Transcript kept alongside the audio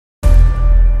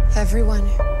everyone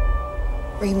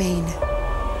remain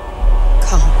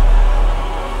calm.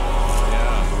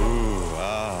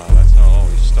 Yeah, that's how it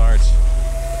always starts.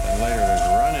 And later there's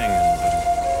running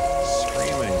and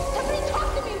screaming. Somebody talk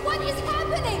to me! What is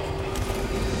happening?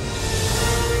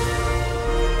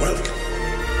 Welcome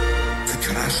to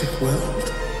Jurassic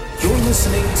World. You're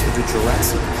listening to the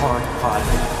Jurassic Park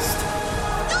podcast.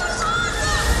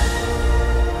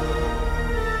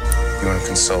 You want to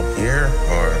consult here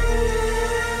or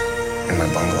in my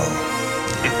bungalow?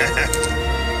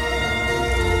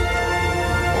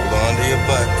 Hold on to your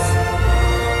butts.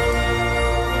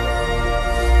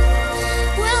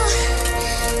 Well,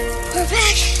 we're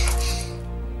back.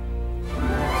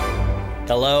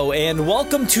 Hello, and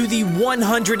welcome to the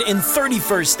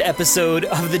 131st episode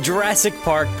of the Jurassic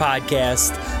Park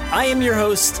podcast. I am your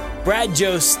host, Brad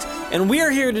Jost, and we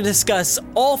are here to discuss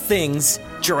all things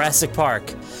Jurassic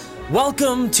Park.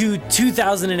 Welcome to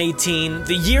 2018,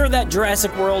 the year that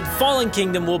Jurassic World Fallen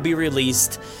Kingdom will be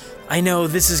released. I know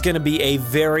this is going to be a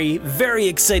very, very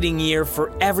exciting year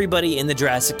for everybody in the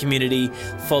Jurassic community,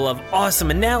 full of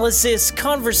awesome analysis,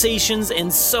 conversations,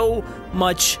 and so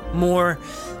much more.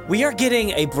 We are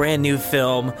getting a brand new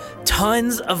film,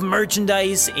 tons of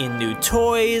merchandise in new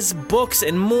toys, books,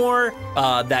 and more,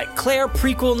 that Claire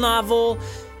prequel novel,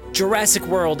 Jurassic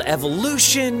World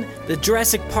Evolution, the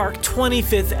Jurassic Park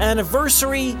 25th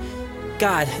anniversary.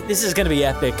 God, this is going to be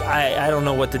epic. I don't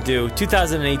know what to do.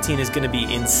 2018 is going to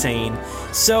be insane.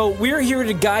 So we're here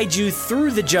to guide you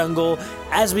through the jungle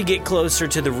as we get closer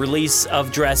to the release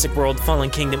of Jurassic World Fallen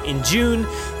Kingdom in June.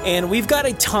 And we've got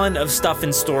a ton of stuff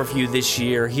in store for you this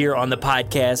year here on the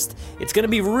podcast. It's going to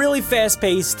be really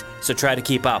fast-paced, so try to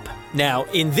keep up. Now,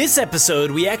 in this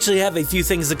episode, we actually have a few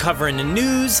things to cover in the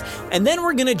news, and then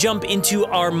we're going to jump into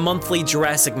our monthly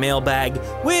Jurassic Mailbag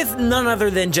with none other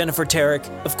than Jennifer Terek.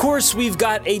 Of course, we've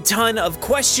got a ton of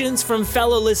questions from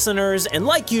fellow listeners, and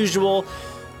like usual,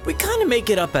 we kind of make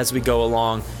it up as we go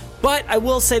along. But I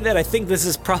will say that I think this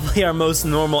is probably our most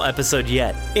normal episode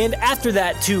yet. And after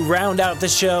that, to round out the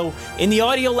show, in the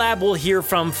audio lab, we'll hear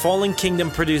from Fallen Kingdom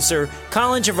producer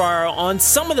Colin Trevorrow on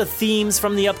some of the themes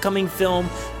from the upcoming film,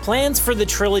 plans for the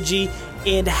trilogy,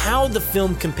 and how the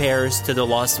film compares to The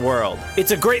Lost World.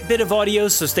 It's a great bit of audio,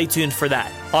 so stay tuned for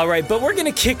that. Alright, but we're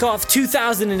gonna kick off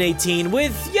 2018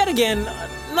 with, yet again,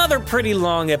 another pretty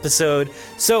long episode.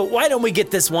 So why don't we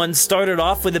get this one started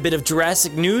off with a bit of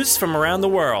Jurassic news from around the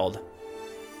world.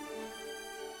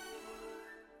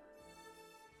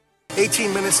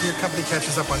 18 minutes and your company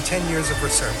catches up on 10 years of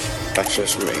research.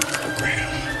 Access rate program.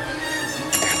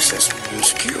 Access new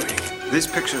security. These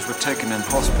pictures were taken in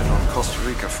hospital in Costa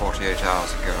Rica 48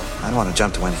 hours ago. I don't want to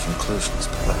jump to any conclusions,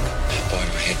 but look. Boy, I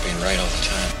hate being right all the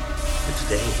time. It's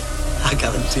day. I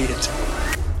guarantee it.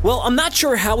 Well, I'm not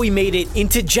sure how we made it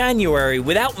into January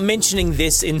without mentioning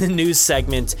this in the news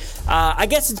segment. I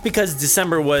guess it's because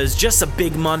December was just a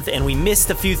big month and we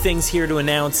missed a few things here to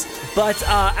announce. But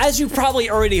as you probably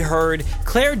already heard,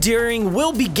 Claire Dearing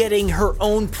will be getting her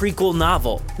own prequel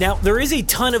novel. Now, there is a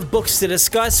ton of books to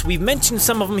discuss. We've mentioned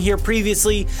some of them here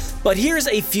previously, but here's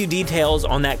a few details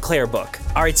on that Claire book.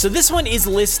 Alright, so this one is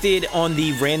listed on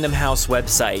the Random House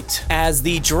website as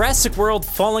the Jurassic World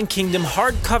Fallen Kingdom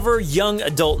hardcover young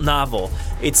adult novel.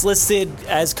 It's listed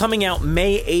as coming out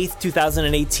May 8th,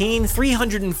 2018,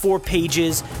 304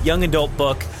 pages, young adult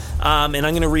book. And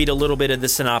I'm going to read a little bit of the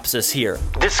synopsis here.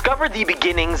 Discover the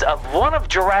beginnings of one of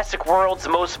Jurassic World's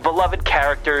most beloved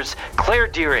characters, Claire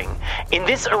Dearing, in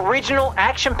this original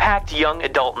action-packed young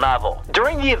adult novel.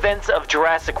 During the events of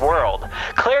Jurassic World,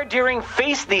 Claire Dearing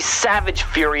faced the savage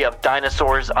fury of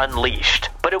dinosaurs unleashed.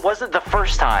 But it wasn't the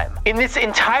first time. In this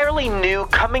entirely new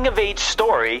coming-of-age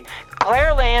story,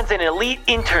 Claire lands an elite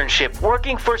internship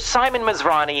working for Simon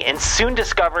Masrani and soon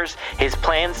discovers his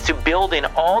plans to build an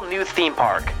all-new theme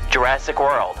park, Jurassic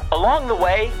World. Along the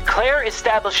way, Claire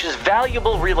establishes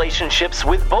valuable relationships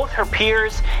with both her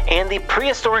peers and the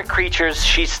prehistoric creatures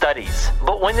she studies.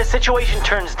 But when the situation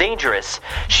turns dangerous,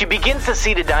 she begins to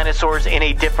see the dinosaurs in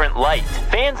a different light.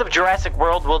 Fans of Jurassic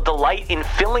World will delight in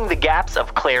filling the gaps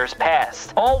of Claire's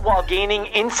past, all while gaining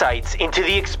insights into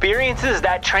the experiences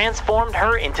that transformed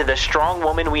her into the strong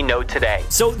woman we know today.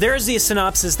 So there's the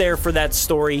synopsis there for that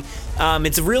story.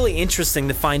 It's really interesting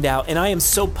to find out, and I am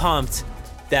so pumped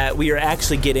that we are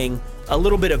actually getting a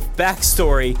little bit of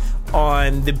backstory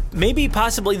on maybe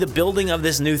possibly the building of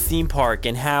this new theme park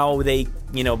and how they,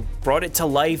 brought it to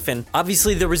life. And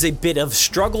obviously there was a bit of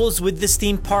struggles with this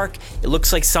theme park. It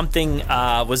looks like something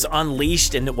was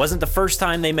unleashed, and it wasn't the first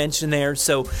time they mentioned there.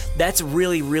 So that's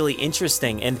really, really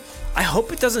interesting. And I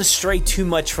hope it doesn't stray too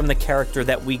much from the character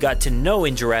that we got to know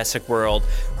in Jurassic World,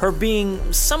 her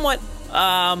being somewhat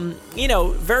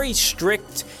very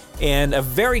strict and a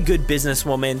very good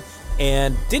businesswoman,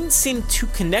 and didn't seem too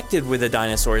connected with the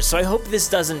dinosaurs. So I hope this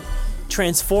doesn't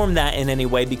transform that in any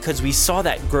way, because we saw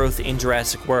that growth in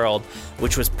Jurassic World,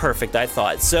 which was perfect, I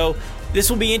thought. So this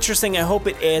will be interesting. I hope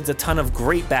it adds a ton of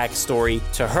great backstory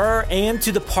to her and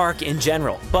to the park in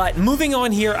general. But moving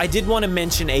on here, I did want to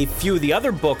mention a few of the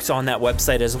other books on that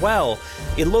website as well.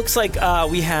 It looks like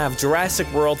we have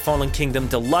Jurassic World Fallen Kingdom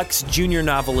Deluxe Junior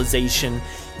Novelization.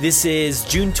 This is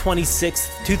June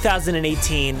 26th,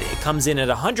 2018. It comes in at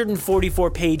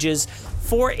 144 pages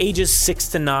for ages 6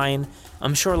 to 9.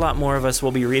 I'm sure a lot more of us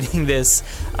will be reading this.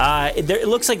 It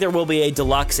looks like there will be a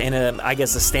deluxe and a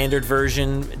standard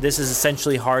version. This is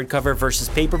essentially hardcover versus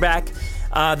paperback.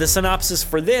 The synopsis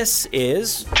for this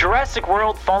is: Jurassic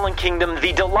World Fallen Kingdom,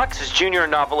 the Deluxe Junior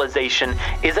Novelization,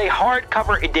 is a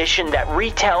hardcover edition that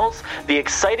retells the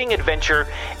exciting adventure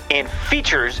and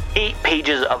features 8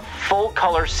 pages of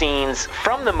full-color scenes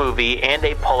from the movie and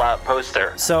a pull-out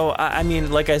poster. So, I mean,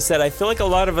 like I said, I feel like a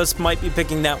lot of us might be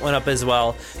picking that one up as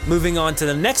well. Moving on to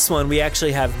the next one, we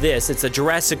actually have this. It's a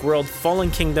Jurassic World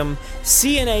Fallen Kingdom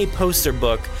C&A poster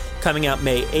book, coming out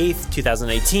May 8th,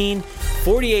 2018,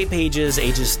 48 pages,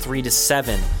 ages 3 to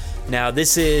 7. Now,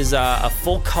 this is a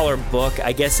full-color book.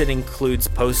 I guess it includes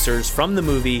posters from the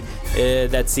movie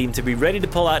that seem to be ready to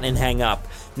pull out and hang up.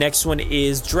 Next one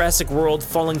is Jurassic World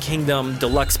Fallen Kingdom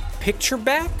Deluxe Picture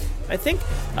Back, I think,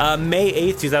 May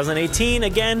 8th, 2018.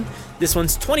 Again, this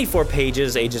one's 24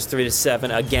 pages, ages 3 to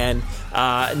 7 again.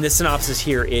 And the synopsis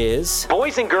here is: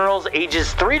 boys and girls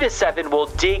ages 3 to 7 will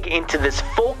dig into this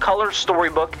full-color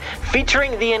storybook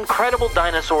featuring the incredible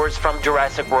dinosaurs from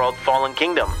Jurassic World Fallen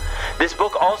Kingdom. This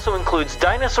book also includes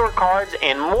dinosaur cards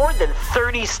and more than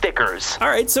 30 stickers. All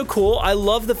right, so cool. I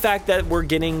love the fact that we're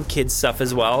getting kids stuff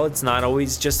as well. It's not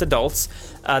always just adults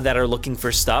that are looking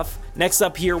for stuff. Next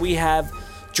up here we have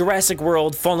Jurassic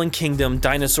World Fallen Kingdom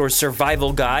Dinosaur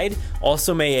Survival Guide,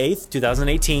 also May 8th,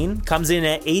 2018. Comes in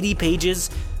at 80 pages,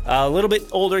 a little bit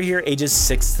older here, ages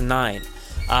 6 to 9.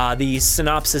 The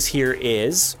synopsis here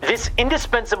is: this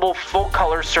indispensable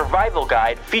full-color survival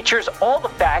guide features all the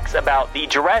facts about the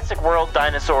Jurassic World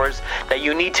dinosaurs that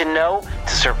you need to know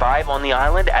to survive on the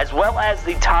island, as well as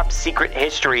the top secret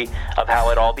history of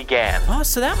how it all began. Oh,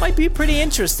 so that might be pretty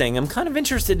interesting. I'm kind of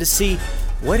interested to see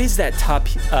what is that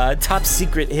top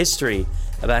secret history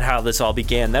about how this all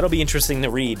began. That'll be interesting to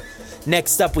read.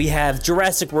 Next up, we have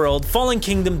Jurassic World Fallen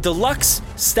Kingdom Deluxe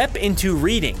Step Into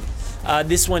Reading.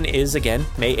 This one is, again,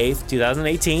 May 8th,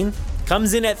 2018.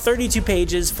 Comes in at 32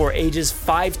 pages for ages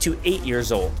 5 to 8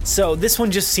 years old. So this one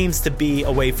just seems to be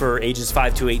a way for ages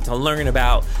 5 to 8 to learn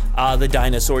about the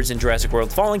dinosaurs in Jurassic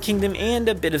World Fallen Kingdom, and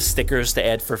a bit of stickers to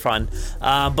add for fun.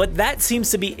 But that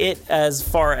seems to be it as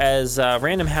far as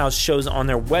Random House shows on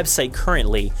their website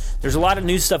currently. There's a lot of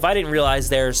new stuff I didn't realize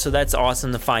there, so that's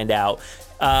awesome to find out.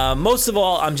 Most of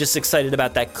all, I'm just excited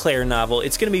about that Claire novel.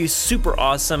 It's going to be super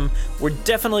awesome. We're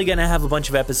definitely going to have a bunch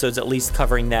of episodes at least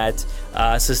covering that,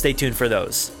 so stay tuned for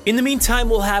those. In the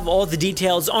meantime, we'll have all the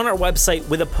details on our website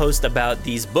with a post about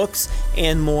these books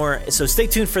and more, so stay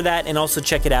tuned for that, and also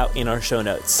check it out in our show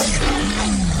notes.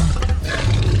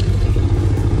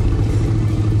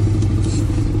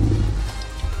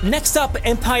 Next up,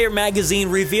 Empire Magazine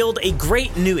revealed a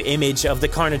great new image of the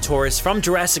Carnotaurus from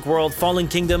Jurassic World Fallen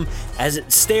Kingdom as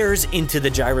it stares into the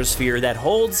gyrosphere that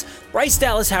holds Bryce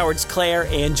Dallas Howard's Claire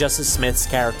and Justice Smith's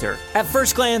character. At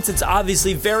first glance, it's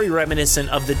obviously very reminiscent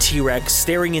of the Terek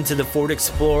staring into the Ford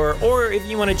Explorer, or if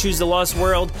you want to choose the Lost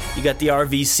World, you got the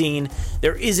RV scene.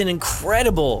 There is an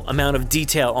incredible amount of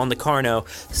detail on the Carno,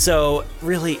 so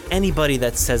really anybody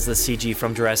that says the CG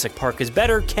from Jurassic Park is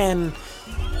better can...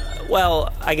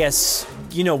 well, I guess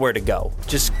you know where to go.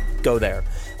 Just go there.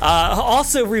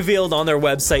 Also revealed on their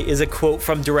website is a quote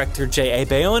from director J.A.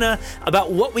 Bayona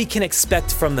about what we can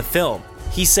expect from the film.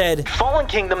 He said, "Fallen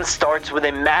Kingdom starts with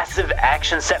a massive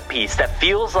action set piece that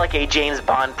feels like a James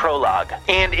Bond prologue.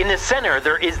 And in the center,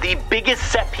 there is the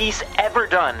biggest set piece ever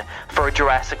done for a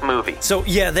Jurassic movie." So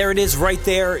yeah, there it is right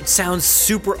there. It sounds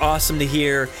super awesome to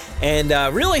hear, and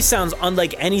really sounds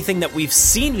unlike anything that we've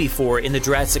seen before in the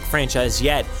Jurassic franchise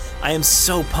yet. I am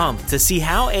so pumped to see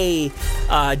how a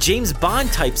James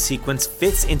Bond type sequence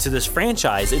fits into this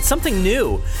franchise. It's something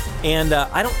new, and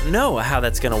I don't know how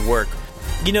that's gonna work.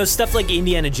 You know, stuff like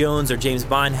Indiana Jones or James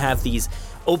Bond have these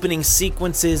opening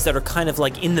sequences that are kind of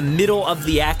like in the middle of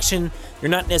the action. You're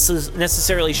not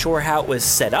necessarily sure how it was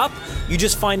set up. You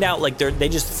just find out like they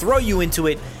just throw you into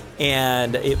it,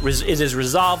 and it is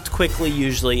resolved quickly,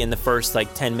 usually in the first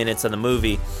like 10 minutes of the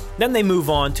movie. Then they move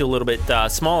on to a little bit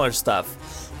smaller stuff.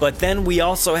 But then we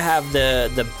also have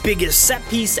the biggest set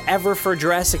piece ever for a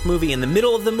Jurassic movie in the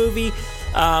middle of the movie,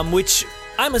 which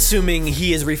I'm assuming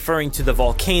he is referring to the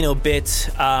volcano bit.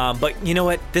 But you know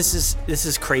what? This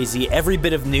is crazy. Every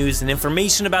bit of news and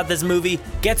information about this movie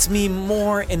gets me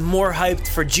more and more hyped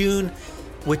for June,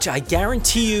 which I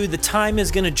guarantee you the time is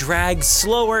going to drag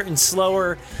slower and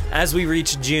slower as we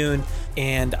reach June.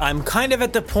 And I'm kind of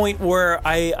at the point where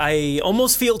I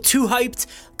almost feel too hyped.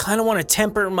 Kind of want to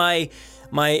temper my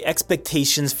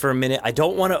expectations for a minute. I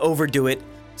don't want to overdo it.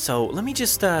 So let me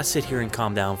just sit here and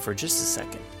calm down for just a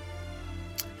second.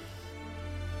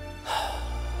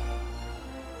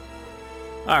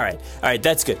 All right,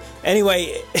 that's good.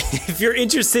 Anyway, if you're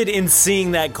interested in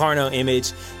seeing that Carno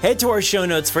image, head to our show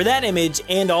notes for that image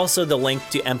and also the link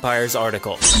to Empire's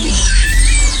article.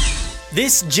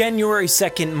 This January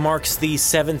 2nd marks the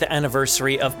 7th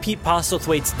anniversary of Pete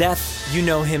Postlethwaite's death. You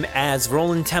know him as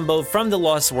Roland Tembo from The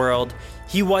Lost World.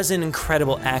 He was an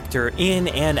incredible actor in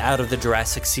and out of the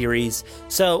Jurassic series,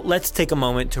 so let's take a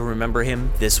moment to remember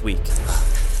him this week.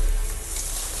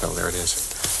 Oh, there it is.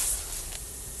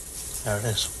 There it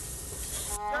is.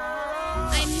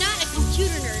 I'm not a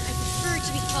computer nerd. I prefer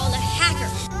to be called a hacker.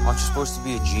 Aren't you supposed to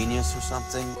be a genius or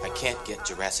something? I can't get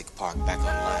Jurassic Park back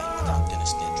online without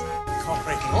Dennis Nedry.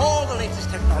 Incorporating all the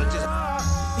latest technologies.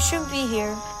 We shouldn't be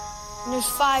here. And there's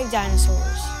 5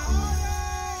 dinosaurs.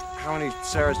 How many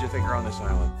Sarahs do you think are on this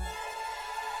island?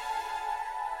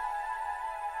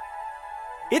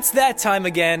 It's that time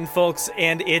again, folks,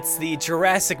 and it's the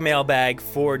Jurassic Mailbag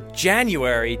for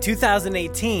January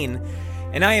 2018.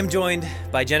 And I am joined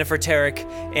by Jennifer Terek,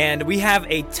 and we have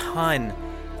a ton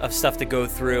of stuff to go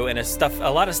through and a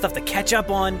lot of stuff to catch up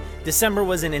on. December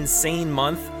was an insane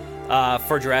month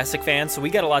for Jurassic fans, so we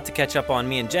got a lot to catch up on.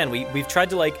 Me and Jen, we've tried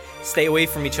to stay away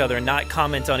from each other and not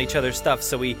comment on each other's stuff,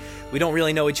 so we don't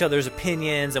really know each other's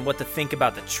opinions and what to think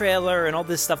about the trailer and all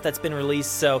this stuff that's been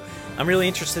released. So I'm really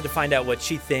interested to find out what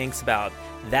she thinks about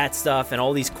that stuff and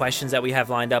all these questions that we have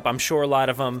lined up. I'm sure a lot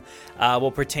of them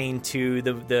will pertain to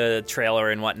the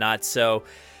trailer and whatnot. So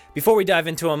before we dive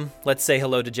into them, let's say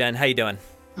hello to Jen. How you doing?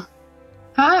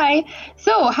 Hi.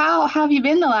 So how have you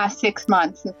been the last 6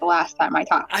 months since the last time I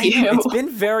talked to you? It's been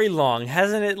very long,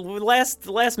 hasn't it?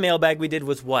 The last mailbag we did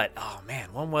was what? Oh man,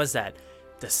 when was that?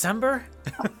 December?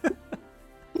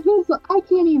 I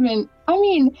can't even.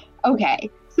 Okay.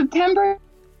 September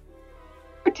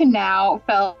to now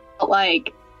felt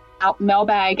like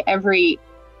mailbag every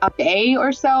day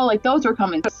or so. Like those were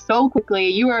coming so quickly.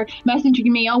 You were messaging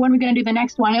me, oh, when are we going to do the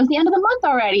next one? It was the end of the month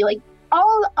already. Like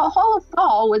all of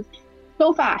fall was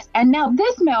so fast. And now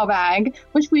this mailbag,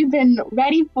 which we've been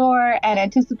ready for and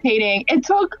anticipating, it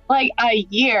took like a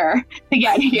year to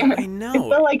get here. I know. I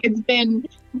feel like it's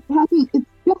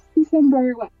just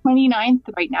December 29th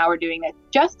right now we're doing this.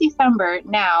 Just December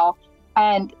now,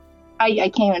 and I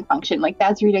can't even function. Like,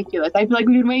 that's ridiculous. I feel like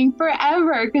we've been waiting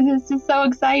forever because it's just so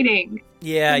exciting.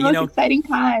 Yeah, it's the most exciting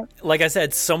time. Like I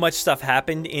said, so much stuff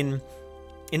happened in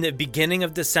the beginning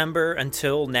of December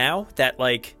until now that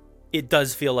it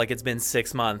does feel like it's been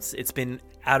 6 months. It's been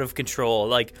out of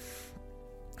control.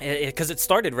 Because it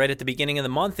started right at the beginning of the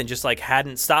month and just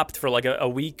hadn't stopped for a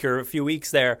week or a few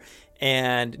weeks there.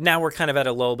 And now we're kind of at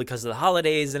a lull because of the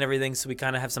holidays and everything. So we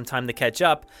kind of have some time to catch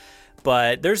up.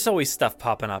 But there's always stuff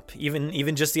popping up.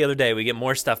 Even just the other day, we get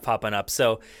more stuff popping up.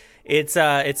 So it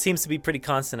seems to be pretty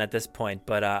constant at this point.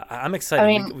 But I'm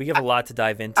excited. We have a lot to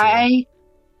dive into.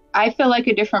 I feel like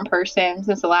a different person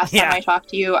since the last time I talked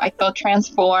to you. I feel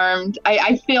transformed.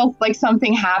 I feel like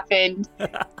something happened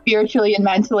spiritually and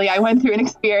mentally. I went through an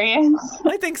experience.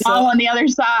 I think so. All on the other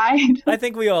side. I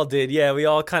think we all did. Yeah, we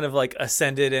all kind of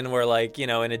ascended and we're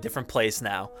in a different place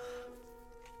now.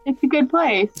 It's a good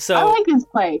place. So, I like this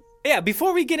place. Yeah,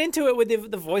 before we get into it with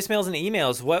the voicemails and the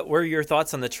emails, what were your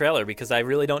thoughts on the trailer? Because I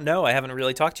really don't know. I haven't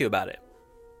really talked to you about it.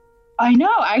 I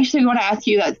know. I actually want to ask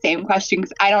you that same question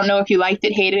because I don't know if you liked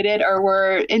it, hated it, or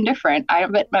were indifferent.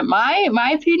 But my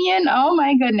opinion, oh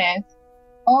my goodness.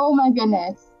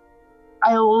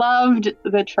 I loved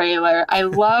the trailer. I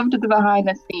loved the behind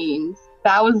the scenes.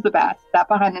 That was the best. That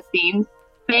behind the scenes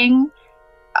thing.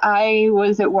 I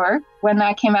was at work when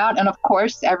that came out, and of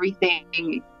course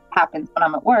everything happens when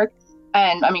I'm at work.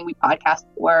 And we podcast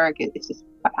at work. It's just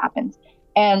what happens.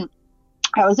 And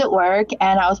I was at work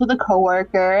and I was with a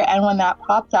coworker, and when that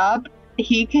popped up,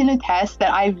 he can attest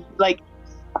that I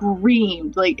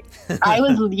screamed. I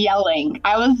was yelling.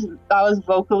 I was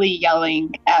vocally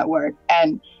yelling at work,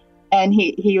 and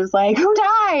he was like, "Who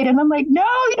died?" And I'm like, "No,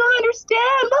 you don't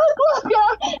understand. Look.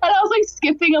 And I was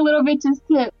skipping a little bit just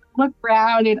to look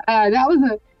around, and that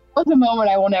was a moment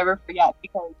I will never forget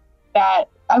because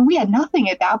we had nothing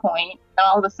at that point. then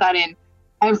all of a sudden,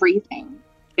 everything,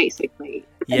 basically.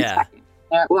 Yeah.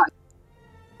 There it was.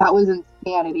 That was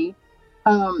insanity.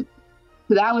 So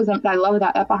that was, I love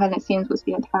that. That behind the scenes was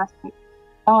fantastic.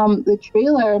 The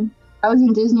trailer, I was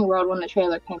in Disney World when the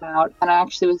trailer came out, and I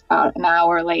actually was about an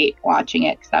hour late watching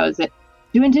it because I was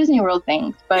doing Disney World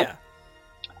things. But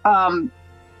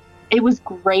it was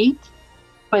great.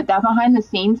 But that behind the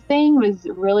scenes thing was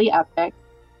really epic.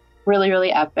 Really,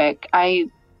 really epic. I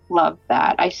love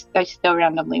that. I still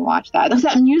randomly watch that. There's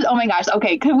that music. Oh my gosh.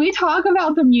 Okay. Could we talk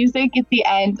about the music at the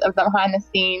end of the behind the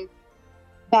scenes?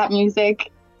 That music.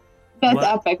 That's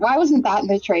epic. Why wasn't that in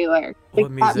the trailer?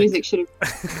 Like, that music should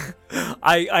have.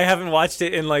 I haven't watched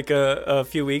it in like a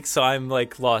few weeks, so I'm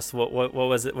like lost. What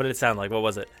was it? What did it sound like? What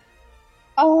was it?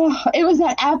 Oh, it was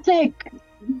that epic.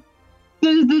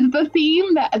 The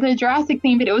theme, the Jurassic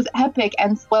theme, but it was epic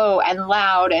and slow and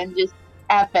loud and just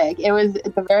epic. It was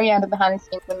at the very end of behind the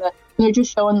scenes when they're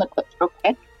just showing the clips real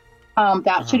quick.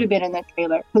 That should have been in the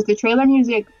trailer because the trailer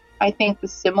music I think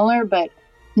was similar but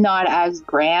not as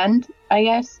grand, I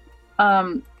guess.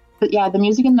 But yeah, the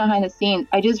music in behind the scenes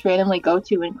I just randomly go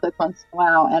to and click once in a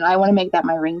while, and I want to make that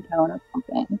my ringtone or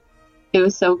something. It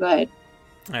was so good.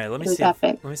 All right, let me see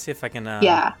if I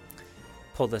can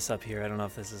pull this up here. I don't know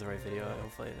if this is the right video.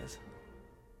 Hopefully it is.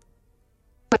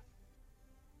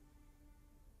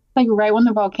 Like right when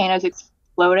the volcano's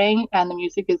exploding and the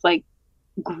music is like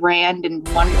grand and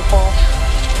wonderful.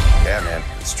 Yeah, man,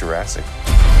 it's Jurassic.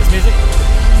 This music?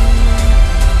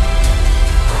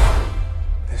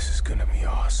 This is gonna be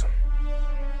awesome.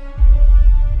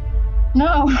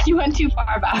 No, you went too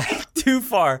far back. Too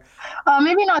far.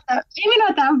 Maybe not that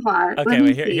far. Okay,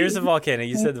 wait, here's the volcano.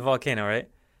 You said the volcano, right?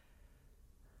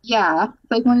 Yeah,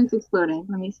 it's like when it's exploding.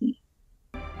 Let me see.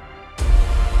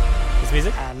 This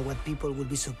music? And what people will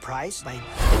be surprised by.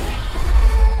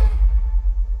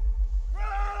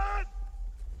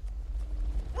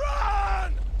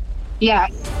 Run!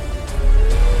 Yes.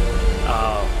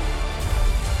 Oh.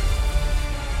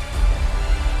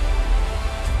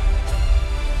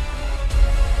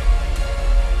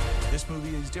 This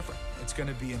movie is different. It's going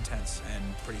to be intense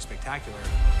and pretty spectacular.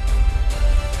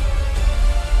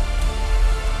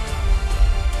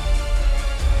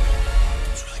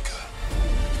 It's really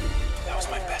good. That was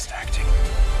my best acting.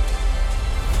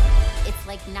 It's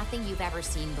like nothing you've ever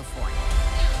seen before.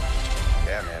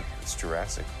 Yeah, man, it's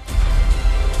Jurassic.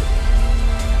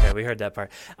 Yeah, we heard that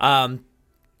part.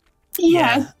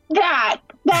 Yes, that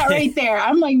right there.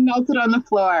 I'm like melted on the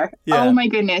floor. Yeah. Oh my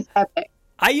goodness, epic.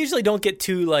 I usually don't get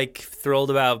too like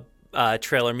thrilled about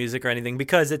trailer music or anything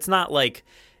because it's not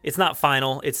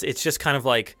final. It's just kind of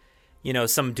like, you know,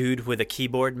 some dude with a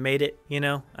keyboard made it, you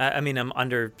know? I mean, I'm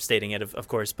understating it, of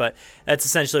course, but that's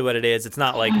essentially what it is. It's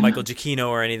not like Michael Giacchino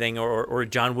or anything or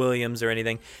John Williams or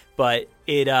anything, but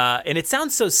it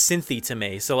sounds so synthy to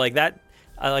me. So like that,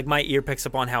 like my ear picks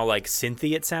up on how like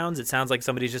synthy it sounds. It sounds like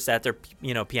somebody's just at their,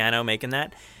 you know, piano making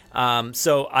that.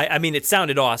 So I mean, it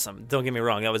sounded awesome. Don't get me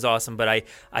wrong, that was awesome. But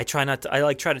I try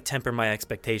to temper my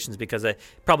expectations because I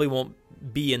probably won't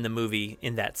be in the movie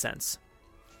in that sense.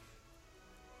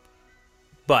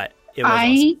 But it was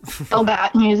I awesome. feel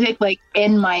that music like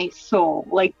in my soul.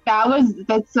 Like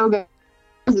that's so good.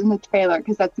 It was in the trailer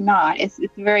because that's not. It's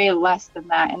very less than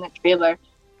that in the trailer.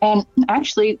 And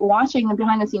actually, watching the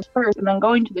behind the scenes first and then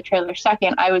going to the trailer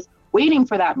second, I was waiting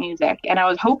for that music and I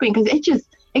was hoping because it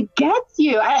gets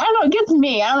you. I don't know, it gets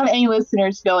me. I don't know if any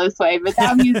listeners feel this way, but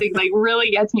that music like really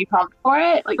gets me pumped for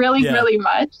it. Like really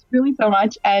much, really so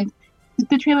much. And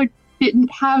the trailer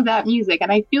didn't have that music,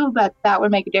 and I feel that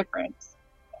would make a difference.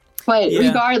 But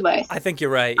regardless, I think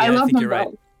you're right. Yeah, I love them you're both.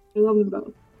 right. I love them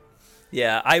both.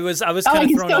 Yeah, I was kind of I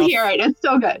can thrown still off. hear it. It's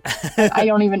so good. I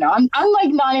don't even know. I'm like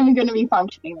not even going to be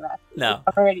functioning the rest. No.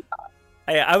 I'm already gone.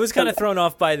 I was kind of thrown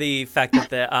off by the fact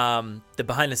that the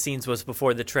behind the scenes was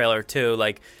before the trailer too.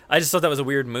 Like I just thought that was a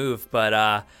weird move, but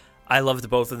I loved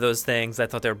both of those things. I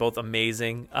thought they were both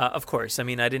amazing. Of course, I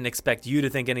mean I didn't expect you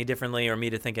to think any differently or me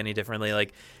to think any differently.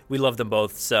 Like we love them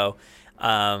both, so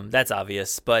that's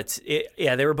obvious. But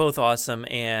they were both awesome,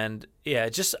 and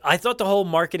I thought the whole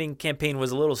marketing campaign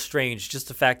was a little strange. Just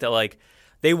the fact that like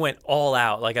they went all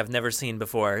out like I've never seen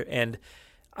before, and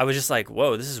I was just like,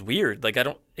 whoa, this is weird. Like, I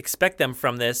don't expect them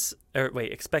from this. Or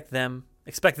wait, expect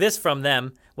this from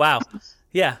them. Wow.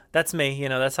 Yeah, that's me. You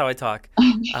know, that's how I talk.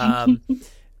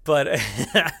 But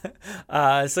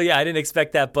so yeah, I didn't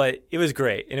expect that, but it was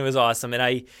great and it was awesome.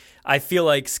 And I feel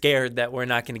like scared that we're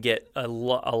not going to get a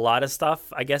lot of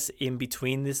stuff, I guess, in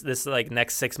between this like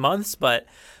next 6 months. But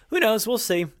who knows? We'll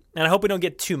see. And I hope we don't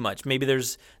get too much. Maybe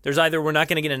there's either we're not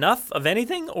going to get enough of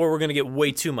anything or we're going to get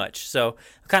way too much. So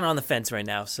I'm kind of on the fence right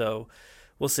now. So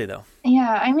We'll see, though.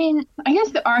 Yeah, I mean, I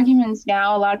guess the arguments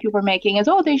now a lot of people are making is,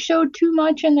 oh, they showed too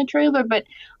much in the trailer, but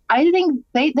I think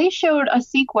they showed a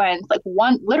sequence, like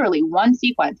literally one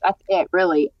sequence, that's it,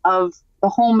 really, of the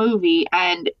whole movie,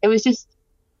 and it was just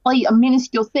like a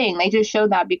minuscule thing. They just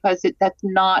showed that because that's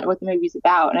not what the movie's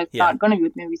about, and it's not going to be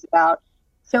what the movie's about.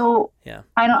 So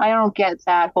I don't get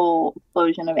that whole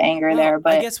explosion of anger there.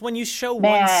 But I guess when you show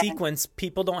one sequence,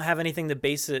 people don't have anything to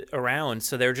base it around,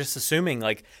 so they're just assuming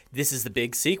like this is the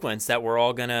big sequence that we're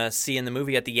all gonna see in the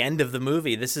movie at the end of the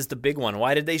movie. This is the big one.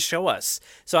 Why did they show us?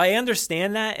 So I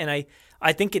understand that, and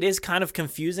I think it is kind of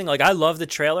confusing. Like, I love the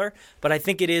trailer, but I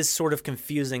think it is sort of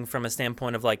confusing from a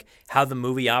standpoint of like how the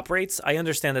movie operates. I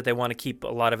understand that they want to keep a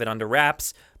lot of it under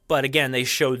wraps, but again, they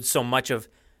showed so much of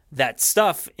that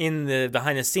stuff in the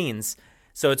behind the scenes,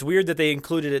 so it's weird that they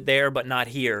included it there but not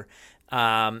here.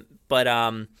 I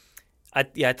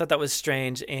thought that was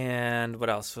strange. And what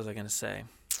else was I gonna say?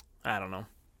 I don't know.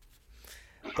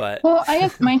 But well, I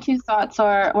guess my two thoughts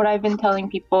are, what I've been telling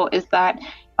people is that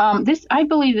I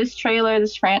believe this trailer,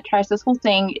 this franchise, this whole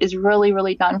thing is really,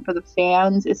 really done for the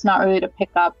fans. It's not really to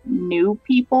pick up new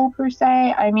people per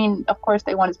se. I mean, of course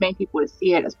they want as many people to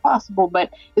see it as possible, but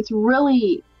it's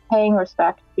really paying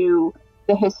respect to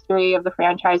the history of the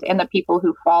franchise and the people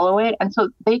who follow it. And so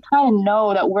they kind of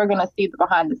know that we're going to see the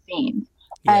behind the scenes.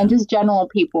 Yeah. And just general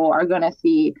people are going to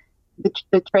see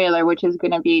the trailer, which is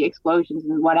going to be explosions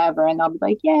and whatever. And they'll be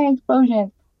like, yay,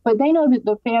 explosions. But they know that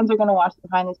the fans are going to watch the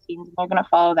behind the scenes and they're going to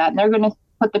follow that. And they're going to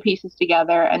put the pieces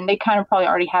together. And they kind of probably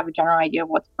already have a general idea of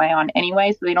what's going on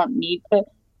anyway. So they don't need to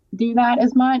do that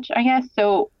as much, I guess.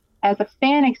 So as a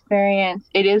fan experience,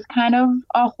 it is kind of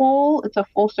it's a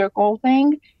full circle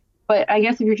thing. But I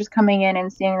guess if you're just coming in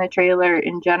and seeing the trailer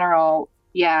in general,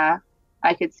 yeah,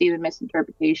 I could see the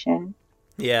misinterpretation.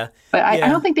 Yeah. But I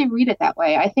don't think they read it that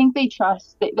way. I think they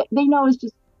trust, they know it's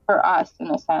just for us in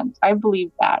a sense. I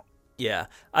believe that. Yeah.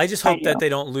 I just hope that they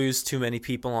don't lose too many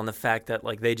people on the fact that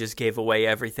like they just gave away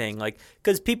everything. Like,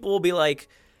 because people will be like,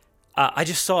 I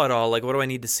just saw it all. Like, what do I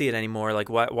need to see it anymore? Like,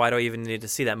 why do I even need to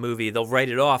see that movie? They'll write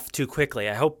it off too quickly.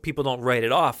 I hope people don't write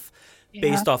it off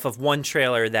based off of one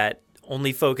trailer that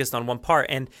only focused on one part.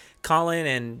 And Colin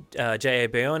and J.A.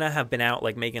 Bayona have been out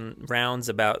like making rounds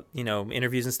about,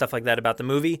 interviews and stuff like that about the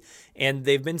movie. And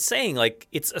they've been saying like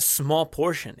it's a small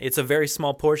portion. It's a very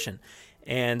small portion.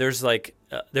 And there's like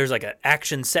an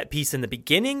action set piece in the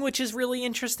beginning, which is really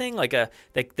interesting. Like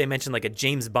they mentioned like a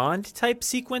James Bond type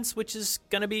sequence, which is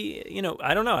gonna be,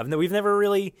 I don't know. We've never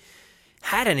really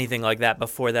had anything like that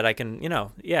before that I can,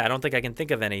 I don't think I can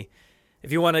think of any.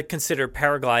 If you want to consider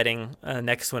paragliding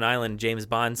next to an island James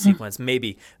Bond sequence,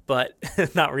 maybe, but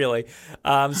not really.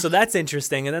 So that's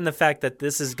interesting. And then the fact that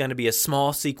this is going to be a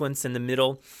small sequence in the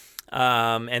middle,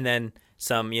 and then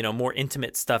some, more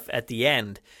intimate stuff at the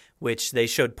end, which they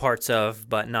showed parts of,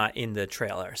 but not in the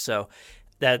trailer. So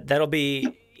that'll be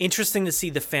interesting to see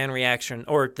the fan reaction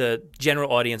or the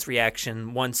general audience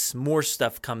reaction once more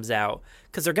stuff comes out,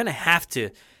 because they're going to have to,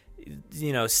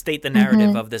 state the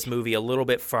narrative of this movie a little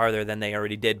bit farther than they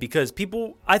already did, because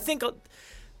people, I think,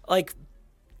 like,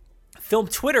 Film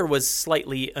Twitter was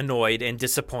slightly annoyed and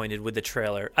disappointed with the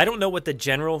trailer. I don't know what the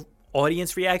general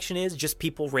audience reaction is, just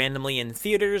people randomly in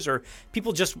theaters or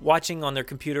people just watching on their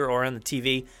computer or on the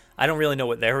TV. I don't really know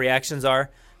what their reactions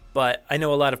are, but I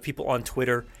know a lot of people on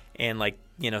Twitter and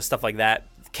stuff like that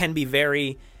can be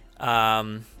very,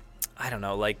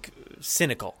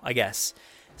 cynical, I guess.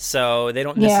 So they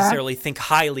don't necessarily think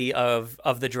highly of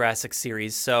the Jurassic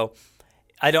series. So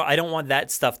I don't want that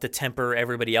stuff to temper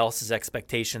everybody else's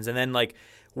expectations. And then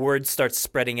word starts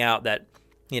spreading out that,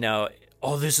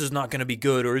 oh, this is not going to be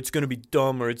good, or it's going to be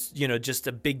dumb, or it's, just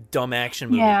a big dumb action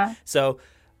movie. Yeah. So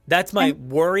that's my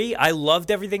worry. I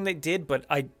loved everything they did, but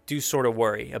I do sort of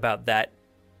worry about that,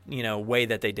 way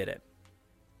that they did it.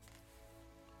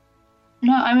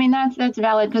 No, I mean, that's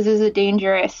valid, because there's a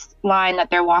dangerous line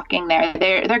that they're walking there.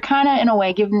 They're kind of, in a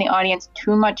way, giving the audience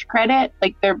too much credit.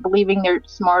 Like, they're believing they're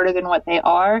smarter than what they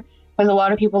are. Because a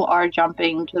lot of people are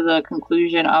jumping to the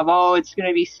conclusion of, oh, it's going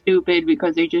to be stupid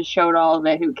because they just showed all of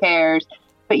it. Who cares?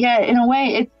 But yeah, in a way,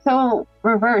 it's so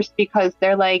reversed, because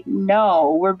they're like,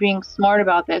 no, we're being smart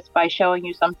about this by showing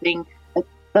you something that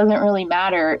doesn't really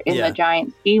matter in the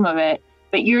giant scheme of it.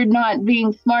 But you're not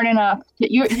being smart enough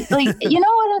to, you're like, you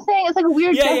know what I'm saying? It's like a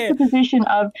weird juxtaposition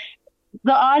of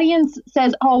the audience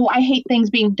says, oh, I hate things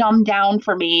being dumbed down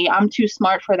for me. I'm too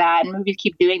smart for that. And movies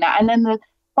keep doing that. And then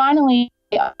finally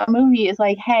a movie is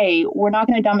like, hey, we're not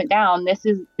going to dumb it down. This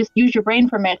is just use your brain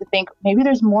for a minute to think maybe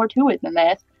there's more to it than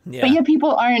this. Yeah. But yet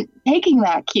people aren't taking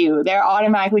that cue. They're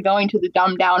automatically going to the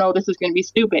dumbed down, oh, this is going to be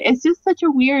stupid. It's just such a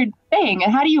weird thing.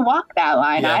 And how do you walk that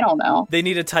line? Yeah. I don't know. They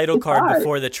need a title card hard.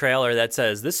 before the trailer that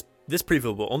says, this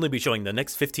preview will only be showing the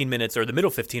next 15 minutes or the middle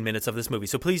 15 minutes of this movie.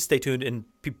 So please stay tuned and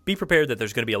be prepared that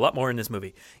there's going to be a lot more in this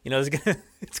movie. You know,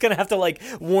 it's going to have to like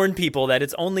warn people that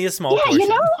it's only a small portion. You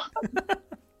know?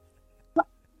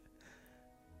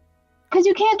 Because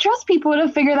you can't trust people to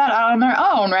figure that out on their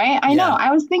own, right? I know.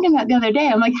 I was thinking that the other day.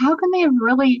 I'm like, how can they have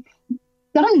really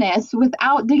done this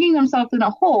without digging themselves in a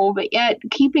hole, but yet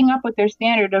keeping up with their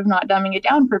standard of not dumbing it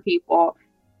down for people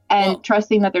and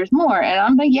trusting that there's more? And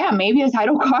I'm like, yeah, maybe a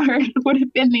title card would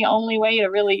have been the only way to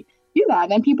really do that.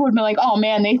 And then people would be like, oh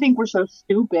man, they think we're so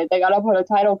stupid. They got to put a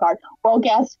title card. Well,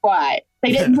 guess what?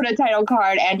 They didn't put a title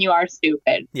card, and you are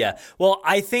stupid. Yeah. Well,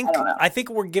 I think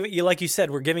we're giving you, like you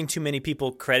said, we're giving too many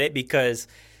people credit because,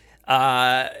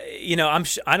 you know,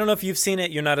 I don't know if you've seen it.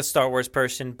 You're not a Star Wars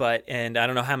person, and I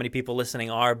don't know how many people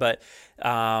listening are, but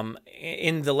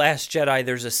in The Last Jedi,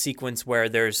 there's a sequence where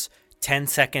there's 10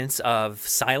 seconds of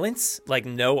silence, like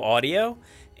no audio.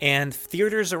 And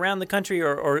theaters around the country,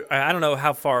 or I don't know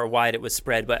how far or wide it was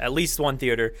spread, but at least one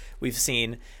theater we've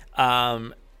seen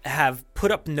have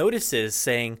put up notices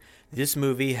saying this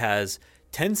movie has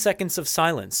 10 seconds of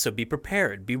silence, so be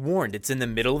prepared, be warned, it's in the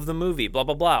middle of the movie, blah,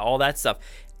 blah, blah, all that stuff.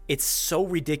 It's so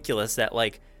ridiculous that,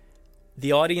 like,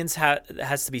 the audience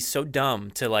has to be so dumb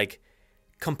to, like,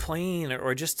 complain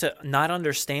or just to not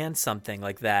understand something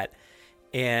like that.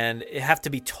 And have to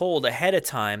be told ahead of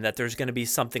time that there's going to be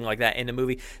something like that in the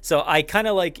movie. So I kind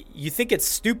of like, you think it's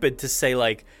stupid to say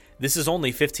like, this is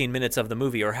only 15 minutes of the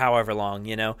movie or however long,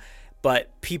 you know,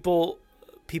 but people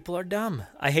are dumb.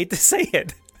 I hate to say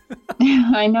it.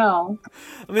 I know.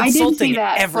 I'm insulting I did see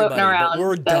that everybody, floating around, but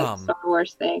we're dumb. Star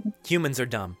Wars thing. Humans are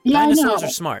dumb. Yeah, Dinosaurs are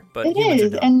smart, but it humans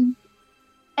is. are dumb.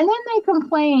 And then they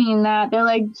complain that they're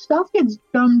like, stuff gets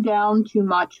dumbed down too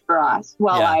much for us.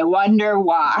 Well, Yeah. I wonder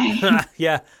why.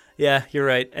 Yeah, you're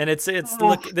right. And it's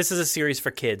look, this is a series for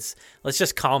kids. Let's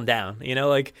just calm down. You know,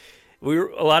 like a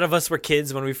lot of us were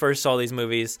kids when we first saw these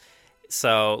movies.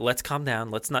 So let's calm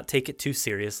down. Let's not take it too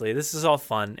seriously. This is all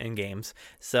fun and games.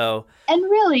 So, and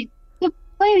really, to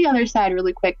play the other side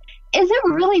really quick, is it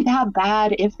really that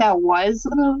bad if that was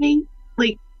the movie?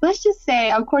 Like, let's just say,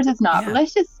 of course it's not, but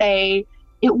let's just say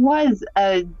it was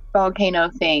a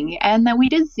volcano thing, and that we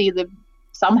did see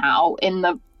somehow in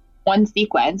the one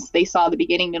sequence, they saw the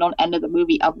beginning, middle, and end of the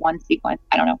movie of one sequence.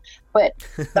 I don't know. But,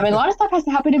 I mean, a lot of stuff has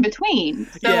to happen in between.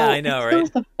 So yeah, I know, right? It's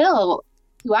supposed to fill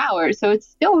 2 hours, so it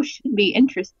still should be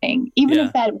interesting, even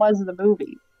if that was the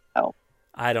movie. So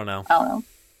I don't know.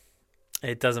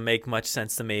 It doesn't make much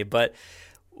sense to me, but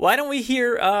why don't we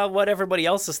hear what everybody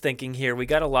else is thinking here? We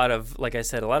got a lot of, like I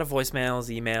said, a lot of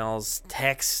voicemails, emails,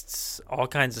 texts, all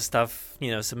kinds of stuff, you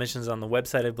know, submissions on the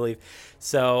website, I believe.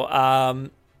 So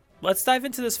let's dive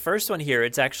into this first one here.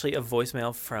 It's actually a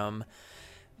voicemail from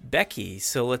Becky.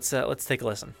 So let's take a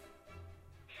listen.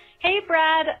 Hey,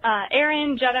 Brad,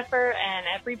 Aaron, Jennifer, and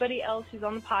everybody else who's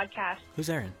on the podcast. Who's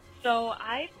Aaron? So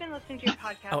I've been listening to your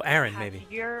podcast Oh, Aaron, for the past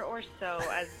maybe. year or so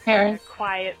as Aaron. a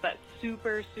quiet but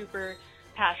super, super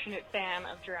passionate fan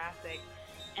of Jurassic.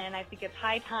 And I think it's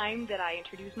high time that I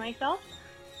introduce myself.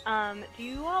 Do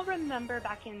you all remember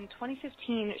back in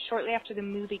 2015, shortly after the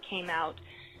movie came out,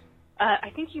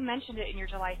 I think you mentioned it in your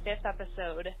July 5th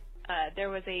episode, there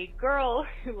was a girl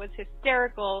who was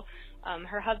hysterical.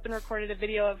 Her husband recorded a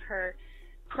video of her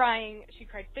crying. She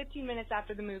cried 15 minutes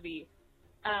after the movie.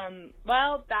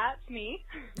 Well, that's me.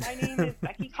 My name is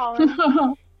Becky Colin,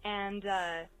 and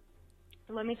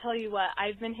let me tell you what,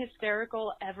 I've been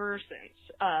hysterical ever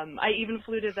since. I even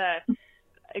flew to the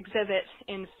exhibit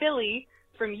in Philly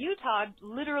from Utah,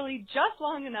 literally just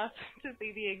long enough to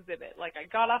see the exhibit. Like, I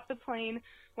got off the plane,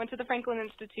 went to the Franklin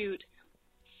Institute,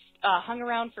 hung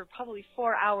around for probably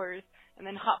 4 hours, and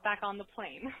then hopped back on the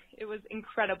plane. It was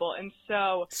incredible and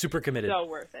so super committed, so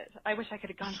worth it. I wish I could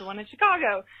have gone to one in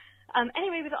Chicago.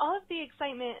 Anyway, with all of the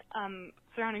excitement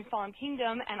surrounding Fallen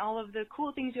Kingdom and all of the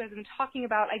cool things you guys have been talking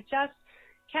about, I just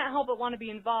can't help but want to be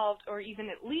involved, or even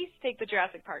at least take the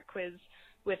Jurassic Park quiz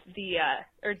with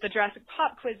or the Jurassic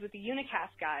Pop quiz with the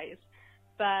Unicast guys.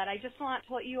 But I just want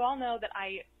to let you all know that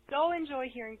I so enjoy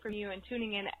hearing from you and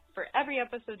tuning in for every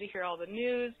episode to hear all the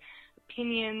news,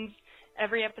 opinions,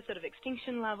 every episode of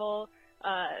Extinction Level,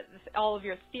 all of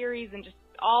your theories, and just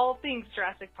all things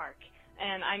Jurassic Park.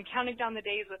 And I'm counting down the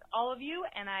days with all of you,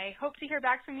 and I hope to hear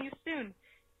back from you soon.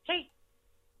 Hey,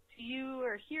 see you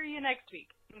or hear you next week.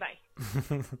 Bye.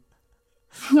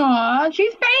 Aw,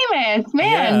 she's famous,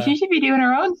 man. Yeah. She should be doing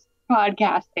her own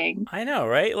podcasting. I know,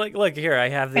 right? Like, look here, I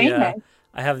have the Famous.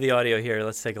 I have the audio here.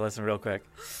 Let's take a listen real quick.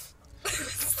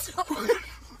 Stop.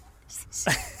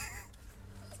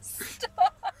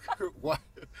 What?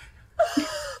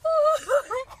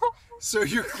 So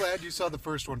you're glad you saw the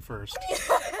first one first?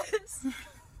 Yes.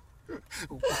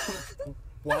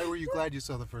 Why were you glad you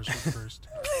saw the first one first?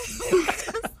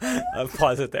 I'll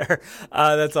pause it there.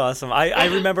 That's awesome. I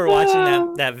remember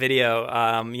watching that video,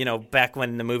 back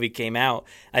when the movie came out.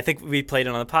 I think we played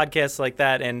it on the podcast like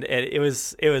that, and it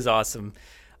was awesome.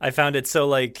 I found it so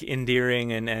like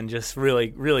endearing and just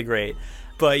really, really great.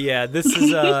 But yeah, this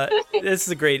is a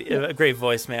great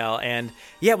voicemail, and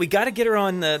yeah, we got to get her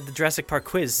on the Jurassic Park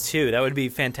quiz too. That would be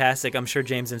fantastic. I'm sure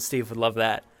James and Steve would love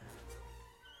that.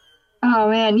 Oh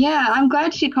man, yeah, I'm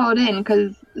glad she called in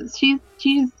because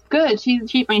she's good. She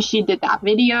did that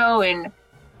video, and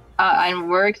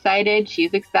we're excited.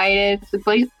 She's excited. It's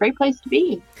a great place to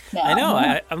be. Now. I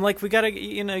know. I'm like, you gotta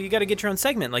get your own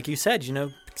segment, like you said.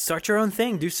 Start your own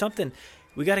thing, do something.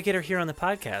 We got to get her here on the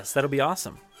podcast. That'll be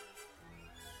awesome.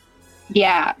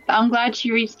 Yeah, I'm glad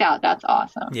she reached out. That's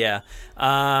awesome. Yeah.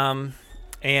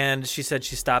 And she said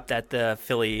she stopped at the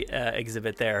Philly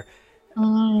exhibit there.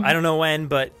 I don't know when,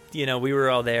 but we were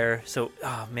all there. So,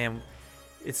 oh man,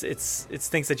 it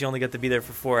stinks that you only got to be there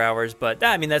for 4 hours, but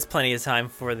I mean that's plenty of time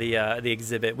for the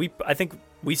exhibit. I think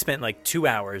we spent like 2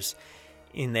 hours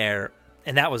in there,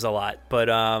 and that was a lot. But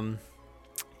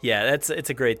yeah, it's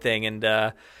a great thing,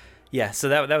 and yeah, so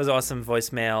that was awesome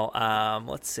voicemail.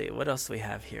 Let's see, what else do we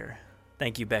have here?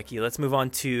 Thank you, Becky. Let's move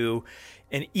on to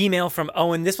an email from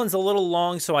Owen. This one's a little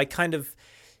long, so I kind of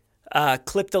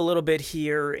clipped a little bit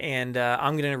here, and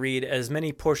I'm going to read as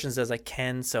many portions as I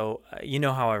can, so you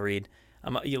know how I read.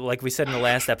 Like we said in the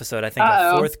last episode, I think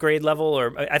a 4th grade level,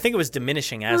 or I think it was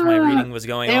diminishing as my reading was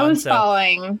going on. It was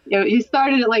falling. You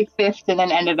started at like 5th and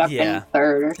then ended up in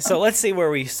 3rd. So let's see where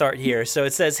we start here. So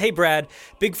it says, "Hey Brad,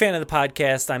 big fan of the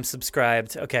podcast. I'm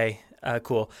subscribed." Okay,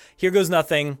 cool. Here goes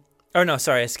nothing. Oh no,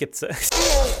 sorry, I skipped.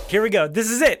 Here we go.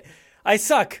 This is it. I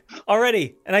suck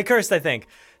already, and I cursed, I think.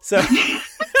 So we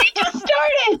just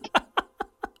started.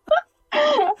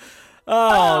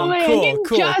 Oh, man,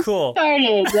 cool.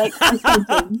 Started like a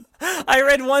sentence. I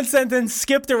read one sentence,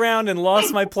 skipped around, and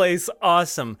lost my place.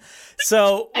 Awesome.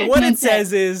 So what it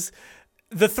says is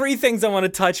the 3 things I want to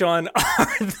touch on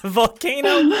are the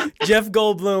volcano, Jeff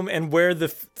Goldblum, and where the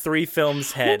 3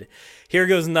 films head. Here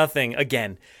goes nothing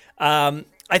again.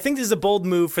 I think this is a bold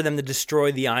move for them to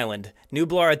destroy the island.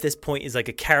 Nublar at this point is like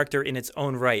a character in its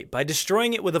own right. By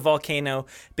destroying it with a volcano,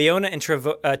 Bayona and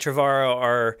Trevorrow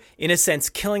are, in a sense,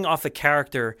 killing off a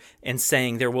character and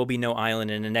saying there will be no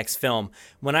island in the next film.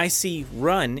 When I see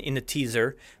Run in the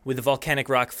teaser, with the volcanic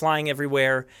rock flying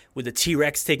everywhere, with the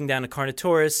T-Rex taking down a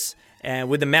Carnotaurus, and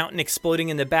with the mountain exploding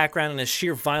in the background and the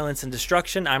sheer violence and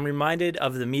destruction, I'm reminded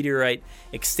of the meteorite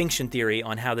extinction theory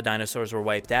on how the dinosaurs were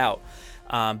wiped out.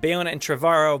 Bayona and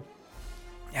Trevorrow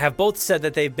have both said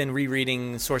that they've been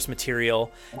rereading source material.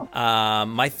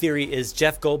 My theory is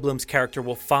Jeff Goldblum's character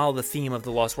will follow the theme of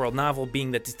the Lost World novel,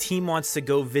 being that the team wants to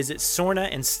go visit Sorna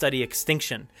and study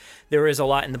extinction. There is a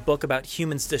lot in the book about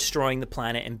humans destroying the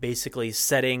planet and basically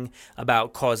setting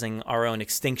about causing our own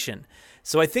extinction.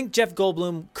 So I think Jeff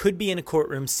Goldblum could be in a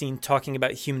courtroom scene talking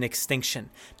about human extinction,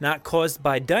 not caused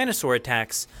by dinosaur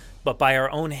attacks, but by our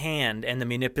own hand and the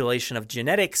manipulation of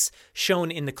genetics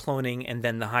shown in the cloning and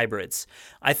then the hybrids.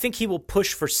 I think he will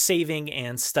push for saving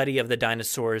and study of the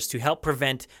dinosaurs to help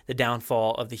prevent the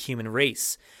downfall of the human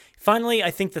race. Finally, I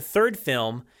think the 3rd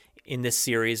film in this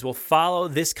series will follow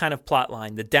this kind of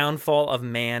plotline, the downfall of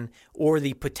man or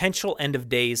the potential end of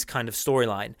days kind of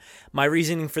storyline. My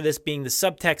reasoning for this being the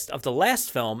subtext of the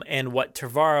last film and what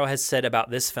Trevorrow has said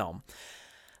about this film.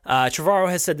 Trevorrow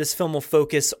has said this film will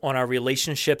focus on our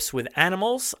relationships with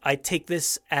animals. I take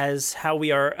this as how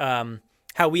we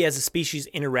as a species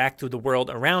interact with the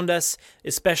world around us,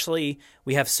 especially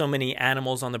we have so many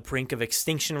animals on the brink of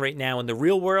extinction right now in the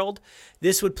real world.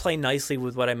 This would play nicely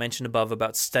with what I mentioned above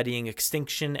about studying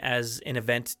extinction as an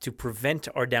event to prevent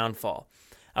our downfall.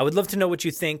 I would love to know what you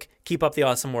think. Keep up the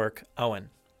awesome work, Owen.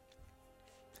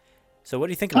 So what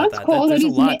do you think about that? Cool. There's a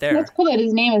lot there. That's cool that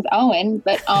his name is Owen,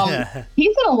 but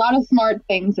he said a lot of smart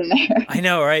things in there. I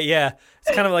know, right? Yeah.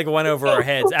 It's kind of like went over our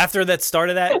heads. After that start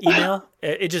of that email,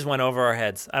 it just went over our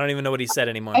heads. I don't even know what he said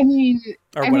anymore. I mean, you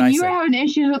were having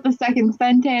issues with the second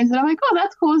sentence, and I'm like, oh,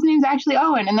 that's cool. His name's actually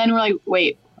Owen. And then we're like,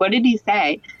 wait, what did he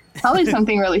say? Probably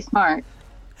something really smart.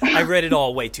 I read it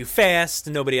all way too fast.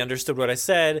 Nobody understood what I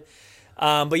said.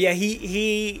 But yeah,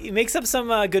 he makes up some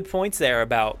good points there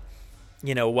about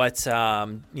what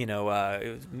Ian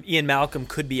Malcolm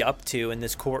could be up to in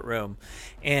this courtroom,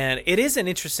 and it is an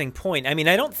interesting point. I mean,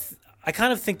 I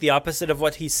kind of think the opposite of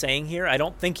what he's saying here. I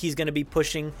don't think he's going to be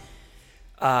pushing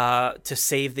to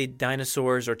save the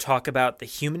dinosaurs or talk about the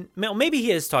human. Maybe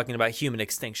he is talking about human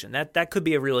extinction. That could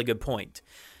be a really good point.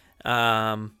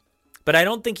 But I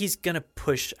don't think he's going to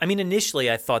push. I mean,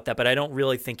 initially I thought that, but I don't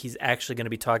really think he's actually going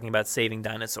to be talking about saving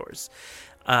dinosaurs.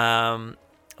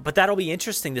 But that'll be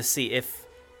interesting to see if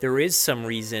there is some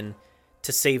reason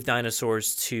to save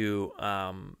dinosaurs to,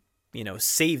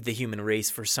 save the human race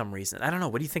for some reason. I don't know.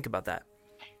 What do you think about that?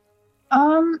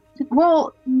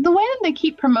 Well, the way that they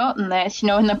keep promoting this,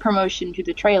 in the promotion to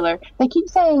the trailer, they keep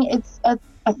saying it's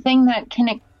a thing that can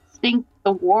extinct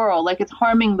the world, like it's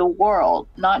harming the world,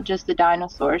 not just the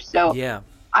dinosaurs. So yeah,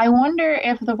 I wonder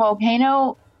if the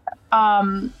volcano,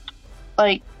 threatens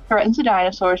the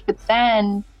dinosaurs, but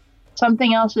then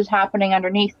something else is happening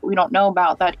underneath that we don't know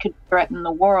about that could threaten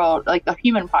the world, like the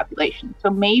human population. So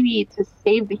maybe to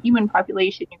save the human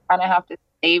population, you kind of have to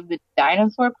save the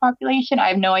dinosaur population. I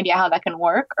have no idea how that can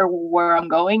work or where I'm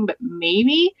going, but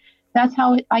maybe that's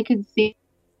how I could see.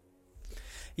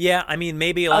 Yeah, I mean,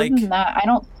 maybe Other than that, I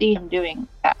don't see him doing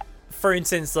that. For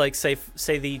instance, like say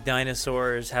the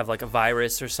dinosaurs have like a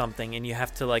virus or something, and you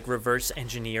have to like reverse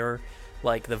engineer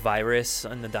like the virus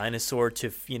and the dinosaur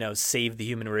to save the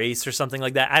human race or something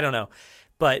like that. I don't know,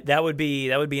 but that would be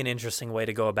an interesting way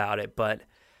to go about it. But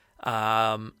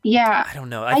yeah, I don't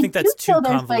know. I think that's too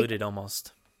convoluted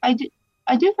almost. I do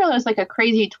feel there's like a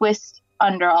crazy twist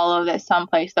under all of this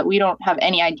someplace that we don't have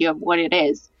any idea of what it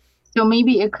is. So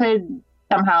maybe it could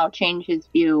somehow change his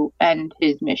view and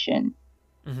his mission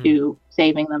to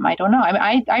saving them. I don't know.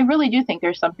 I really do think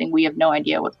there's something we have no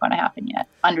idea what's going to happen yet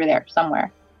under there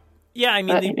somewhere. Yeah, I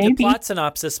mean, the plot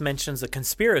synopsis mentions a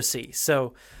conspiracy,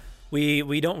 so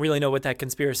we don't really know what that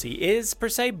conspiracy is per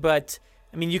se, but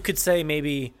I mean, you could say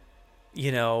maybe,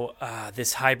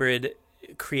 this hybrid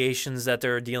creations that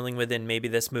they're dealing with in maybe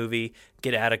this movie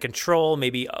get out of control.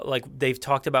 Maybe like they've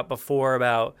talked about before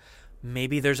about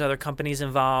maybe there's other companies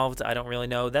involved. I don't really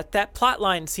know. That plot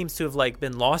line seems to have like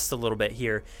been lost a little bit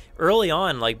here. Early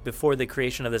on, like before the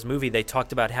creation of this movie, they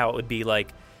talked about how it would be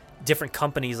like different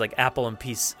companies like Apple and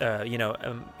PC,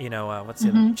 what's the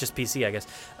other? Just PC, I guess,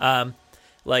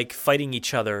 like fighting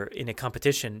each other in a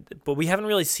competition. But we haven't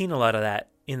really seen a lot of that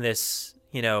in this,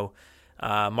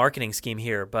 marketing scheme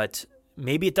here. But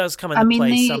maybe it does come into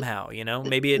play somehow.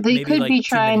 Maybe they could be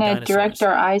trying to direct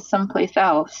our eyes someplace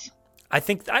else. I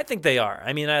think they are.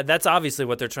 I mean, that's obviously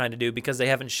what they're trying to do because they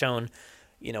haven't shown,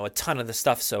 a ton of the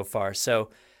stuff so far.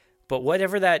 So. But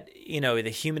whatever that, the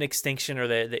human extinction or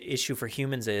the issue for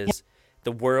humans is,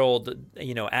 the world,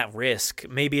 at risk,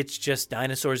 maybe it's just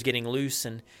dinosaurs getting loose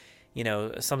and,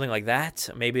 something like that.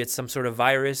 Maybe it's some sort of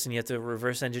virus and you have to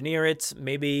reverse engineer it.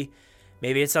 Maybe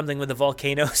it's something with a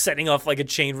volcano setting off like a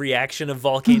chain reaction of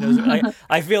volcanoes.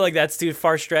 I feel like that's too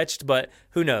far stretched, but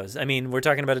who knows? I mean, we're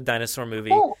talking about a dinosaur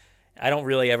movie. I don't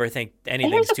really ever think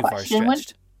anything's too far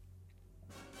stretched.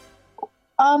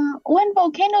 When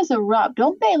volcanoes erupt,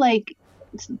 don't they like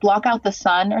block out the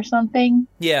sun or something?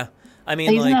 Yeah, I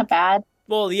mean, isn't that bad?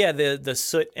 Well, yeah, the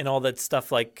soot and all that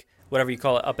stuff, like whatever you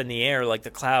call it, up in the air, like the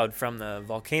cloud from the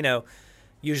volcano,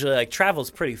 usually like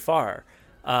travels pretty far.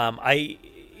 I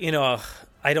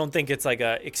don't think it's like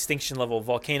a extinction level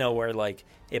volcano where like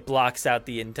it blocks out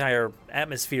the entire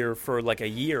atmosphere for like a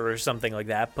year or something like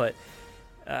that, but.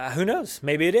 Who knows?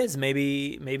 Maybe it is.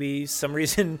 Maybe some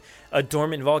reason a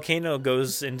dormant volcano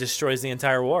goes and destroys the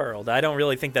entire world. I don't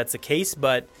really think that's the case,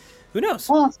 but who knows?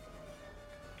 Well,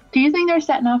 do you think they're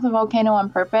setting off the volcano on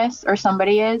purpose, or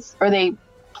somebody is, or they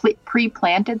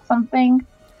pre-planted something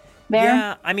there?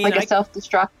 Yeah, I mean, like a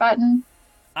self-destruct button.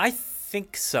 I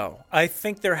think so. I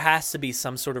think there has to be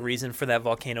some sort of reason for that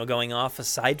volcano going off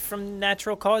aside from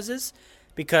natural causes,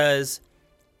 because.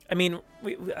 I mean,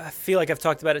 I feel like I've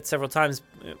talked about it several times,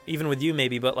 even with you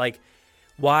maybe, but like,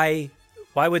 why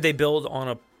would they build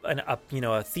on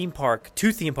a theme park,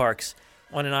 2 theme parks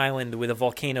on an island with a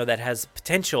volcano that has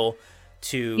potential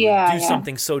to do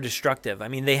something so destructive? I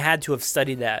mean, they had to have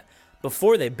studied that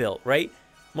before they built, right?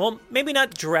 Well, maybe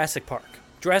not Jurassic Park.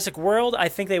 Jurassic World, I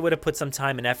think they would have put some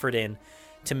time and effort in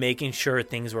to making sure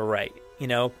things were right.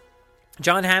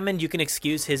 John Hammond, you can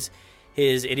excuse his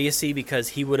idiocy because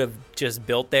he would have just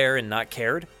built there and not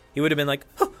cared. He would have been like,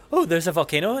 oh, there's a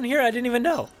volcano in here? I didn't even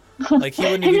know. Like, he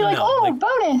wouldn't even know. Oh,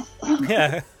 bonus.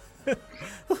 Yeah.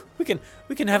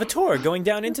 we can have a tour going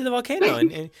down into the volcano.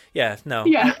 And yeah, no.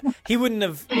 Yeah. He wouldn't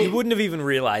have even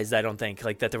realized, I don't think,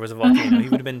 like that there was a volcano. He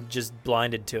would have been just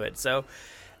blinded to it. So,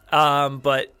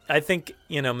 but I think,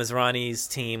 Masrani's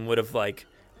team would have like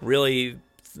really,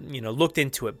 looked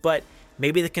into it. But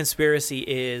maybe the conspiracy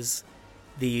is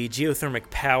the geothermic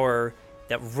power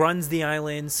runs the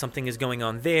island. Something is going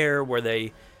on there where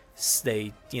they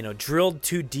drilled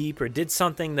too deep or did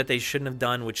something that they shouldn't have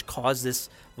done, which caused this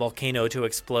volcano to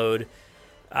explode.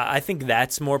 I think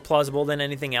that's more plausible than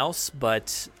anything else,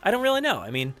 but I don't really know.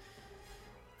 I mean,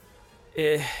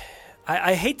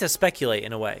 I hate to speculate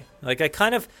in a way. Like I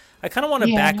kind of want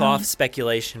to back off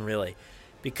speculation, really,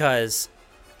 because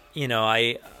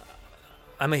again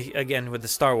with the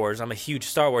Star Wars, I'm a huge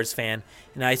Star Wars fan,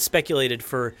 and I speculated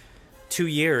for 2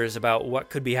 years about what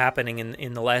could be happening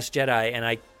in The Last Jedi, and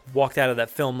I walked out of that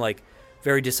film like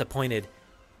very disappointed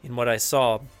in what I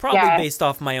saw, probably based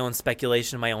off my own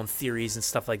speculation, my own theories and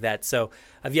stuff like that. So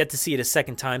I've yet to see it a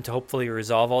second time to hopefully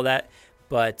resolve all that,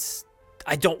 but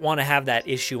I don't want to have that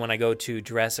issue when I go to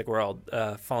Jurassic World,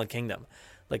 Fallen Kingdom.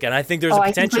 Like, and I think there's a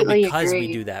potential because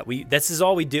we do that. This is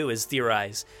all we do is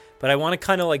theorize, but I want to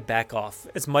kind of like back off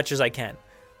as much as I can.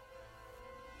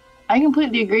 I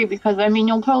completely agree because, I mean,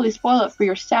 you'll totally spoil it for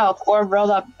yourself or build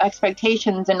up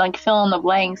expectations and, like, fill in the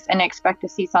blanks and expect to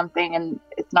see something and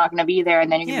it's not going to be there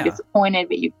and then you're going to be disappointed,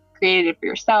 but you created it for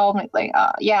yourself. And it's like,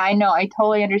 yeah, I know. I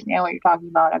totally understand what you're talking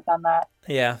about. I've done that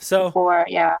before,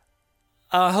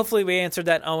 hopefully we answered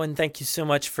that, Owen. Thank you so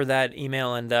much for that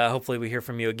email, and hopefully we hear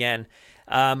from you again.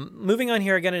 Moving on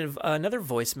here, again, another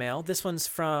voicemail. This one's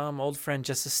from old friend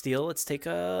Justice Steele. Let's take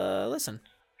a listen.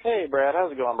 Hey, Brad.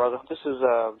 How's it going, brother? This is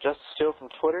Justice Steele from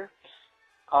Twitter.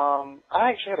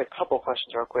 I actually had a couple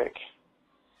questions real quick.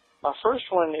 My first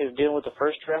one is dealing with the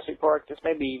first Jurassic Park. This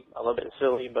may be a little bit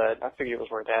silly, but I figured it was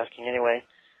worth asking anyway.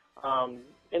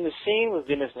 In the scene with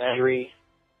Dennis Nedry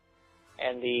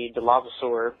and the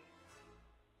Dilophosaur,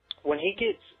 when he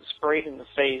gets sprayed in the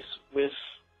face with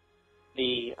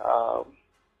the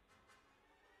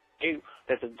goop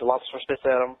that the Dilophosaur spits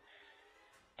at him,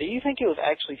 do you think it was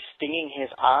actually stinging his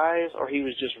eyes, or he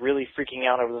was just really freaking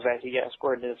out over the fact he got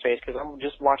squirted in the face? Because I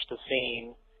just watched the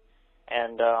scene,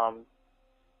 and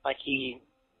he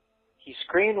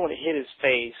screamed when it hit his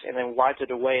face, and then wiped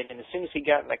it away. And then as soon as he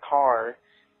got in the car,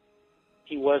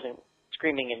 he wasn't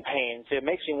screaming in pain. So it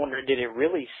makes me wonder: did it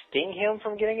really sting him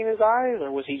from getting in his eyes,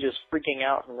 or was he just freaking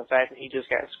out from the fact that he just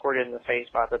got squirted in the face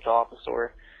by the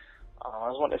Dilophosaur? I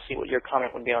was wanting to see what your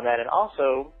comment would be on that, and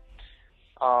also.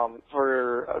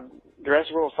 For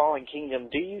Jurassic World Fallen Kingdom,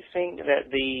 do you think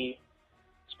that the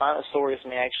Spinosaurus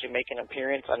may actually make an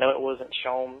appearance? I know it wasn't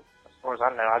shown, as far as I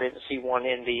know. I didn't see one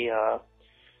in the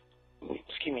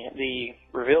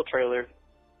reveal trailer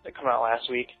that came out last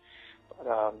week.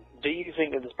 But, do you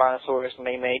think that the Spinosaurus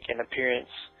may make an appearance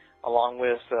along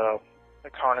with the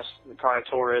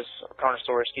Carnotaurus, of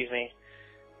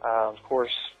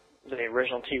course, the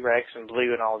original T-Rex and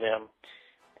Blue and all of them?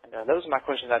 Those are my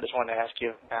questions I just wanted to ask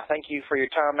you. Thank you for your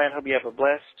time, man. Hope you have a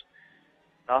blessed,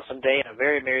 awesome day and a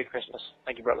very Merry Christmas.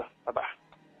 Thank you, brother. Bye-bye.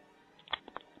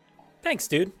 Thanks,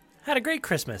 dude. Had a great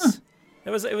Christmas. It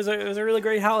was a really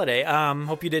great holiday.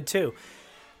 Hope you did too.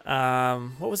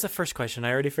 What was the first question?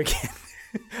 I already forget.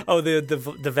 Oh, the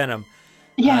venom.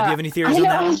 Yeah. Do you have any theories on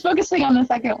that? I was focusing on the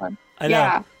second one. I know.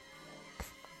 Yeah.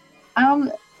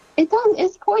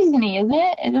 It's poisony, isn't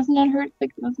it? Doesn't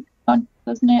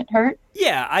it hurt?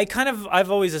 Yeah,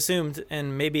 I've always assumed,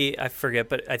 and maybe I forget,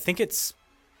 but I think it's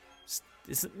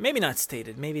maybe not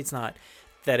stated, maybe it's not,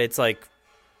 that it's like,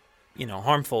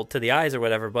 harmful to the eyes or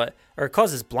whatever, or it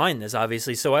causes blindness,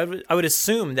 obviously. So I would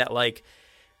assume that like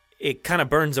it kind of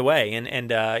burns away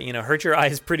and hurt your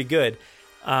eyes pretty good.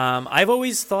 I've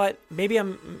always thought, maybe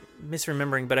I'm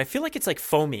misremembering, but I feel like it's like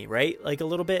foamy, right? Like a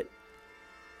little bit.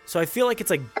 So I feel like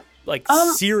it's like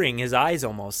searing his eyes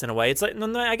almost in a way. It's like,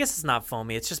 no, I guess it's not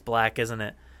foamy. It's just black, isn't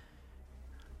it?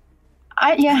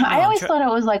 I always thought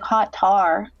it was like hot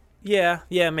tar. Yeah,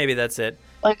 maybe that's it.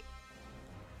 Like,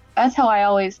 that's how I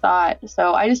always thought.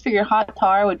 So I just figured hot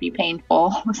tar would be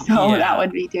painful. So that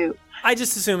would be too. I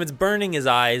just assume it's burning his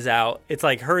eyes out. It's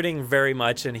like hurting very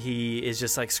much, and he is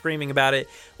just like screaming about it,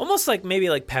 almost like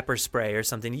maybe like pepper spray or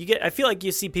something. I feel like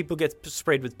you see people get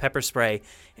sprayed with pepper spray,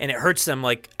 and it hurts them.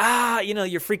 Like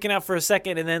you're freaking out for a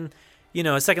second, and then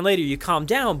a second later you calm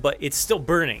down, but it's still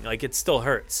burning. Like it still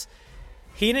hurts.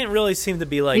 He didn't really seem to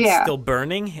be like still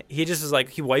burning. He just was like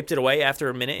he wiped it away after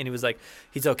a minute, and he was like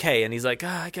he's okay, and he's like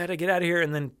I gotta get out of here,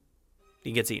 and then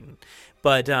he gets eaten.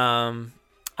 But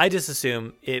I just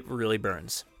assume it really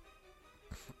burns.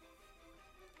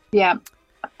 Yeah,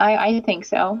 I think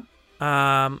so.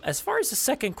 As far as the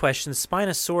second question,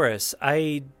 Spinosaurus,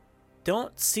 I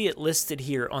don't see it listed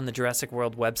here on the Jurassic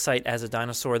World website as a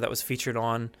dinosaur that was featured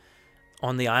on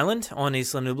the island, on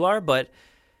Isla Nublar, but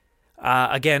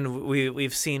again,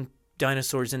 we've seen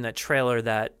dinosaurs in that trailer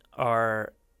that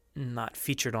are not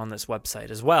featured on this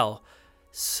website as well.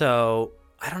 So,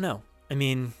 I don't know. I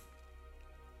mean,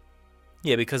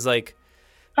 Yeah, because like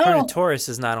Carnotaurus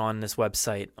is not on this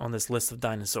website, on this list of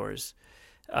dinosaurs.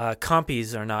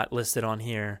 Compies are not listed on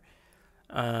here.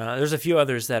 There's a few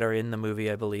others that are in the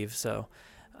movie, I believe. So,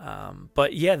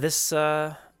 but yeah, this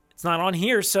it's not on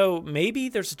here, so maybe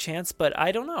there's a chance, but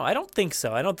I don't know. I don't think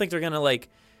so. I don't think they're gonna like,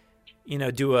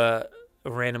 do a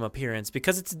random appearance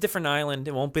because it's a different island.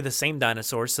 It won't be the same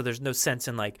dinosaurs, so there's no sense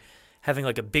in like having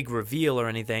like a big reveal or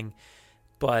anything.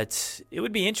 But it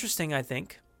would be interesting, I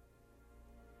think.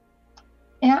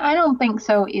 Yeah, I don't think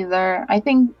so either. I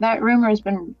think that rumor has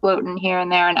been floating here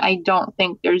and there, and I don't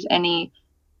think there's any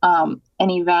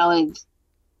valid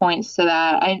points to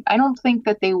that. I don't think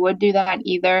that they would do that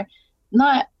either.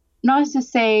 Not to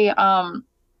say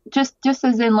just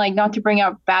as in like not to bring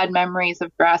up bad memories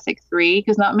of Jurassic 3,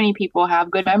 because not many people have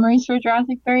good memories for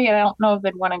Jurassic 3, and I don't know if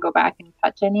they'd want to go back and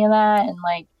touch any of that, and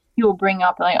like people bring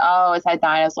up like, oh, it's that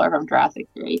dinosaur from Jurassic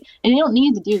 3, and they don't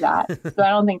need to do that. So I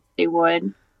don't think they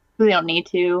would. They don't need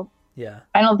to. Yeah.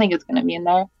 I don't think it's going to be in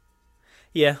there.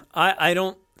 Yeah, I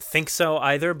don't think so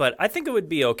either, but I think it would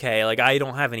be okay. Like, I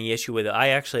don't have any issue with it. I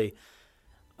actually,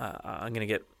 I'm going to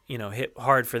get, hit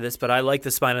hard for this, but I like the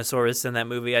Spinosaurus in that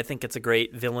movie. I think it's a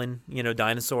great villain,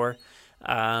 dinosaur.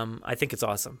 I think it's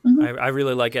awesome. Mm-hmm. I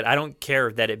really like it. I don't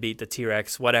care that it beat the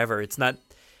T-Rex, whatever. It's not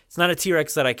a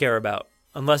T-Rex that I care about.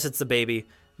 Unless it's the baby,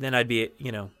 then I'd be,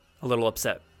 a little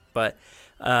upset. But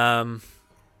I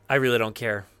really don't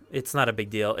care. It's not a big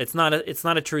deal. It's not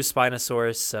a true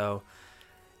Spinosaurus, so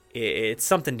it's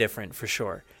something different for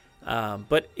sure.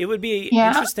 But it would be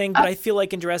interesting. But I feel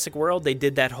like in Jurassic World they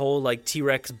did that whole like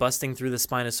T-Rex busting through the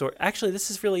Spinosaurus. Actually, this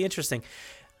is really interesting.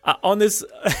 On this,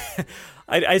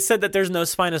 I said that there's no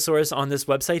Spinosaurus on this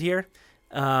website here.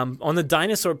 On the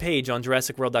dinosaur page on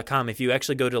JurassicWorld.com, if you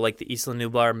actually go to like the Isla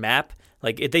Nublar map,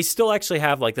 like they still actually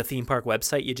have like the theme park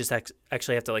website. You just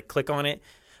actually have to like click on it.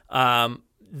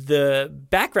 The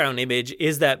background image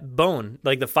is that bone,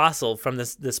 like the fossil from the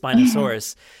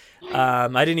Spinosaurus. I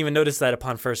didn't even notice that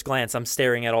upon first glance. I'm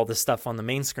staring at all this stuff on the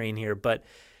main screen here. But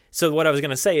so what I was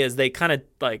going to say is they kind of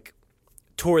like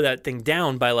tore that thing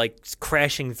down by like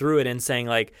crashing through it and saying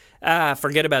like,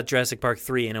 forget about Jurassic Park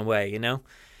 3 in a way,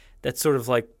 That's sort of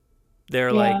like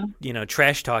they're like,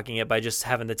 trash talking it by just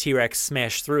having the T-Rex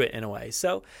smash through it in a way.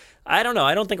 So I don't know.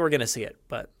 I don't think we're going to see it,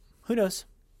 but who knows?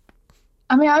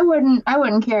 I mean, I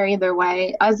wouldn't care either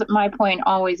way. As my point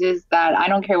always is that I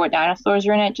don't care what dinosaurs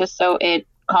are in it, just so it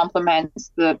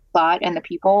complements the plot and the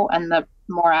people and the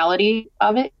morality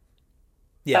of it.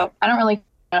 Yeah. So I don't really care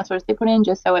what dinosaurs they put in,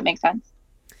 just so it makes sense.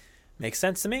 Makes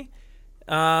sense to me.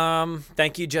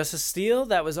 Thank you, Justice Steele.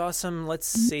 That was awesome. Let's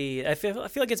see. I feel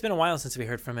like it's been a while since we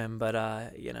heard from him, but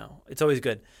it's always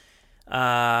good.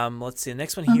 Let's see. The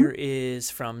next one here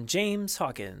is from James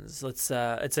Hawkins. It's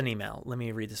an email. Let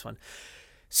me read this one.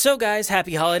 So, guys,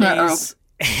 happy holidays.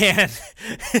 And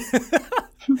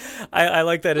I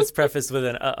like that it's prefaced with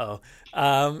an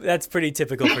that's pretty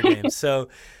typical for James. So,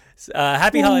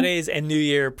 happy holidays and New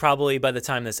Year probably by the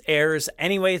time this airs.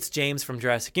 Anyway, it's James from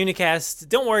Jurassic Unicast.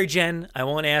 Don't worry, Jen. I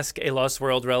won't ask a Lost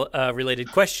World related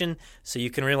question, so you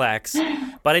can relax.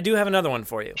 But I do have another one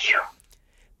for you.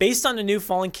 Based on the new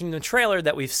Fallen Kingdom trailer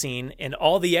that we've seen and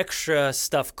all the extra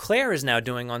stuff Claire is now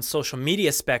doing on social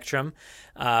media spectrum,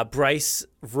 Bryce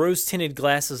rose-tinted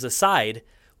glasses aside,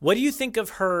 what do you think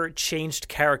of her changed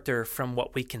character from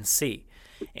what we can see?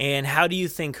 And how do you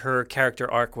think her character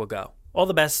arc will go? All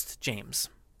the best, James.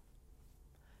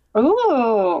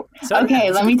 Ooh.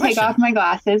 Okay, let me take off my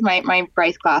glasses, my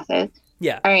Bryce glasses.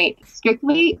 Yeah. All right.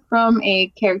 Strictly from a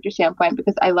character standpoint,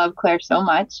 because I love Claire so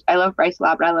much. I love Bryce a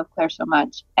lot, but I love Claire so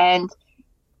much. And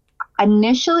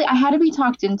initially, I had to be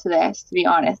talked into this, to be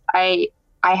honest. I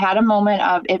had a moment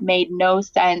of it made no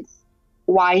sense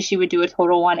why she would do a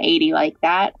total 180 like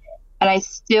that. And I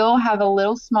still have a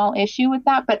little small issue with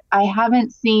that, but I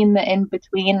haven't seen the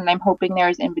in-between, and I'm hoping there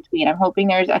is in-between. I'm hoping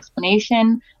there is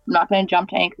explanation. I'm not going to jump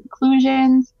to any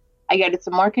conclusions. I get it's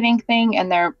a marketing thing,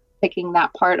 and they're picking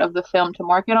that part of the film to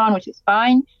market on, which is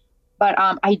fine. But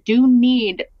I do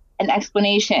need an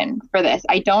explanation for this.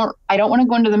 I don't want to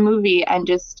go into the movie and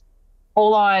just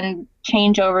full on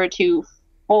change over to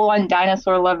full on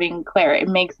dinosaur loving Claire. It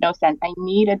makes no sense. I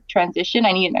need a transition.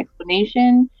 I need an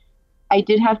explanation. I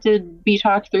did have to be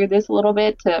talked through this a little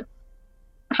bit to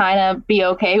kind of be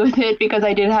okay with it, because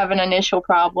I did have an initial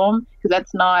problem, because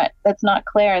that's not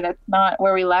Claire. That's not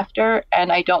where we left her.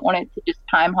 And I don't want it to just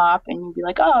time hop and you'd be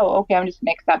like, oh, okay, I'm just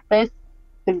going to accept this,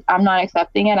 because I'm not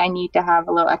accepting it. I need to have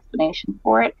a little explanation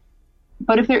for it.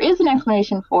 But if there is an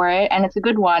explanation for it and it's a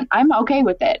good one, I'm okay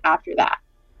with it after that.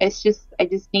 It's just, I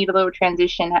just need a little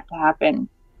transition to happen.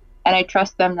 And I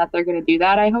trust them that they're going to do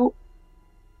that, I hope.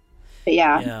 But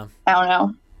yeah, I don't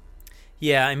know.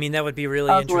 Yeah, I mean, that would be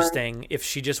really Worried. interesting if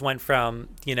she just went from,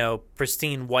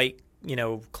 pristine white,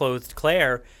 clothed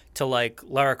Claire to like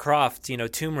Lara Croft,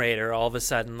 Tomb Raider, all of a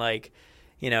sudden, like,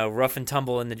 rough and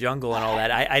tumble in the jungle and all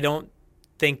that. I don't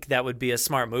think that would be a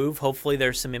smart move. Hopefully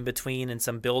there's some in between and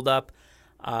some build up.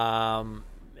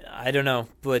 I don't know,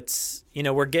 but,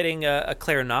 we're getting a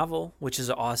Claire novel, which is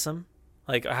awesome.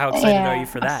 Like, how excited are you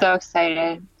for that? I'm so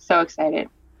excited. So excited.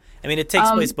 I mean, it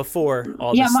takes place before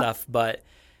all this stuff, but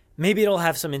maybe it'll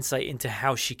have some insight into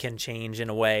how she can change in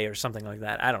a way or something like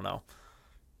that. I don't know.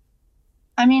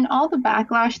 I mean, all the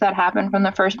backlash that happened from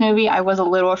the first movie, I was a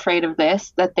little afraid of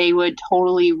this, that they would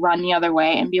totally run the other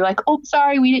way and be like, oh,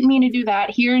 sorry, we didn't mean to do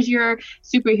that. Here's your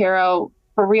superhero,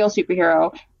 for real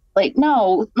superhero. Like,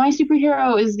 no, my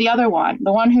superhero is the other one,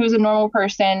 the one who is a normal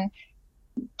person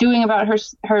doing about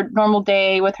her normal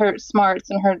day with her smarts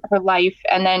and her life,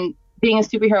 and then being a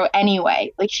superhero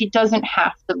anyway. Like, she doesn't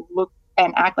have to look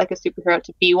and act like a superhero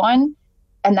to be one.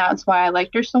 And that's why I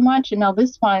liked her so much. And now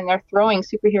this one, they're throwing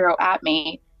superhero at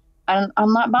me. I'm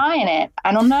not buying it.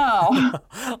 I don't know.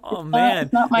 Oh, man.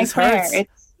 It's not my Claire.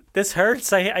 This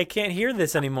hurts. I can't hear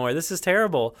this anymore. This is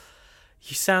terrible.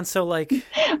 You sound so like...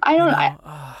 I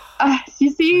don't...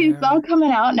 you see, it's all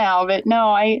coming out now. But no,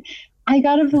 I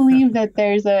got to believe that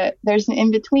there's an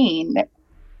in-between.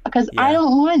 Because I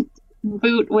don't want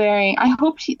boot wearing. I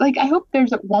hope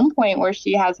there's at one point where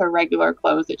she has her regular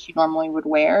clothes that she normally would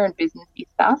wear and businessy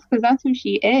stuff, because that's who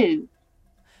she is.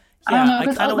 Yeah, I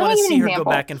kind of want to see her go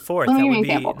back and forth. That would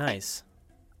be nice.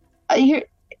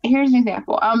 Here's an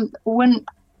example. When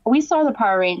we saw the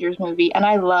Power Rangers movie, and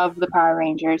I love the Power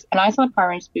Rangers, and I saw the Power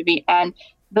Rangers movie, and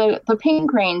the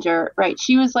Pink Ranger, right?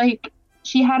 She was like,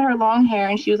 she had her long hair,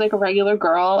 and she was like a regular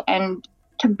girl, and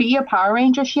to be a Power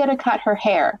Ranger, she had to cut her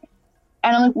hair.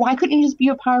 And I'm like, why couldn't you just be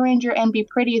a Power Ranger and be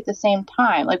pretty at the same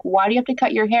time? Like, why do you have to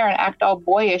cut your hair and act all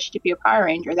boyish to be a Power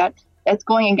Ranger? That's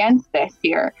going against this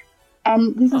here.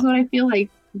 And this is what I feel like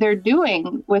they're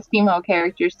doing with female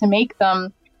characters to make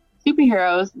them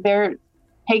superheroes. They're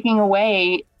taking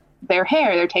away their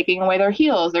hair. They're taking away their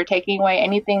heels. They're taking away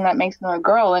anything that makes them a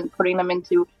girl and putting them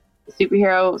into a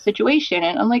superhero situation.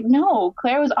 And I'm like, no,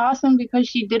 Claire was awesome because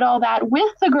she did all that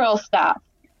with the girl stuff.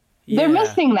 They're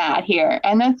missing that here,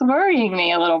 and that's worrying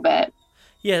me a little bit.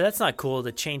 Yeah, that's not cool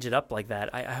to change it up like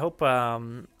that. I hope,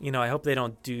 I hope they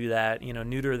don't do that,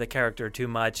 neuter the character too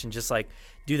much and just like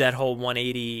do that whole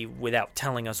 180 without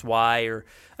telling us why. Or,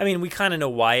 I mean, we kind of know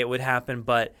why it would happen,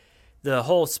 but the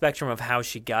whole spectrum of how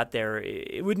she got there,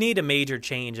 it would need a major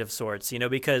change of sorts,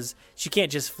 because she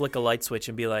can't just flick a light switch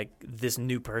and be like this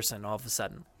new person all of a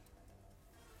sudden.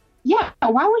 Yeah,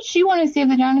 why would she want to save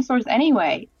the dinosaurs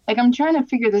anyway? Like, I'm trying to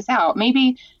figure this out.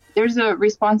 Maybe there's a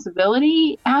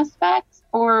responsibility aspect,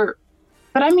 but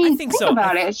I mean, think so.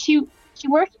 About it. She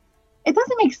worked. It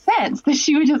doesn't make sense that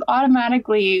she would just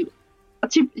automatically.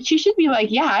 She should be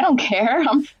like, yeah, I don't care.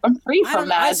 I'm free from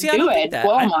that. Do it.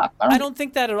 Blow them up. I don't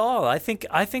think that at all. I think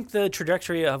the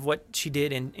trajectory of what she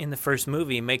did in the first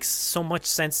movie makes so much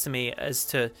sense to me as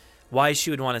to why she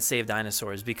would want to save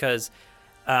dinosaurs. Because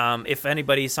if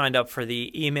anybody signed up for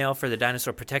the email for the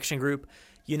dinosaur protection group,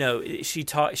 she's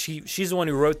the one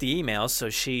who wrote the email, so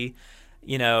she,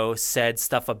 said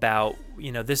stuff about,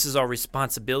 this is our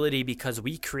responsibility because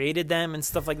we created them and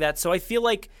stuff like that. So I feel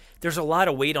like there's a lot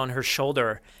of weight on her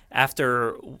shoulder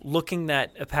after looking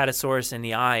that Apatosaurus in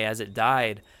the eye as it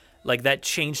died. Like, that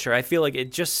changed her. I feel like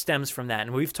it just stems from that,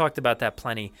 and we've talked about that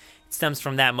plenty. It stems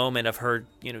from that moment of her,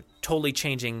 totally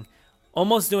changing,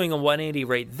 almost doing a 180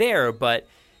 right there, but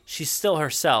she's still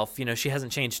herself. She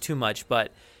hasn't changed too much,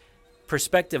 but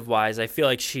perspective-wise, I feel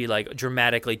like she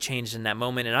dramatically changed in that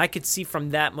moment, and I could see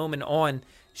from that moment on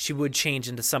she would change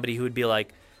into somebody who would be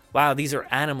like, wow, these are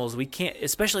animals. We can't,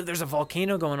 especially if there's a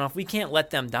volcano going off, we can't let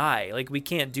them die. Like, we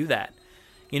can't do that.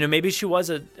 Maybe she was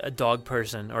a dog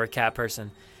person or a cat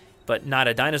person, but not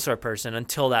a dinosaur person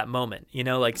until that moment.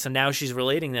 So now she's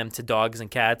relating them to dogs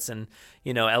and cats and,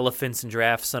 elephants and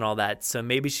giraffes and all that. So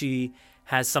maybe she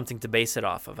has something to base it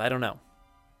off of. I don't know.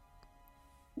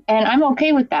 And I'm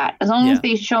okay with that, as long as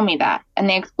they show me that and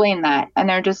they explain that, and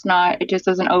they're just not. It just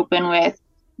doesn't open with,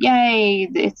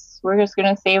 "Yay, we're just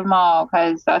gonna save them all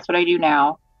because that's what I do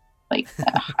now." Like,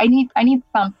 I need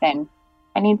something.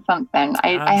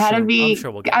 I had to be.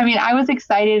 I mean, I was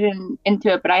excited and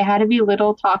into it, but I had to be a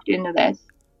little talked into this,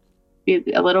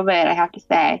 a little bit. I have to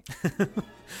say,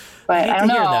 but I don't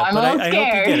know. I'm a little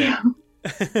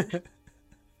scared.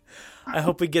 I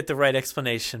hope we get the right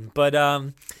explanation, but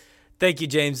thank you,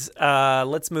 James.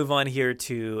 Let's move on here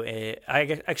to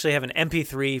I actually have an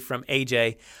MP3 from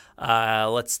AJ.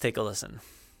 Let's take a listen.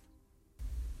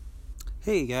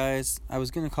 Hey guys, I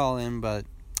was going to call in, but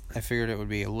I figured it would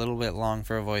be a little bit long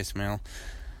for a voicemail.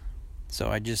 So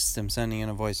I just am sending in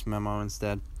a voice memo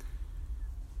instead.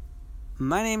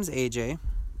 My name's AJ,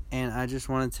 and I just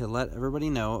wanted to let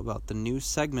everybody know about the new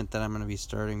segment that I'm going to be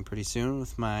starting pretty soon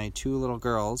with my 2 little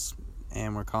girls,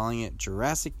 and we're calling it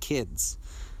Jurassic Kids.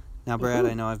 Now, Brad,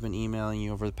 I know I've been emailing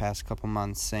you over the past couple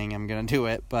months saying I'm going to do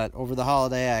it, but over the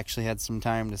holiday I actually had some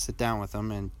time to sit down with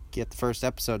them and get the first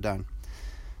episode done.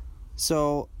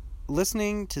 So,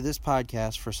 listening to this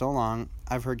podcast for so long,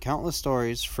 I've heard countless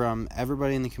stories from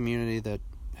everybody in the community that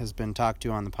has been talked to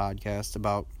on the podcast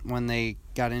about when they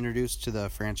got introduced to the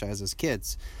franchise as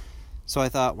kids. So I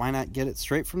thought, why not get it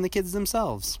straight from the kids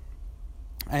themselves?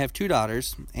 I have 2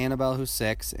 daughters, Annabelle, who's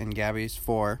 6, and Gabby's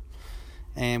 4,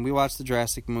 and we watch the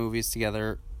Jurassic movies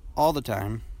together all the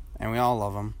time, and we all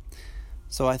love them.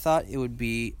 So I thought it would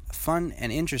be fun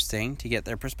and interesting to get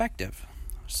their perspective.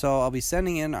 So I'll be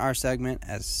sending in our segment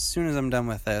as soon as I'm done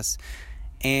with this,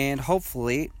 and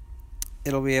hopefully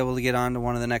it'll be able to get on to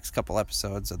one of the next couple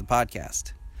episodes of the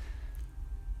podcast.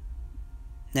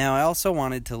 Now, I also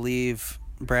wanted to leave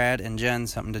Brad and Jen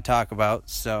something to talk about,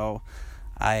 so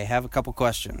I have a couple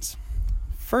questions.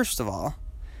 First of all,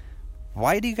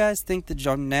 why do you guys think the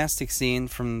gymnastics scene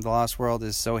from The Lost World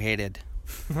is so hated?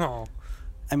 Oh.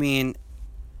 I mean,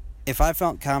 if I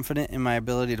felt confident in my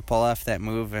ability to pull off that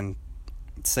move and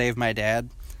save my dad,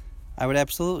 I would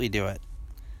absolutely do it.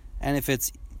 And if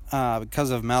it's because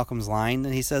of Malcolm's line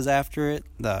that he says after it,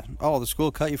 the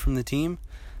school cut you from the team,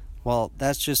 well,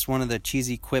 that's just one of the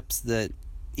cheesy quips that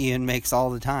Ian makes all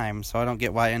the time, so I don't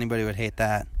get why anybody would hate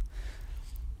that.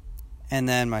 And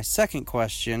then my second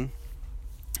question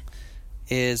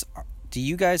is, do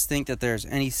you guys think that there's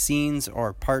any scenes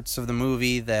or parts of the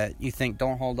movie that you think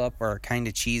don't hold up or are kind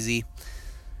of cheesy?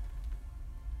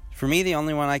 For me, the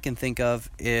only one I can think of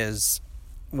is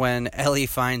when Ellie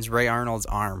finds Ray Arnold's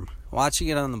arm. Watching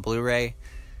it on the Blu-ray,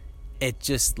 it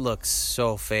just looks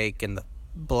so fake, and the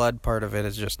blood part of it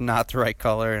is just not the right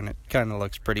color, and it kind of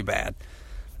looks pretty bad.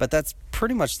 But that's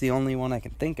pretty much the only one I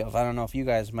can think of. I don't know if you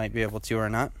guys might be able to or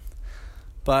not.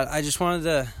 But I just wanted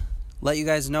to let you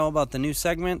guys know about the new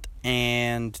segment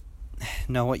and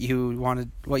know what you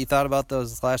thought about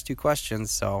those last 2 questions.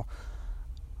 So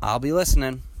I'll be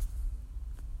listening.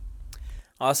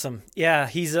 Awesome. Yeah,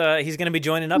 he's going to be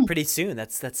joining up pretty soon.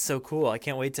 That's so cool. I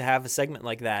can't wait to have a segment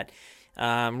like that.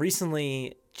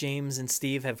 Recently, James and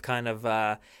Steve have kind of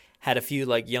had a few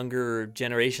like younger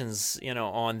generations,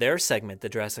 on their segment, the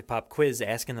Jurassic Pop Quiz,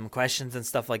 asking them questions and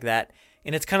stuff like that.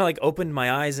 And it's kind of like opened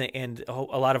my eyes, and a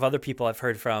lot of other people I've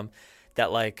heard from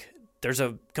that like there's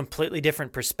a completely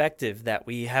different perspective that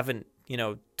we haven't,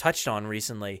 touched on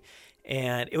recently.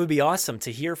 And it would be awesome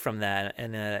to hear from that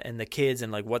and the kids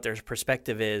and like what their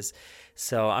perspective is.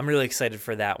 So I'm really excited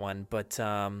for that one. But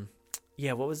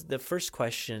yeah, what was the first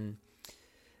question?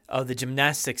 Oh, the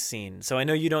gymnastics scene. So I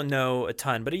know you don't know a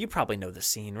ton, but you probably know the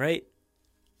scene, right?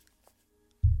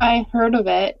 I heard of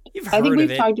it. I think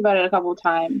we've talked about it a couple of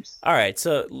times. All right,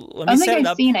 so let I me don't set think it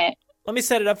I've up. seen it. Let me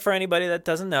set it up for anybody that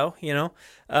doesn't know.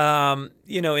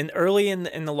 In early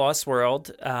in the Lost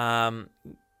World,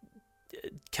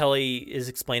 Kelly is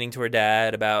explaining to her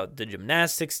dad about the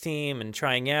gymnastics team and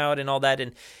trying out and all that,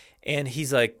 and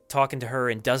he's like talking to her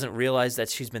and doesn't realize that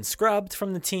she's been scrubbed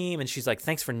from the team, and she's like,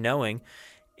 "Thanks for knowing."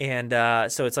 And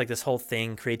so it's like this whole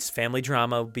thing creates family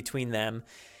drama between them.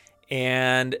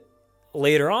 And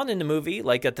later on in the movie,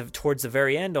 like towards the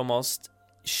very end almost,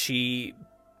 she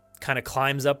kind of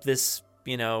climbs up this,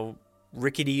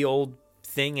 rickety old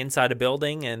thing inside a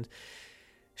building, and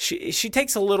she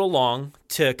takes a little long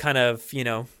to kind of,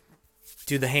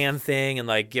 do the hand thing and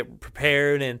like get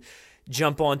prepared and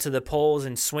jump onto the poles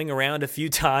and swing around a few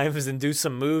times and do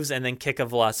some moves and then kick a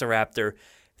velociraptor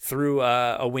through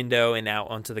a window and out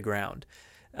onto the ground.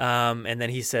 And then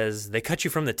he says, "They cut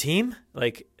you from the team?"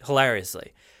 Like,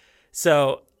 hilariously.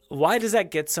 So why does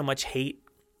that get so much hate?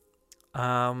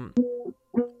 I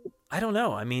don't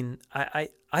know. I mean,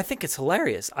 I think it's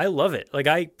hilarious. I love it. Like,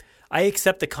 I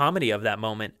accept the comedy of that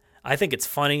moment. I think it's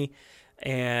funny,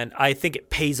 and I think it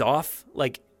pays off.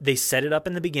 Like, they set it up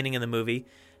in the beginning of the movie,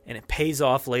 and it pays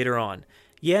off later on.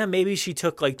 Yeah, maybe she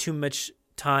took, like, too much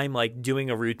time, like, doing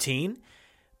a routine,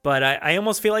 but I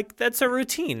almost feel like that's a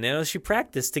routine. She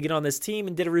practiced to get on this team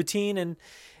and did a routine,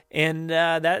 and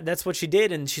that's what she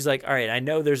did. And she's like, all right, I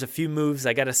know there's a few moves.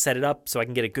 I got to set it up so I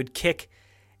can get a good kick,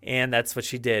 and that's what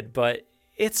she did. But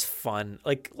it's fun.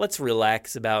 Like, let's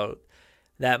relax about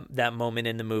that moment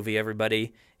in the movie,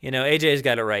 everybody. AJ's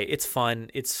got it right. It's fun.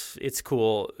 It's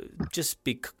cool. Just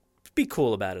be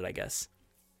cool about it, I guess.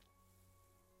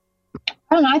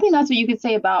 I don't know. I think that's what you could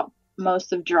say about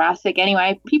most of Jurassic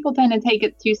anyway. People tend to take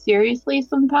it too seriously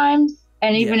sometimes,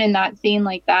 and even in that scene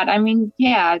like that, I mean,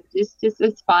 yeah,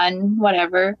 it's fun,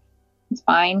 whatever, it's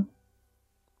fine.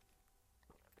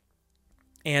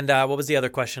 And what was the other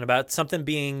question about something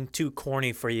being too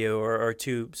corny for you, or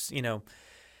too,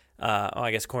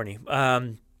 I guess corny.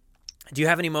 Do you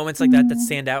have any moments like that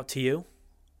stand out to you?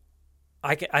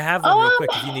 I have one real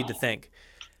quick if you need to think.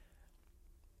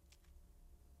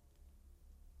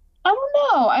 I don't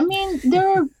know. I mean,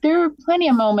 there are plenty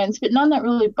of moments, but none that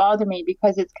really bother me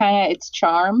because it's kind of its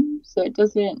charm, so it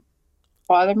doesn't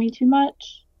bother me too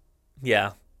much.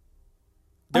 Yeah.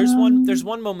 There's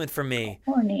one moment for me.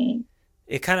 Corny.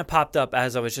 It kind of popped up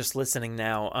as I was just listening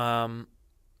now.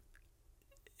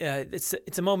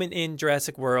 It's a moment in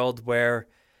Jurassic World where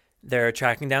they're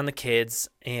tracking down the kids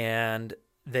and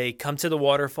they come to the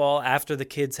waterfall after the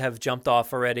kids have jumped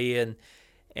off already,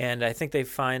 and I think they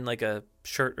find like a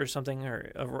shirt or something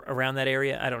or around that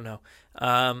area. I don't know.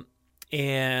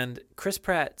 And Chris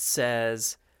Pratt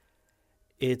says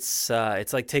it's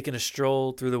like taking a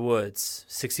stroll through the woods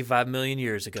 65 million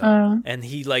years ago. And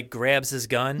he like grabs his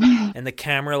gun and the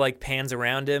camera like pans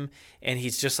around him and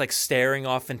he's just like staring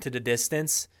off into the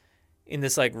distance in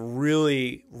this like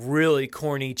really, really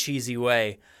corny, cheesy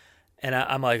way. And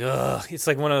I'm like, ugh, it's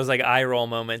like one of those like eye roll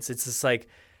moments. It's just like,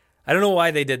 I don't know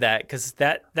why they did that, because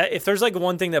that if there's like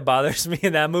one thing that bothers me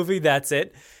in that movie, that's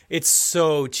it. It's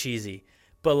so cheesy,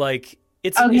 but like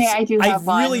I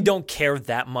really don't care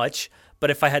that much. But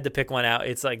if I had to pick one out,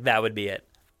 it's like that would be it.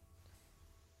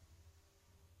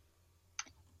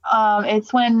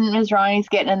 It's when Masrani's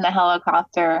getting in the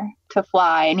helicopter to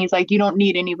fly, and he's like, "You don't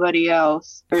need anybody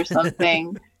else," or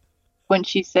something. When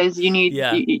she says you need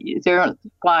zero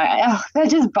fly, that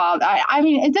just bothers. I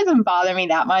mean, it doesn't bother me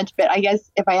that much, but I guess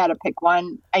if I had to pick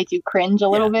one, I do cringe a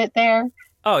little bit there.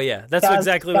 Oh yeah, that's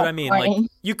exactly what I mean. Funny. Like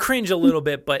you cringe a little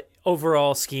bit, but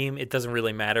overall scheme, it doesn't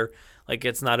really matter. Like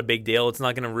it's not a big deal. It's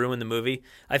not going to ruin the movie.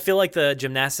 I feel like the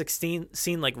gymnastics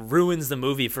scene like ruins the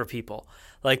movie for people.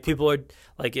 Like people are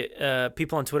like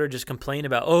people on Twitter just complain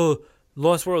about, oh,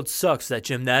 Lost World sucks. That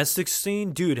gymnastics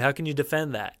scene, dude. How can you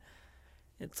defend that?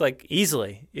 It's like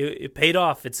easily. It paid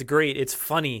off. It's great. It's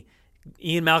funny.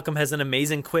 Ian Malcolm has an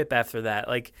amazing quip after that.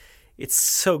 Like, it's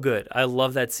so good. I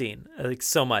love that scene like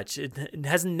so much. It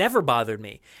has never bothered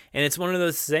me. And it's one of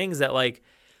those things that like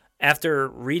after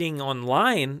reading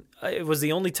online, it was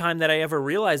the only time that I ever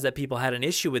realized that people had an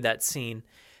issue with that scene.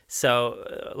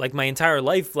 So like my entire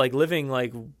life, like living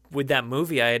like with that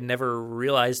movie, I had never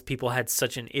realized people had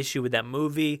such an issue with that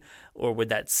movie or with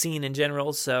that scene in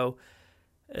general. So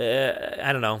I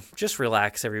don't know. Just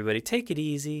relax, everybody. Take it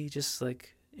easy. Just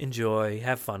like enjoy,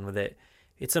 have fun with it.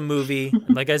 It's a movie.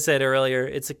 Like I said earlier,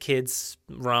 it's a kid's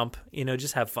romp.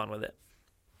 Just have fun with it.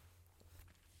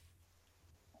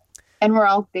 And we're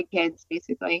all big kids,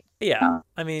 basically. Yeah.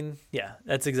 I mean, yeah,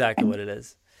 that's exactly what it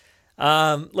is.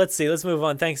 Let's see. Let's move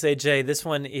on. Thanks, AJ. This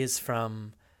one is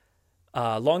from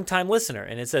a longtime listener,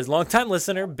 and it says, longtime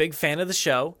listener, big fan of the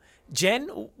show. Jen,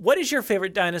 what is your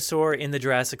favorite dinosaur in the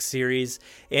Jurassic series,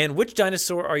 and which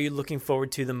dinosaur are you looking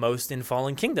forward to the most in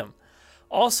Fallen Kingdom?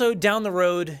 Also, down the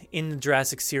road in the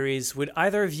Jurassic series, would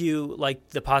either of you like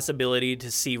the possibility to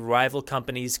see rival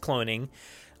companies cloning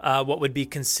what would be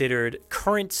considered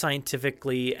current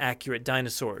scientifically accurate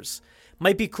dinosaurs?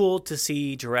 Might be cool to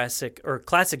see Jurassic or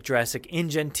classic Jurassic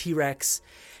InGen T-Rex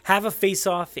have a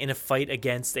face-off in a fight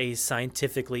against a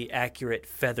scientifically accurate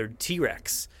feathered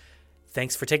T-Rex.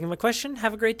 Thanks for taking my question.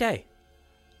 Have a great day.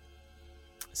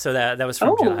 So that was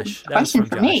from Josh. That question was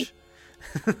from Josh.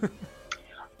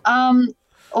 Me.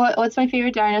 What's my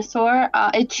favorite dinosaur?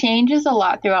 It changes a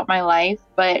lot throughout my life,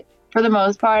 but for the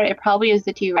most part, it probably is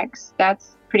the T-Rex.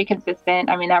 That's pretty consistent.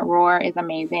 I mean, that roar is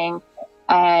amazing,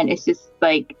 and it's just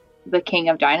like the king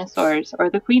of dinosaurs or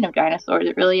the queen of dinosaurs.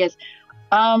 It really is.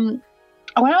 When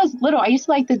I was little, I used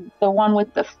to like the one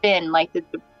with the fin, like the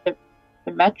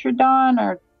Metrodon,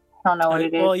 or I don't know what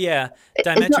it is. Well, yeah,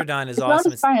 Dimetrodon is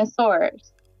awesome. It's not a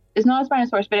Spinosaurus. It's not a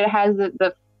Spinosaurus, but it has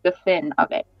the fin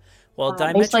of it. Well,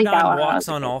 Dimetrodon walks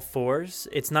on all fours.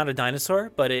 It's not a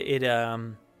dinosaur, but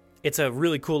it's a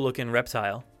really cool looking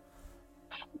reptile.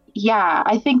 Yeah,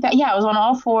 I think that, it was on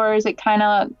all fours. It kind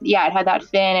of, it had that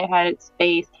fin, it had its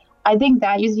face. I think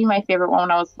that used to be my favorite one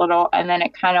when I was little, and then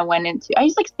it kind of went into, I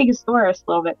used to like Stegosaurus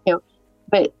a little bit too,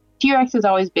 but T-Rex has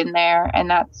always been there, and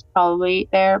that's probably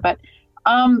there. But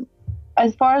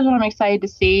as far as what I'm excited to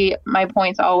see, my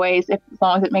point's always, as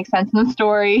long as it makes sense in the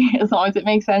story, as long as it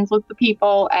makes sense with the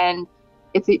people, and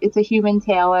it's a human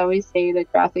tale. I always say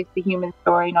that Jurassic's the human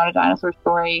story, not a dinosaur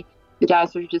story. The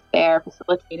dinosaurs are just there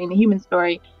facilitating the human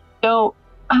story. So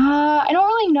I don't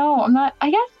really know.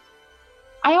 I guess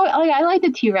I like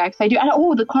the T-Rex. I do.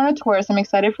 The Carnotaurus. I'm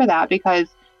excited for that because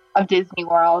of Disney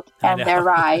World and their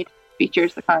ride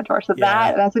features the Carnotaurus. So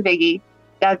that's a biggie.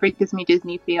 That gives me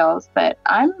Disney feels. But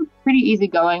I'm pretty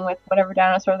easygoing with whatever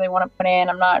dinosaur they want to put in.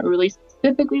 I'm not really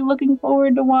specifically looking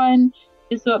forward to one.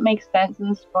 Just so it makes sense in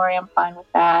the story, I'm fine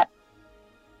with that.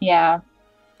 Yeah,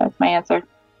 that's my answer.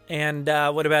 And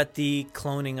what about the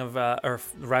cloning of, or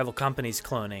rival companies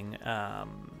cloning?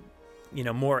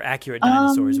 More accurate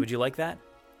dinosaurs. Would you like that?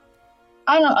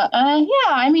 I don't.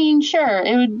 Yeah, I mean, sure.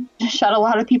 It would shut a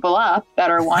lot of people up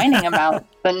that are whining about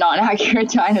the non-accurate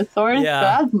dinosaurs. Yeah.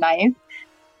 So that's nice.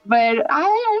 But I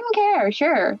don't care.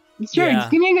 Sure. Yeah.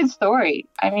 Just give me a good story.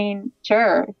 I mean,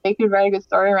 sure. They could write a good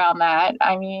story around that.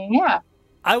 I mean, yeah.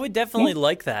 I would definitely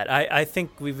like that. I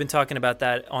think we've been talking about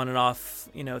that on and off,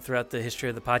 throughout the history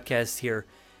of the podcast here,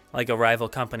 like a rival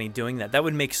company doing that. That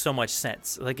would make so much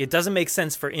sense. Like, it doesn't make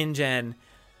sense for InGen,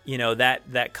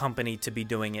 that company to be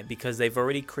doing it because they've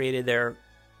already created their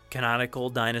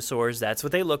canonical dinosaurs. That's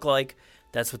what they look like.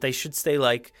 That's what they should stay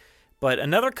like. But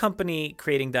another company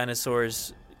creating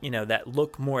dinosaurs, that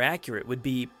look more accurate would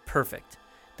be perfect.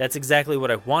 That's exactly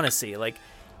what I want to see. Like,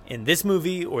 in this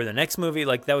movie or the next movie,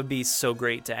 like that would be so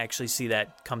great to actually see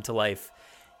that come to life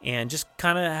and just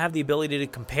kind of have the ability to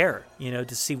compare,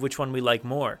 to see which one we like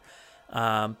more.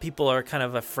 People are kind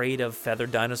of afraid of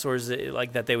feathered dinosaurs,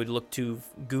 like that they would look too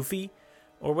goofy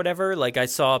or whatever. Like I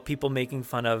saw people making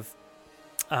fun of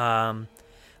a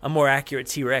more accurate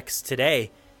T-Rex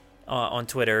today on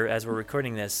Twitter as we're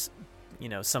recording this.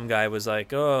 Some guy was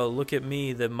like, "Oh, look at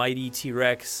me, the mighty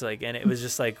T-Rex!" Like, and it was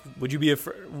just like, "Would you be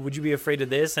afraid of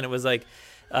this?" And it was like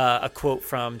a quote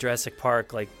from Jurassic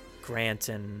Park, like Grant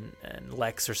and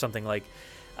Lex or something, like,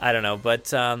 I don't know,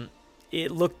 but it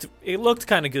looked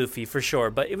kind of goofy for sure.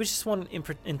 But it was just one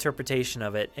interpretation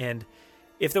of it, and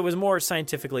if there was more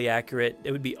scientifically accurate,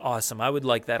 it would be awesome. I would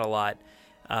like that a lot.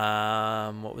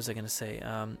 What was I gonna say?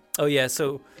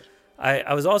 So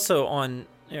I was also on.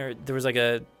 There was like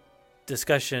a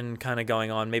discussion kind of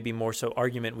going on, maybe more so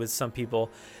argument with some people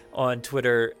on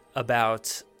Twitter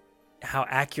about how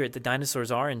accurate the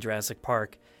dinosaurs are in Jurassic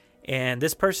Park. And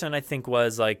this person, I think,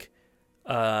 was like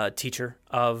a teacher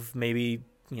of maybe,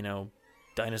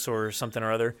 dinosaur or something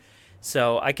or other.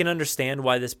 So I can understand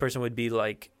why this person would be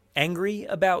like angry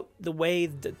about the way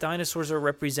the dinosaurs are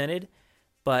represented.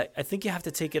 But I think you have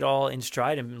to take it all in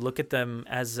stride and look at them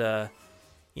as a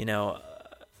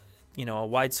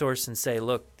wide source and say,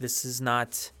 look, this is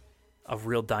not a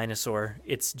real dinosaur.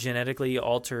 It's genetically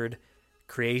altered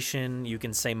creation. You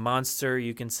can say monster.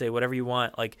 You can say whatever you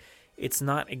want. Like, it's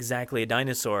not exactly a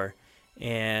dinosaur.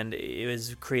 And it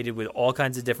was created with all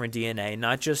kinds of different DNA,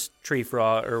 not just tree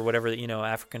frog or whatever,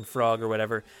 African frog or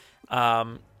whatever.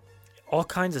 All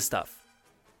kinds of stuff.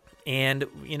 And,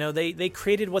 they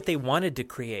created what they wanted to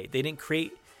create. They didn't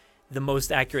create the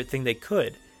most accurate thing they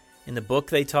could. In the book,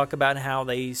 they talk about how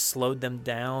they slowed them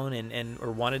down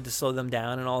or wanted to slow them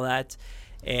down and all that.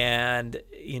 And,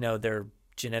 they're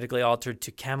genetically altered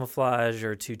to camouflage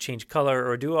or to change color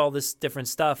or do all this different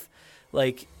stuff.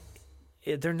 Like,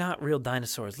 they're not real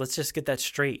dinosaurs. Let's just get that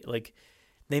straight. Like,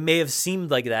 they may have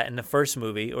seemed like that in the first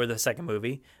movie or the second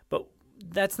movie, but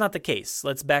that's not the case.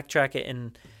 Let's backtrack it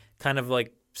and kind of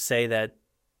like say that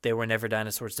they were never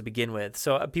dinosaurs to begin with.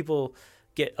 So people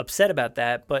get upset about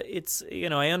that, but it's,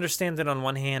 I understand it on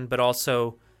one hand, but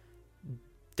also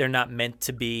they're not meant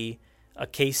to be a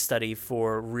case study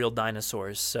for real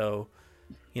dinosaurs. So,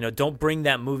 don't bring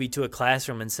that movie to a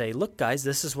classroom and say, look, guys,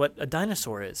 this is what a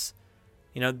dinosaur is.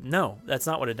 No, that's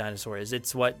not what a dinosaur is.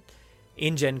 It's what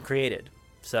InGen created.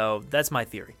 So that's my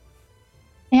theory.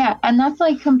 Yeah, and that's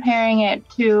like comparing it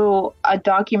to a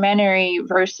documentary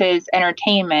versus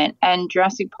entertainment. And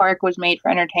Jurassic Park was made for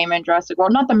entertainment. Jurassic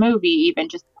World, not the movie even,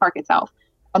 just the park itself.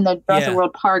 And the Jurassic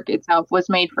World Park itself was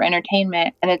made for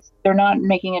entertainment. And they're not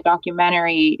making a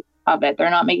documentary of it. They're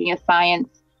not making a science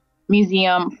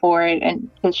museum for it and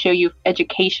to show you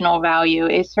educational value.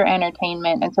 It's for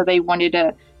entertainment. And so they wanted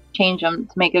to change them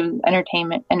to make it as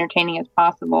entertaining as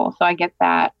possible. So I get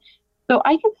that. So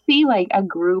I could see like a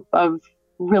group of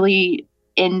really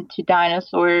into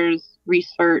dinosaurs,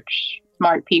 research,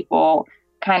 smart people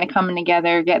kind of coming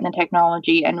together, getting the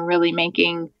technology and really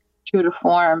making true to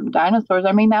form dinosaurs.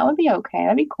 I mean, that would be okay.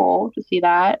 That'd be cool to see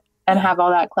that and have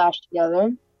all that clash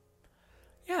together.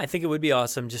 Yeah, I think it would be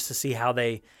awesome just to see how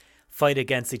they fight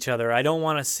against each other. I don't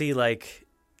want to see like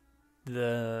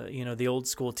the old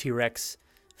school T-Rex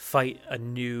fight a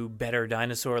new, better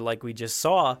dinosaur like we just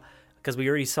saw, because we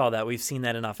already saw that. We've seen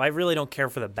that enough. I really don't care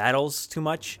for the battles too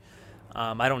much.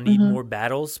 I don't need more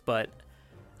battles, but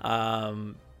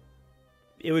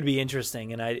it would be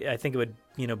interesting, and I think it would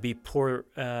be poor.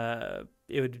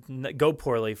 It would go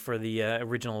poorly for the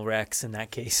original Rex in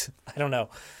that case. I don't know.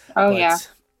 Oh, yeah.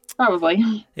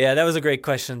 Probably. Yeah, that was a great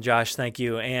question, Josh. Thank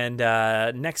you. And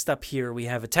next up here, we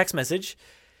have a text message.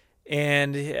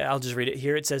 And I'll just read it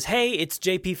here. It says, "Hey, it's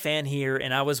JP Fan here,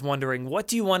 and I was wondering, what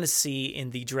do you want to see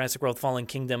in the Jurassic World Fallen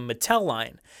Kingdom Mattel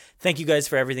line? Thank you guys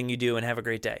for everything you do, and have a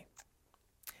great day."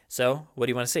 So, what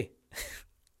do you want to see?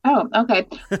 Oh, okay.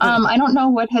 I don't know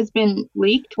what has been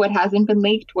leaked, what hasn't been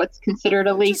leaked, what's considered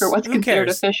a leak, or what's considered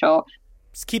official.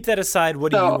 Just keep that aside.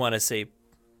 What do you want to see?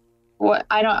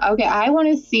 I want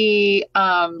to see,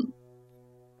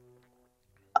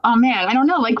 oh man, I don't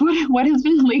know. Like what has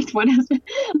been leaked?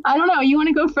 I don't know. You want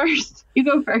to go first? You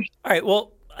go first. All right.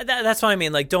 Well, that's what I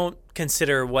mean. Like, don't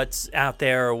consider what's out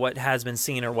there or what has been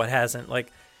seen or what hasn't.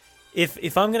 Like,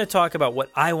 if I'm going to talk about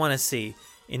what I want to see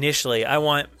initially, I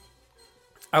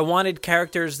wanted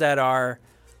characters that are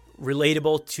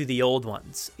relatable to the old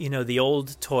ones. The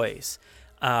old toys.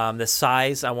 The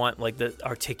size, I want like the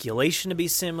articulation to be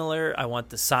similar. I want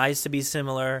the size to be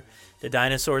similar. The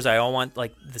dinosaurs, I all want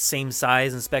like the same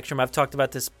size and spectrum. I've talked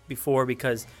about this before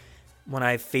because when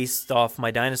I faced off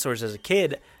my dinosaurs as a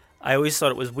kid, I always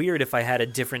thought it was weird if I had a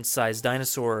different size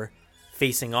dinosaur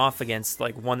facing off against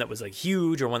like one that was like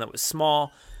huge or one that was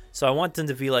small. So I want them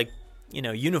to be like,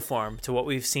 uniform to what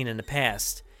we've seen in the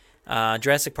past.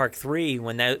 Jurassic Park 3,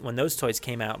 when those toys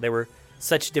came out, they were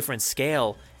such different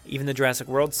scale. Even the Jurassic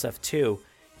World stuff too,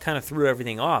 kind of threw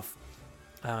everything off.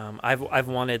 I've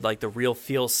wanted like the real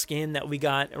feel skin that we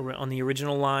got on the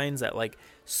original lines, that like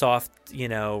soft,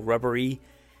 rubbery,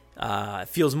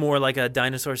 feels more like a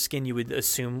dinosaur skin you would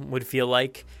assume would feel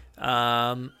like.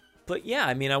 But yeah,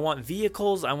 I mean, I want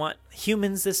vehicles. I want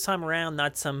humans this time around,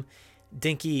 not some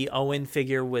dinky Owen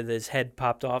figure with his head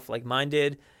popped off like mine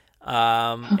did.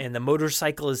 And the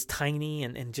motorcycle is tiny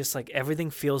and just like everything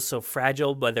feels so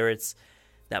fragile, whether it's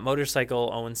that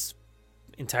motorcycle, Owen's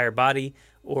entire body,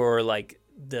 or like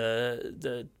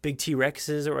the big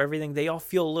T-Rexes or everything, they all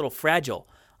feel a little fragile.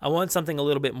 I want something a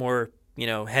little bit more,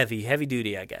 heavy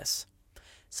duty, I guess.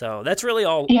 So that's really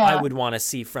all I would want to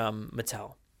see from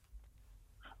Mattel.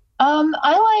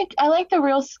 I like the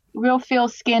real feel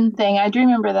skin thing. I do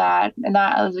remember that, and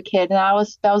that as a kid, and that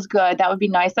was good. That would be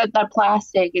nice. That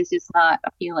plastic is just not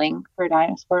appealing for a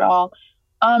dinosaur at all.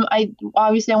 I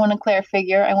want a Claire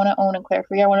figure. I want to own a Claire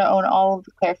figure. I want to own all of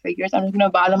the Claire figures. I'm just gonna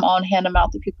buy them all and hand them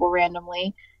out to people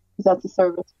randomly because that's a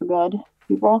service for good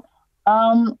people.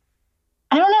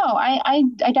 I don't know. I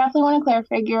definitely want a Claire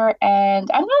figure, and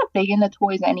I'm not big into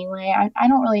toys anyway. I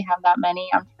don't really have that many.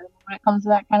 I'm terrible when it comes to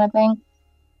that kind of thing.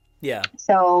 Yeah.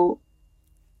 So,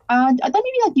 I thought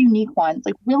maybe like unique ones,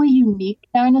 like really unique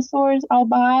dinosaurs. I'll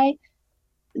buy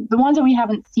the ones that we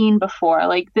haven't seen before,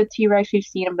 like the T-Rex we've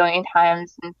seen a billion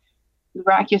times, and the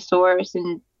Brachiosaurus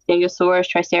and Stegosaurus,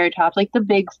 Triceratops, like the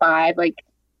big five, like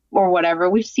or whatever.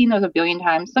 We've seen those a billion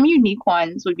times. Some unique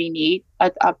ones would be neat.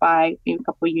 I'd buy maybe a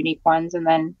couple of unique ones, and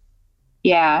then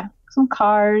some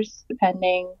cars,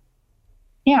 depending.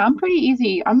 Yeah, I'm pretty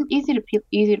easy. I'm easy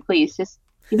to please. Just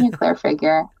give me a Claire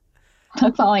figure.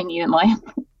 That's all I need in life.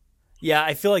 Yeah,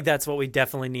 I feel like that's what we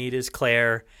definitely need is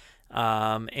Claire.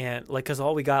 And like, cause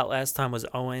all we got last time was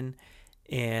Owen,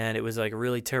 and it was like a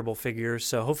really terrible figure.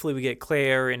 So hopefully we get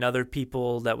Claire and other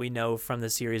people that we know from the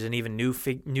series, and even new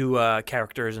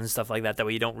characters and stuff like that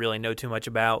we don't really know too much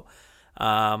about.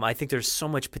 I think there's so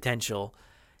much potential,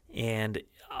 and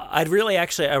I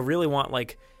really want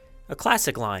like a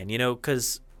classic line,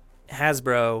 cause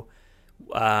Hasbro,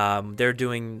 they're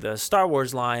doing the Star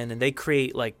Wars line, and they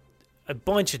create like a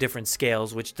bunch of different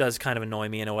scales, which does kind of annoy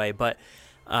me in a way, but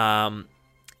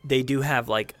they do have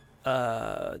like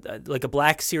a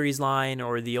Black Series line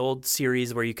or the old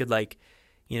series where you could like,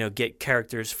 get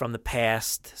characters from the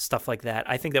past, stuff like that.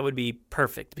 I think that would be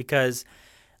perfect because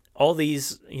all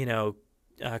these,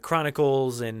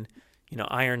 Chronicles and,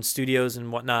 Iron Studios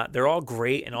and whatnot, they're all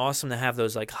great and awesome to have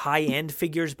those like high-end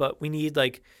figures, but we need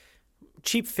like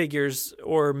cheap figures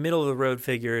or middle-of-the-road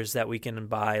figures that we can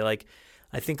buy. Like,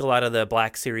 I think a lot of the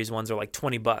Black Series ones are like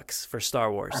 $20 for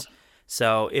Star Wars.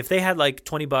 So if they had like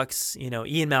 $20,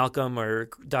 Ian Malcolm or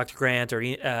Dr. Grant or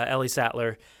Ellie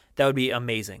Sattler, that would be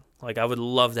amazing. Like, I would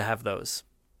love to have those.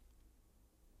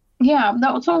 Yeah.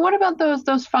 So what about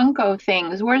those Funko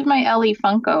things? Where's my Ellie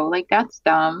Funko? Like, that's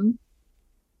dumb.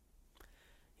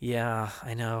 Yeah,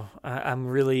 I know. I'm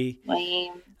really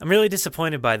lame. I'm really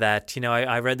disappointed by that.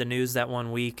 I read the news that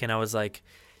one week and I was like,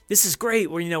 this is great.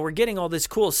 We're getting all this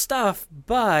cool stuff,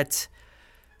 but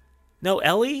no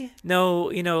Ellie?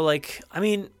 No,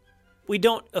 we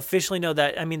don't officially know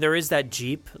that. I mean, there is that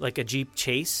Jeep, like a Jeep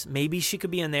Chase. Maybe she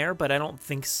could be in there, but I don't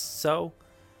think so.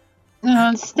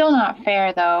 No, it's still not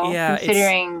fair though, Yeah,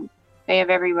 considering they have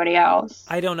everybody else.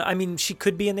 I don't know. I mean, she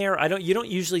could be in there. You don't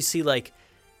usually see like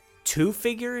two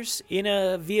figures in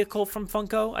a vehicle from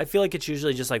Funko. I feel like it's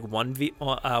usually just like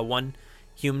one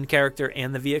human character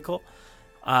and the vehicle,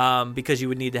 because you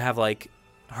would need to have like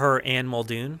her and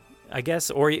Muldoon, I guess,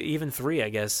 or even three, I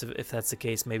guess, if that's the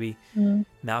case. Maybe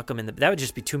Malcolm that would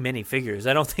just be too many figures.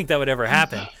 I don't think that would ever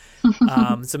happen.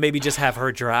 So maybe just have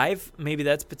her drive. Maybe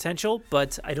that's potential,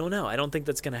 but I don't know. I don't think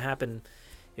that's going to happen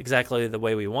exactly the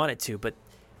way we want it to. But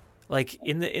like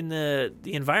in the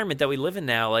environment that we live in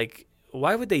now, like,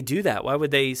 why would they do that? Why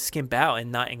would they skimp out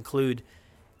and not include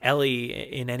Ellie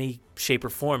in any shape or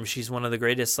form? She's one of the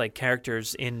greatest like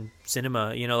characters in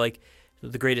cinema, like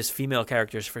the greatest female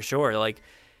characters for sure. Like,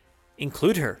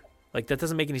 include her. Like, that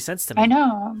doesn't make any sense to me. I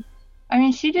know. I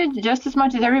mean, she did just as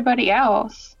much as everybody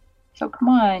else. So come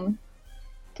on.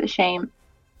 It's a shame.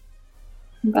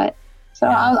 But so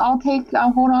yeah.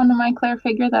 I'll hold on to my Claire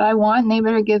figure that I want, and they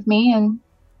better give me, and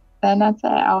then that's it.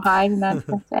 I'll hide, and that's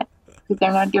it. Because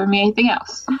they're not giving me anything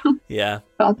else. Yeah.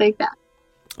 So I'll take that.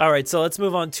 All right, so let's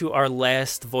move on to our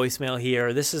last voicemail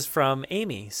here. This is from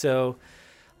Amy. So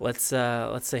let's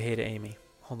say hey to Amy.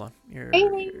 Hold on. Here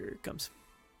it comes.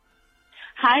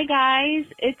 Hi guys,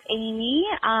 it's Amy.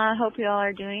 Hope you all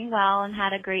are doing well and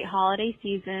had a great holiday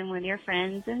season with your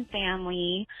friends and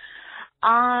family.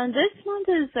 This month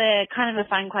is a kind of a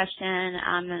fun question,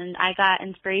 and I got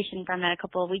inspiration from it a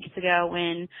couple of weeks ago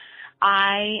when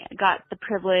I got the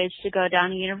privilege to go down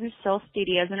to Universal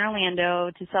Studios in Orlando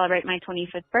to celebrate my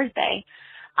 25th birthday.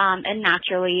 And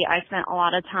naturally, I spent a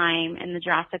lot of time in the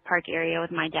Jurassic Park area with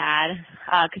my dad,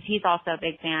 because he's also a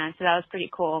big fan, so that was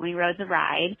pretty cool. We rode the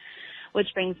ride, which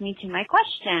brings me to my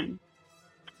question.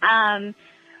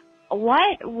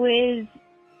 What was,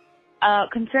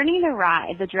 concerning the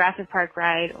ride, the Jurassic Park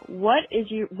ride, what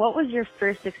was your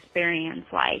first experience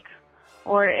like?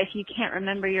 Or if you can't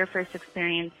remember your first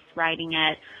experience riding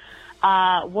it,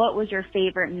 what was your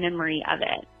favorite memory of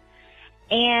it?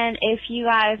 And if you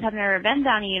guys have never been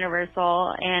down to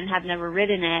Universal and have never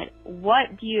ridden it,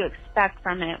 what do you expect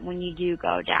from it when you do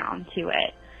go down to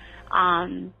it?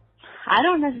 I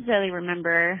don't necessarily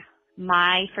remember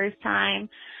my first time,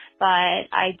 but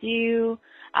I do,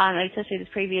 especially this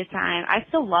previous time. I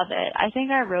still love it. I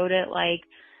think I rode it like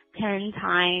 10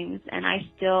 times, and I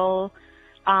still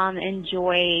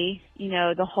enjoy,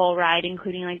 the whole ride,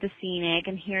 including like the scenic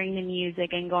and hearing the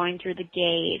music and going through the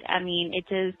gate. I mean,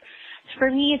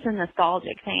 for me, it's a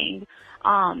nostalgic thing.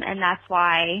 And that's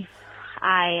why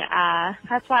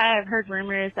I've heard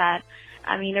rumors that,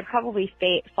 they're probably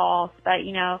false, but,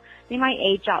 they might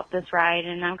age out this ride,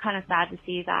 and I'm kind of sad to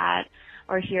see that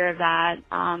or hear of that.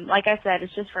 Like I said,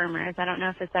 it's just rumors. I don't know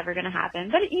if it's ever going to happen,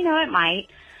 but, it might.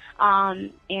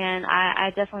 And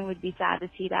I definitely would be sad to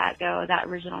see that go, that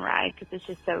original ride, because it's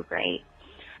just so great.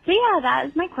 So yeah, that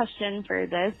is my question for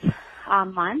this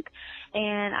month,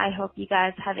 and I hope you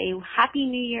guys have a happy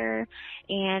new year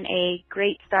and a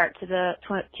great start to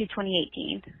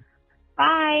 2018.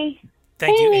 Bye.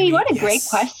 Thank you, Amy. What a great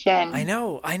question. I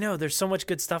know. There's so much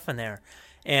good stuff in there,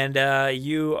 and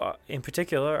you in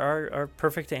particular are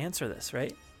perfect to answer this,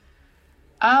 right?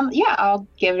 Yeah, I'll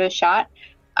give it a shot.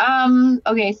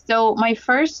 Okay, so my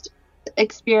first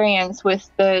experience with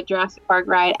the Jurassic Park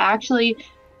ride actually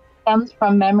stems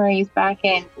from memories back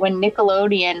in when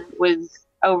Nickelodeon was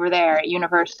over there at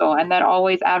Universal, and that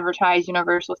always advertised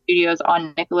Universal Studios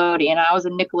on Nickelodeon. I was a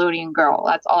Nickelodeon girl.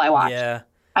 That's all I watched. Yeah.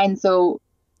 And so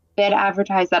they'd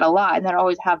advertise that a lot, and they'd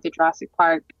always have the Jurassic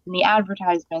Park in the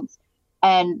advertisements.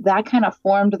 And that kind of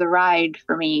formed the ride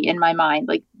for me in my mind.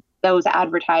 Like, those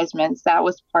advertisements, that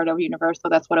was part of Universal.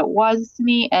 That's what it was to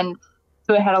me. And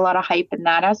so it had a lot of hype in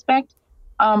that aspect.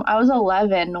 I was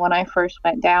 11 when I first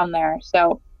went down there.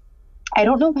 So I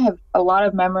don't know if I have a lot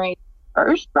of memory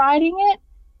first riding it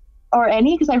or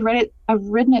any, because I've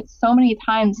ridden it so many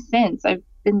times since. I've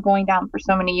been going down for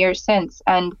so many years since,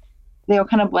 and they'll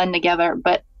kind of blend together.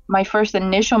 But my first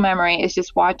initial memory is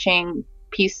just watching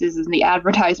pieces in the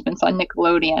advertisements on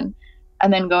Nickelodeon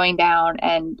and then going down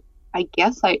and I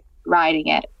guess riding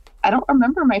it. I don't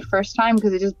remember my first time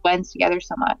because it just blends together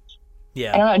so much.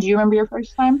 Yeah. I don't know. Do you remember your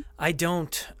first time? I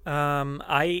don't.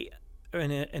 I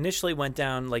initially went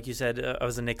down, like you said, I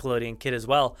was a Nickelodeon kid as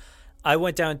well. I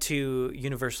went down to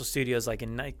Universal Studios like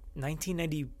in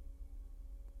 1990,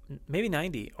 maybe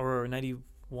 90 or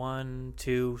 91,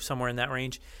 2, somewhere in that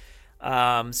range.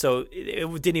 So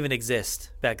it didn't even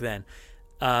exist back then.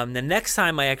 The next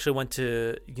time I actually went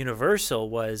to Universal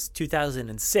was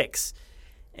 2006.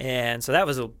 And so that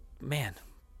was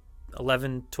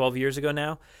 11, 12 years ago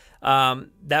now.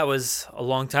 That was a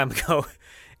long time ago.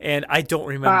 And I don't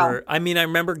remember. Wow. I mean, I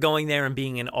remember going there and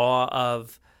being in awe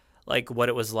of like what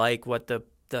it was like, what the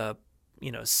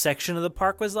section of the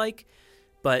park was like.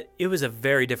 But it was a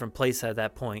very different place at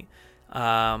that point.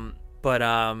 I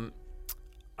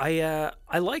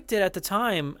liked it at the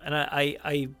time, and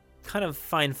I kind of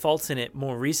find faults in it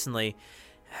more recently,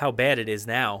 how bad it is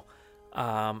now.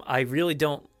 I really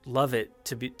don't love it,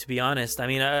 to be honest. I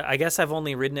mean, I guess I've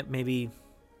only ridden it maybe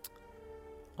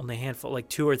only a handful, like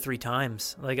 2 or 3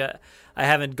 times. Like I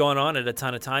haven't gone on it a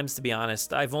ton of times, to be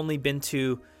honest. I've only been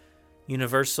to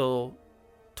Universal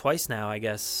twice now, I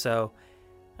guess. So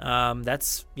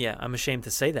that's, yeah, I'm ashamed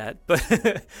to say that, but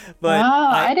wow,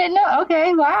 I didn't know.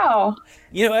 Okay, wow.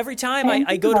 Every time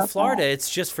I go to Florida, it's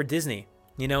just for Disney,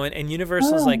 and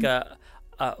Universal is like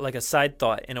a side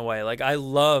thought in a way. Like I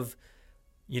love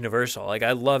Universal. Like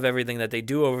I love everything that they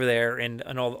do over there and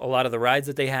a lot of the rides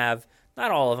that they have.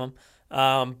 Not all of them,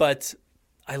 but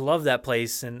I love that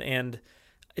place. And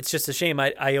it's just a shame.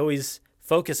 I always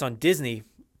focus on Disney,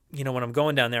 when I'm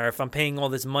going down there, if I'm paying all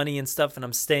this money and stuff and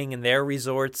I'm staying in their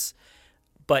resorts.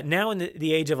 But now in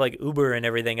the age of like Uber and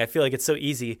everything, I feel like it's so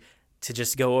easy to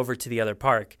just go over to the other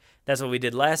park. That's what we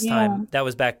did last time. That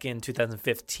was back in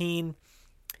 2015.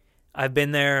 I've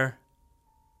been there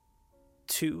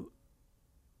two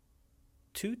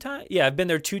times. Yeah, I've been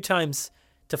there 2 times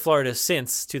to Florida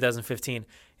since 2015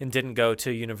 and didn't go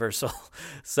to Universal.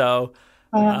 So,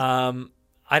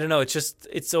 I don't know.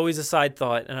 It's always a side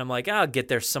thought, and I'm like, I'll get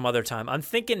there some other time. I'm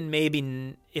thinking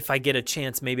maybe if I get a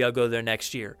chance, maybe I'll go there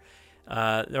next year,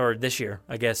 or this year,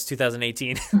 I guess,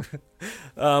 2018.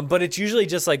 But it's usually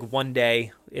just like one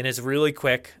day, and it's really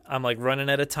quick. I'm like running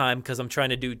out of time because I'm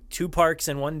trying to do 2 parks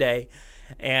in one day,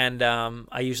 and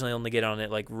I usually only get on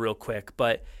it like real quick.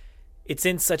 But it's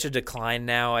in such a decline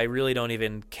now. I really don't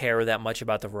even care that much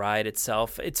about the ride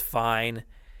itself. It's fine,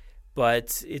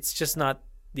 but it's just not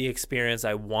the experience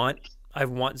I want. I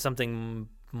want something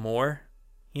more,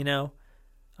 I'm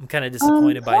kind of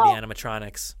disappointed by the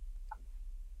animatronics.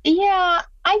 Yeah,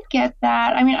 I get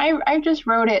that. I mean, I just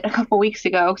rode it a couple weeks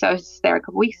ago because I was just there a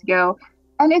couple weeks ago,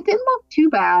 and it didn't look too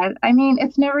bad. I mean,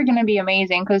 it's never going to be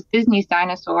amazing because Disney's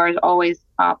Dinosaurs always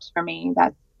tops for me.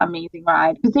 That's amazing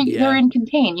ride because they're in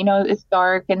contained. It's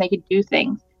dark and they could do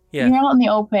things. Yeah. When you're out in the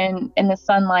open in the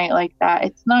sunlight like that,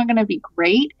 it's not going to be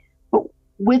great. But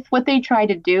with what they try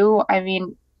to do, I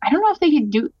mean, I don't know if they could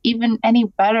do even any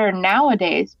better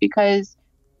nowadays because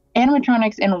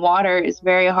animatronics in water is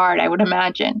very hard, I would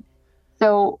imagine.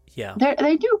 So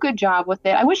they do a good job with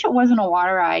it. I wish it wasn't a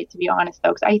water ride, to be honest, though,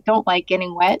 because I don't like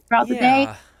getting wet throughout the day.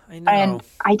 I know. And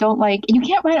I don't like, you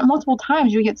can't ride it multiple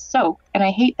times, you get soaked, and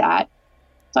I hate that.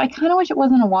 So I kind of wish it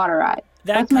wasn't a water ride.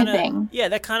 That's my thing. Yeah,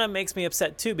 that kind of makes me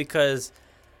upset, too, because,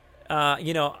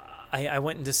 I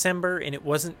went in December, and it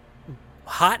wasn't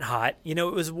hot. It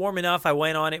was warm enough. I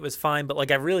went on, it was fine, but,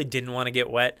 like, I really didn't want to get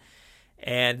wet.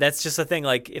 And that's just the thing.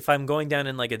 Like, if I'm going down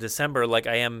in, like, a December, like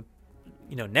I am,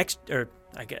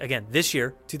 this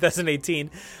year,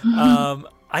 2018,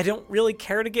 I don't really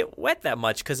care to get wet that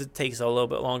much because it takes a little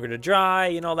bit longer to dry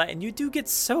and all that. And you do get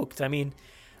soaked. I mean,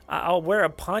 I'll wear a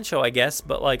poncho, I guess,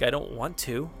 but, like, I don't want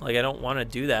to. Like, I don't want to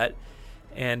do that.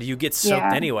 And you get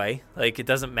soaked anyway. Like, it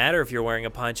doesn't matter if you're wearing a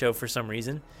poncho for some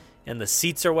reason. And the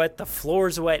seats are wet, the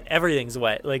floor's wet, everything's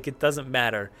wet. Like, it doesn't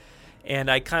matter.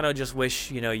 And I kind of just wish,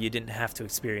 you didn't have to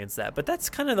experience that. But that's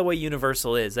kind of the way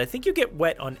Universal is. I think you get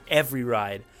wet on every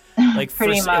ride. Like,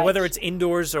 whether it's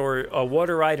indoors or a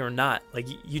water ride or not. Like,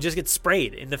 you just get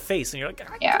sprayed in the face. And you're like,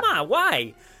 come on,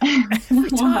 why? Every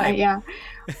time. Why, yeah.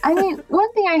 I mean,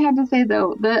 one thing I had to say,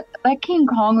 though, that King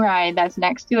Kong ride that's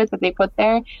next to it that they put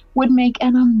there would make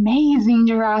an amazing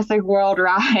Jurassic World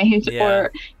ride.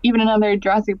 Or even another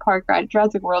Jurassic Park ride.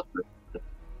 Jurassic World,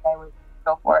 I would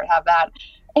go for it, have that.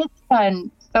 It's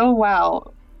done so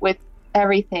well with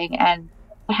everything, and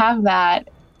to have that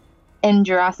in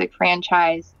Jurassic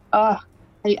franchise, I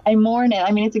mourn it.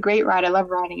 I mean, it's a great ride. I love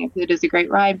riding it because it is a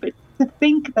great ride, but to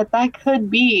think that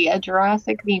could be a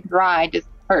Jurassic themed ride just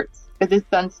hurts because it's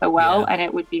done so well, and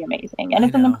it would be amazing. And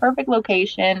it's in the perfect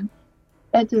location.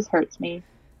 That just hurts me.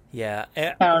 Yeah.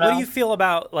 What do you feel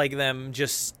about, like, them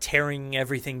just tearing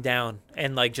everything down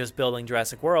and, like, just building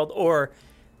Jurassic World, or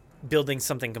building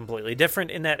something completely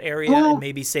different in that area and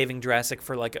maybe saving Jurassic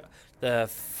for, like,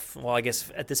 I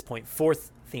guess at this point, 4th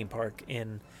theme park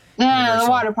in Universal? The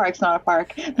water park's not a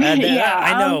park.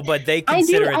 I know, but they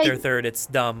consider it their third. It's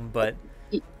dumb, but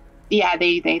yeah,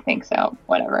 they think so.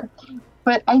 Whatever.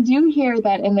 But I do hear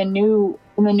that in the new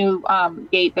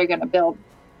gate they're going to build,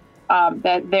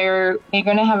 that they're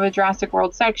going to have a Jurassic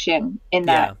World section in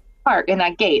that park, in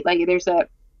that gate. Like, there's a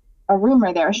a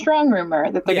rumor there, a strong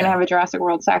rumor that they're going to Yeah. have a Jurassic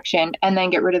World section and then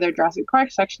get rid of their Jurassic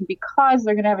Park section because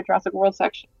they're going to have a Jurassic World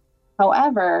section.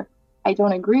 However, I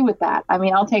don't agree with that. I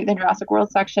mean, I'll take the Jurassic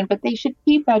World section, but they should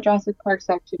keep that Jurassic Park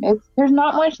section. There's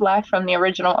not much left from the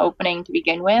original opening to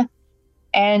begin with,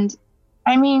 and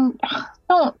I mean,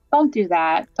 don't do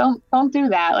that. Don't do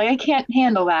that. Like, I can't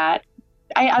handle that.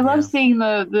 I love seeing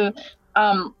the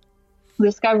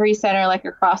Discovery Center like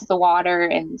across the water,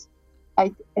 and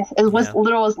it was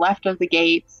little was left of the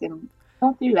gates, and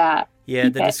don't do that. Yeah,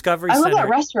 Keep the it. Discovery I love Center. that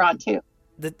restaurant too.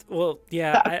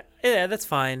 Yeah, that's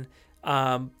fine.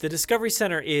 The Discovery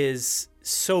Center is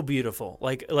so beautiful.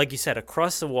 Like you said,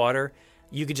 across the water,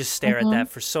 you could just stare at that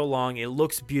for so long. It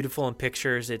looks beautiful in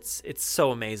pictures. It's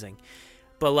so amazing.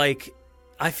 But like,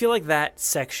 I feel like that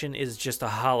section is just a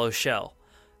hollow shell.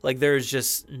 Like, there's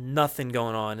just nothing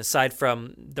going on aside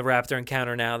from the raptor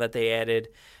encounter now that they added.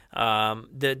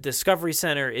 The Discovery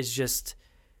Center is just,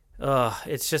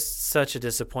 it's just such a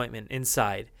disappointment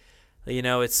inside. You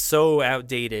know, it's so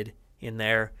outdated in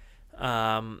there.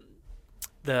 Let's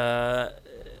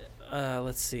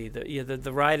see,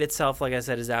 the ride itself, like I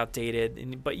said, is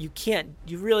outdated. But you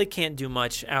really can't do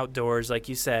much outdoors, like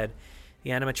you said. The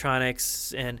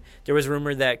animatronics, and there was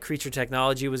rumor that Creature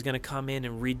Technology was going to come in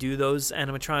and redo those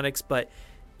animatronics, but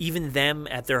even them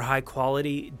at their high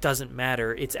quality doesn't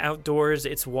matter. It's outdoors,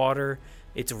 it's water,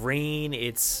 it's rain,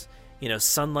 it's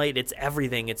sunlight, it's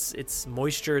everything. It's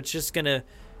moisture. It's just going to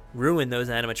ruin those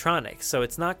animatronics. So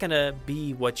it's not going to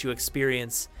be what you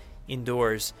experience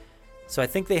indoors. So I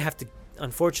think they have to,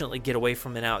 unfortunately, get away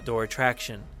from an outdoor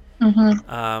attraction. They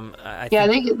kind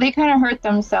of hurt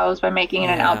themselves by making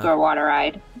it an outdoor water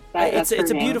ride. It's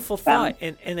a beautiful thought,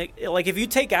 and like, if you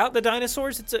take out the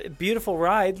dinosaurs, it's a beautiful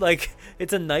ride. Like,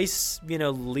 it's a nice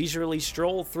leisurely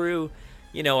stroll through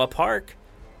a park.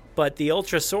 But the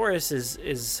Ultrasaurus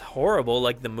is horrible.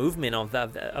 Like, the movement of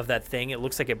that thing, it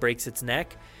looks like it breaks its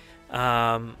neck.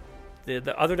 The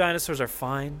other dinosaurs are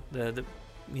fine. The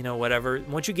whatever.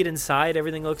 Once you get inside,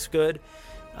 everything looks good.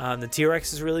 The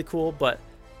T-Rex is really cool, but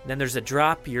then there's a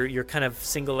drop. You're kind of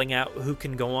singling out who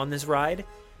can go on this ride.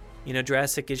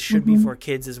 Jurassic should be for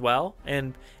kids as well,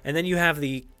 and then you have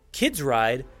the kids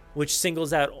ride, which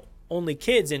singles out only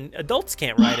kids, and adults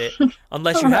can't ride it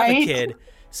unless you have a kid.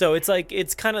 So it's like,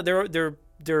 it's kind of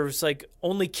there's like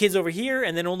only kids over here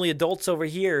and then only adults over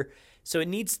here. So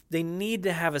they need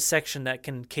to have a section that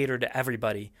can cater to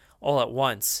everybody all at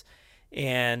once,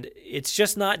 and it's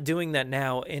just not doing that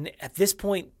now. And at this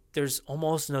point, there's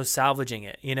almost no salvaging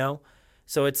it,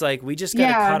 So it's like, we just got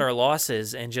to cut our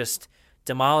losses and just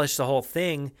demolish the whole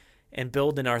thing and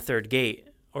build in our third gate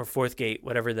or fourth gate,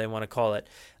 whatever they want to call it.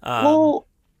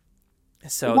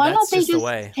 So why that's don't they just the just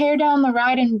way. tear down the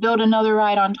ride and build another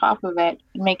ride on top of it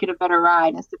and make it a better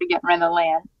ride instead of getting rid of the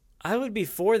land? I would be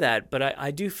for that, but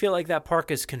I do feel like that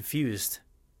park is confused.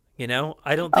 I don't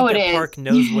think that park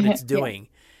knows what it's doing.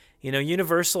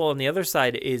 Universal on the other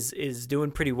side is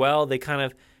doing pretty well. They kind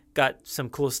of got some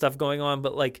cool stuff going on,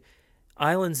 but like,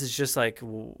 Islands is just like,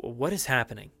 what is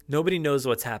happening? Nobody knows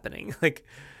what's happening. Like,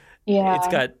 it's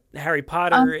got Harry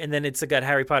Potter, and then it's got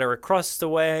Harry Potter Across the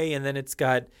Way, and then it's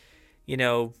got,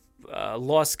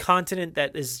 Lost Continent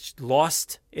that is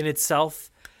lost in itself.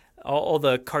 All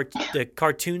the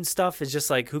cartoon stuff is just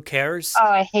like, who cares? Oh,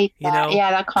 I hate that.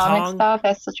 That comic stuff,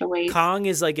 that's such a waste. Kong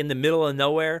is like in the middle of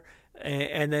nowhere.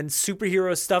 And then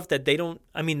superhero stuff that they don't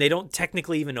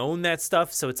technically even own that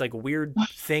stuff. So it's like a weird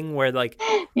thing where like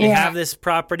they have this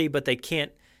property, but they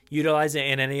can't utilize it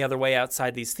in any other way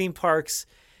outside these theme parks.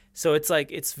 So it's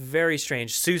like, it's very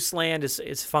strange. Seuss Land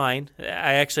is fine.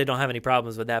 I actually don't have any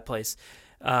problems with that place.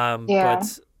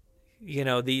 But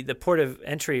the port of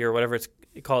entry or whatever it's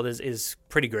called is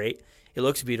pretty great. It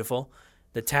looks beautiful.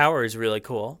 The tower is really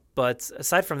cool. But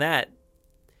aside from that,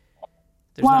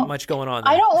 there's not much going on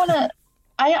there. I don't want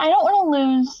to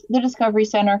lose the Discovery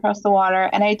Center across the water,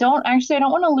 and I don't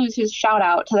want to lose his shout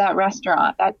out to that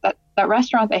restaurant, that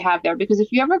restaurant they have there, because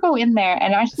if you ever go in there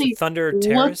and actually Thunder look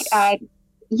Terrace? at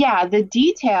the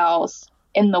details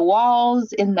in the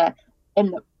walls, in the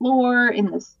floor,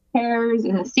 in the stairs,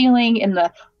 in the ceiling, in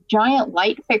the giant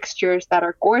light fixtures that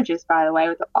are gorgeous, by the way,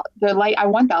 with the light. I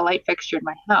want that light fixture in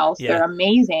my house. Yeah. They're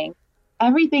amazing.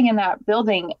 Everything in that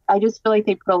building, I just feel like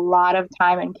they put a lot of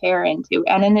time and care into.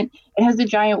 And then it has the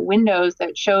giant windows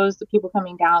that shows the people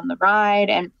coming down the ride.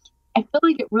 And I feel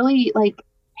like it really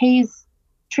pays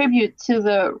tribute to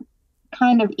the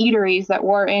kind of eateries that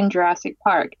were in Jurassic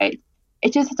Park. It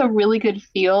just has a really good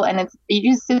feel, and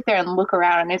you just sit there and look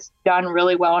around, and it's done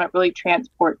really well, and it really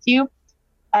transports you.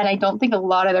 And I don't think a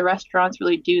lot of the restaurants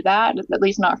really do that, at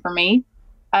least not for me.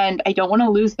 And I don't want to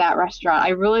lose that restaurant. I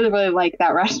really, really like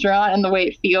that restaurant and the way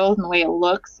it feels and the way it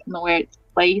looks and the way it's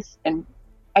placed. And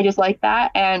I just like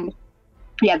that. And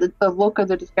yeah, the look of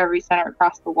the Discovery Center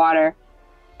across the water.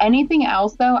 Anything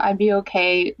else, though, I'd be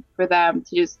okay for them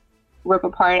to just rip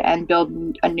apart and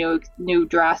build a new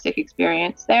Jurassic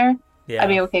experience there. Yeah. I'd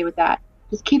be okay with that.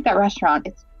 Just keep that restaurant.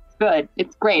 It's good.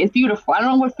 It's great. It's beautiful. I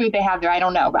don't know what food they have there. I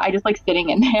don't know, but I just like sitting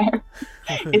in there.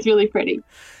 It's really pretty.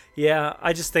 Yeah,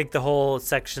 I just think the whole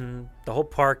section, the whole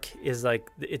park is like,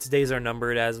 its days are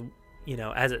numbered as,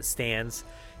 as it stands.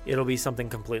 It'll be something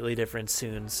completely different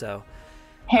soon, so.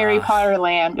 Harry Potter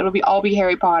land. It'll all be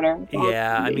Harry Potter.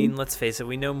 Yeah, I mean, let's face it.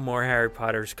 We know more Harry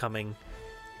Potters coming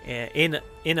in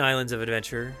Islands of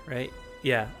Adventure, right?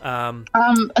 Yeah.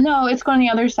 No, it's going the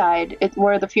other side. It's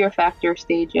where the Fear Factor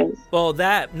stage is. Well,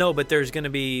 but there's going to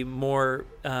be more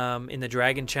in the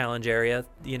Dragon Challenge area.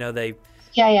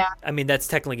 Yeah. I mean, that's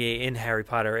technically in Harry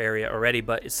Potter area already,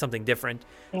 but it's something different.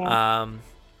 Yeah.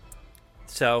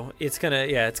 So it's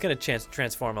gonna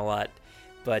transform a lot.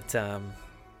 But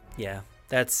yeah,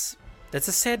 that's a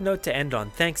sad note to end on.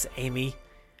 Thanks, Amy.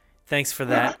 Thanks for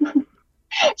that.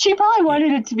 She probably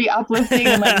wanted it to be uplifting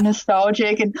and like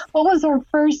nostalgic and what was our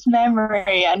first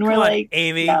memory? And we're like,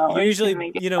 Amy, no, you're usually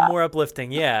more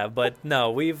uplifting, yeah. But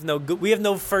no, we have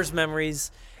no first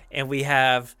memories, and we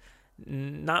have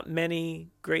not many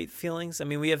great feelings. I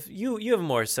mean, you have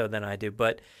more so than I do,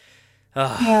 but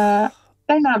yeah,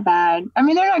 they're not bad. I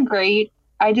mean, they're not great.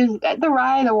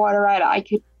 The water ride,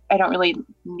 I don't really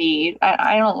need.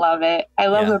 I don't love it. I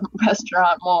love the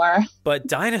restaurant more. But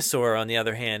Dinosaur, on the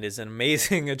other hand, is an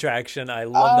amazing attraction. I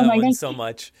love that one so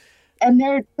much. And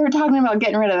they're talking about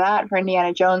getting rid of that for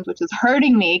Indiana Jones, which is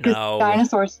hurting me because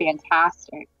Dinosaur's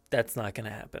fantastic. That's not going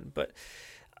to happen, but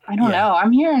I don't know.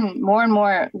 I'm hearing more and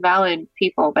more valid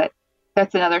people, but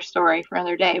that's another story for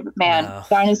another day. But man,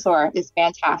 Dinosaur is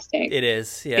fantastic. It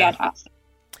is, yeah. Fantastic.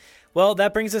 Well,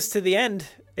 that brings us to the end,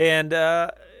 and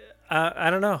I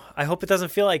don't know. I hope it doesn't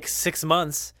feel like 6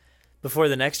 months before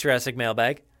the next Jurassic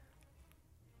Mailbag.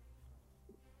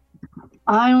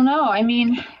 I don't know. I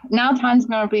mean, now time's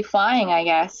going to be flying, I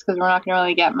guess, because we're not going to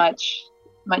really get much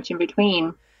in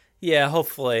between. Yeah,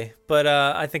 hopefully. But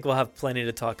I think we'll have plenty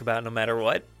to talk about no matter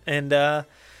what. And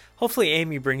hopefully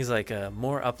Amy brings like a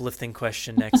more uplifting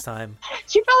question next time.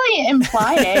 She probably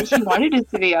implied it. She wanted it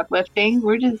to be uplifting.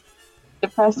 We're just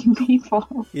depressing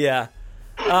people. Yeah.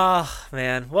 Oh,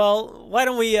 man. Well, why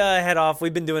don't we head off?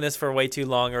 We've been doing this for way too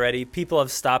long already. People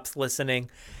have stopped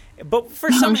listening. But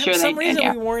for some reason,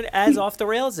 we weren't as off the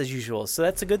rails as usual. So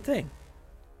that's a good thing.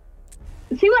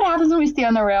 See what happens when we stay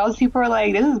on the rails? People are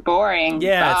like, this is boring.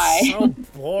 Yeah, Bye. It's so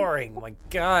boring. My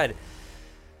God.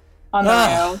 On the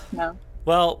rails? No.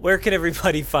 Well, where can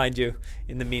everybody find you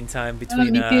in the meantime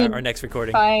between our next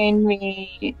recording? Find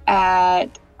me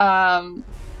at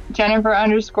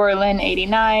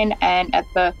Jennifer_Lynn89 and at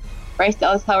the Bryce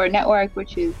Dallas Howard Network,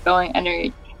 which is going under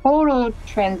a total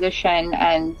transition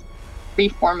and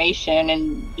reformation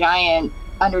and giant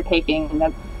undertaking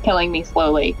that's killing me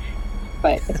slowly.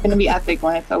 But it's going to be epic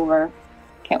when it's over.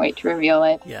 Can't wait to reveal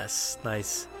it. Yes,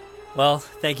 nice. Well,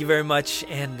 thank you very much,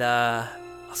 and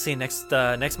I'll see you next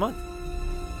month.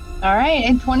 All right,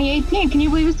 in 2018. Can you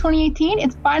believe it's 2018?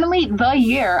 It's finally the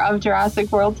year of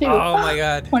Jurassic World 2. Oh my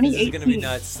God. 2018. This is going to be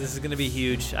nuts. This is going to be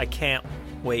huge. I can't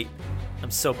wait.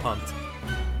 I'm so pumped.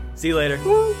 See you later.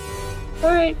 Woo. All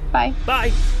right, bye.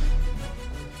 Bye.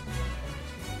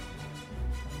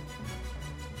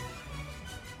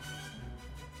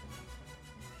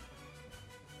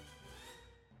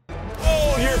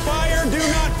 Hold your fire, do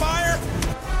not fire.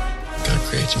 God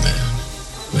creates man.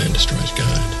 Man destroys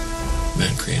God.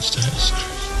 Man creates dinosaurs.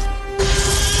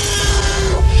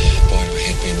 Boy, do I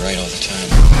hate being right all the time.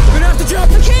 We're gonna have to jump.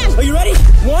 We can. Are you ready?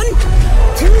 1, 2,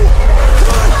 come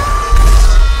on.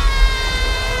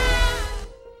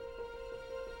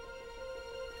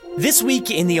 This week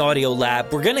in the Audio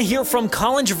Lab, we're going to hear from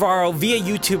Colin Trevorrow via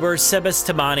YouTuber Sebas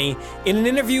Tabani in an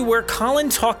interview where Colin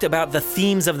talked about the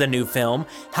themes of the new film,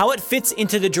 how it fits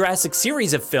into the Jurassic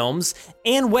series of films,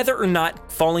 and whether or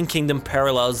not Fallen Kingdom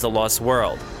parallels The Lost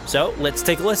World. So, let's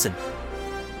take a listen.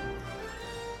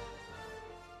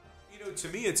 To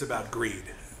me, it's about greed.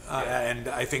 And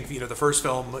I think, the first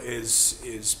film is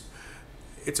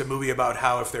it's a movie about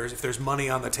how if there's money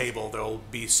on the table, there'll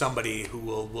be somebody who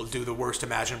will do the worst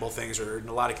imaginable things, or in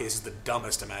a lot of cases the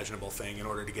dumbest imaginable thing, in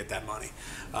order to get that money.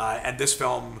 And this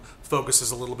film focuses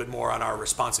a little bit more on our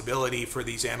responsibility for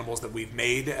these animals that we've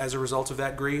made as a result of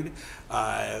that greed,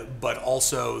 but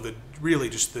also the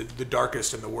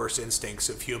darkest and the worst instincts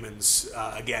of humans,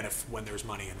 again, when there's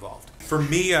money involved. For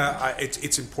me,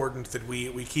 it's important that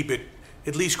we keep it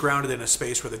at least grounded in a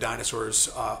space where the dinosaurs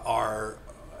are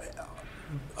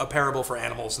a parable for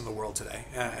animals in the world today.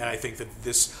 And I think that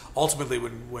this, ultimately,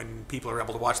 when people are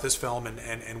able to watch this film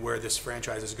and where this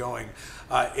franchise is going,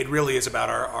 it really is about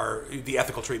the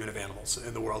ethical treatment of animals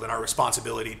in the world and our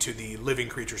responsibility to the living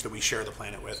creatures that we share the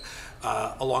planet with,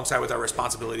 alongside with our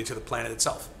responsibility to the planet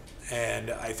itself.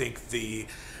 And I think the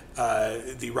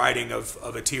riding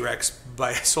of a T-Rex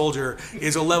by a soldier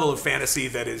is a level of fantasy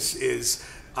that is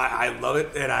I love it,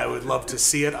 and I would love to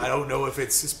see it. I don't know if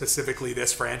it's specifically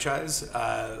this franchise,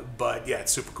 but yeah,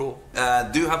 it's super cool.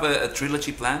 Do you have a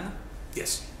trilogy plan?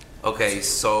 Yes. Okay,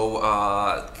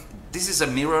 so this is a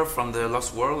mirror from the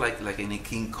Lost World, like in a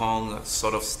King Kong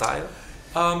sort of style?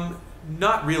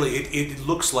 Not really. It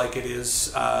looks like it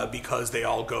is because they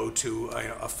all go to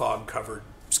a fog-covered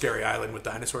scary island with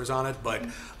dinosaurs on it, but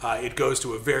it goes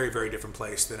to a very, very different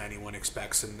place than anyone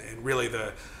expects, and really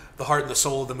the heart and the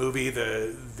soul of the movie,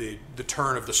 the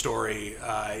turn of the story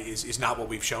is not what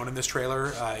we've shown in this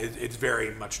trailer. It's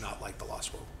very much not like The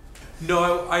Lost World.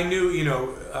 No, I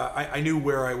knew, I knew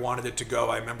where I wanted it to go.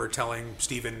 I remember telling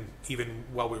Steven, even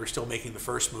while we were still making the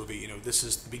first movie, this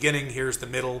is the beginning, here's the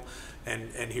middle,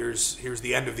 and here's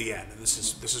the end of the end, and this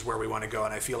is where we want to go.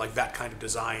 And I feel like that kind of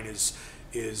design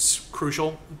is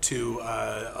crucial to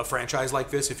a franchise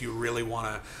like this if you really want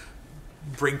to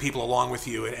bring people along with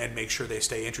you and make sure they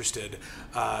stay interested.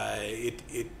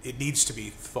 It needs to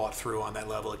be thought through on that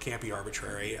level. It can't be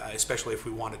arbitrary, especially if we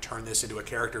want to turn this into a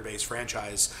character-based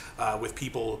franchise with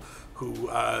people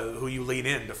who you lean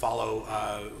in to follow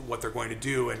what they're going to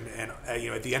do. And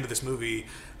at the end of this movie,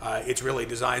 it's really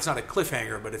designed, it's not a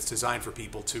cliffhanger, but it's designed for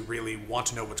people to really want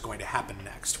to know what's going to happen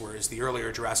next, whereas the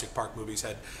earlier Jurassic Park movies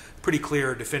had pretty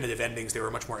clear, definitive endings. They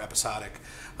were much more episodic.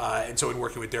 And so in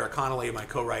working with Derek Connolly, my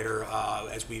co-writer,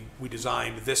 as we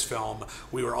designed this film,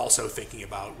 we were also thinking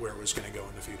about where it was going to go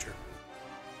in the future.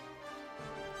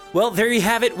 Well, there you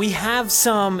have it. We have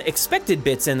some expected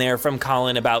bits in there from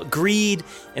Colin about greed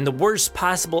and the worst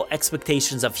possible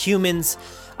expectations of humans.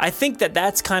 I think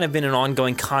that's kind of been an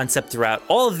ongoing concept throughout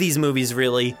all of these movies,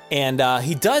 really. And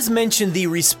he does mention the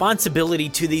responsibility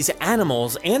to these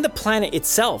animals and the planet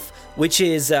itself, which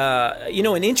is,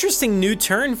 an interesting new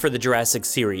turn for the Jurassic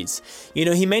series.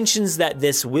 He mentions that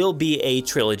this will be a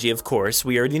trilogy, of course.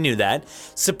 We already knew that.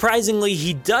 Surprisingly,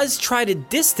 he does try to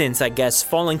distance, I guess,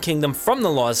 Fallen Kingdom from the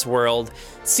Lost World.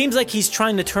 Seems like he's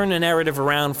trying to turn the narrative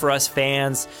around for us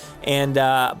fans. And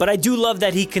but I do love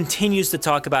that he continues to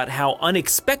talk about how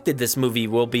unexpected this movie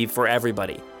will be for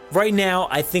everybody. Right now,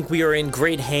 I think we are in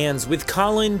great hands with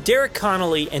Colin, Derek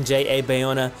Connolly, and J.A.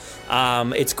 Bayona.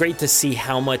 It's great to see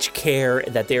how much care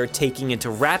that they're taking into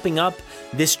wrapping up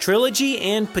this trilogy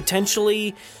and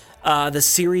potentially the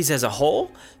series as a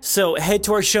whole. So head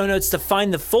to our show notes to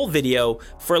find the full video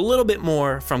for a little bit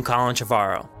more from Colin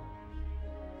Trevorrow.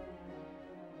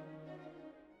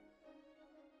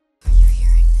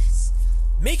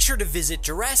 Make sure to visit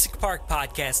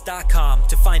JurassicParkPodcast.com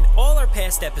to find all our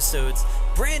past episodes,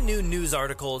 brand new news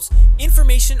articles,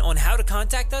 information on how to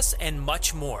contact us, and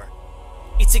much more.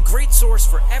 It's a great source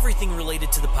for everything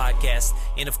related to the podcast,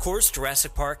 and of course,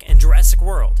 Jurassic Park and Jurassic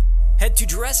World. Head to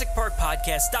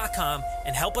JurassicParkPodcast.com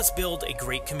and help us build a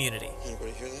great community.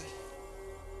 Anybody hear that?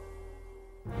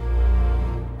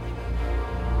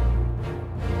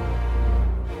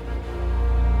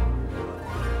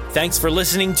 Thanks for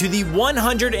listening to the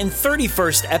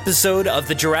 131st episode of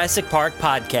the Jurassic Park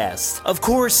podcast. Of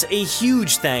course, a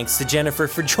huge thanks to Jennifer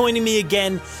for joining me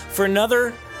again for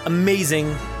another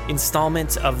amazing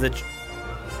installment of the...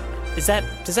 Does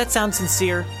that sound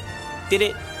sincere? Did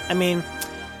it? I mean...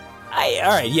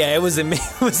 Alright, yeah, it was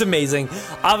amazing.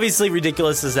 Obviously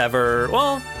ridiculous as ever.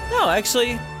 Well, no,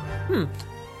 actually... It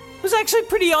was actually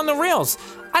pretty on the rails.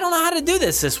 I don't know how to do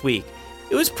this week.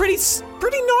 It was pretty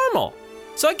normal.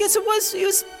 So I guess it was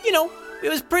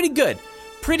pretty good.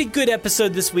 Pretty good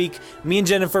episode this week. Me and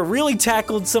Jennifer really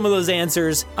tackled some of those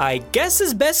answers, I guess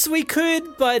as best we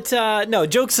could, but no,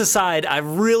 jokes aside, I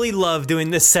really love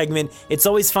doing this segment. It's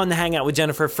always fun to hang out with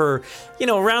Jennifer for,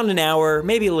 around an hour,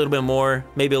 maybe a little bit more,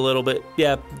 maybe a little bit,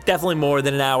 yeah, definitely more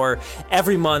than an hour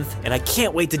every month, and I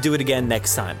can't wait to do it again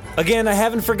next time. Again, I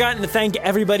haven't forgotten to thank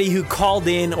everybody who called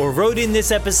in or wrote in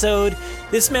this episode.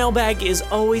 This mailbag is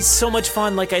always so much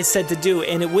fun, like I said, to do,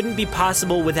 and it wouldn't be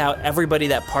possible without everybody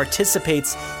that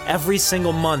participates every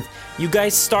single month. You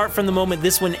guys start from the moment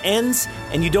this one ends,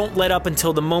 and you don't let up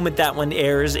until the moment that one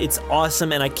airs. It's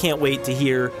awesome, and I can't wait to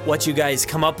hear what you guys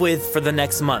come up with for the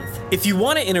next month. If you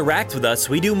want to interact with us,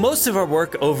 we do most of our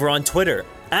work over on Twitter,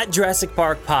 at Jurassic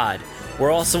Park Pod.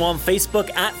 We're also on Facebook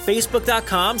at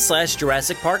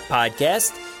facebook.com/Jurassic Park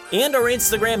Podcast. and our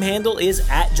Instagram handle is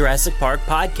 @Jurassic Park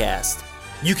Podcast.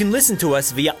 You can listen to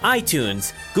us via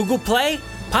iTunes, Google Play,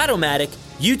 Podomatic,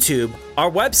 YouTube, our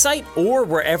website, or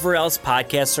wherever else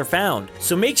podcasts are found.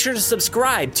 So make sure to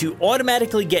subscribe to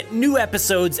automatically get new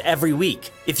episodes every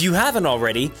week. If you haven't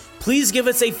already, please give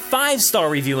us a 5-star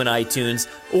review in iTunes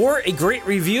or a great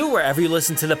review wherever you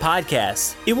listen to the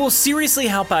podcast. It will seriously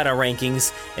help out our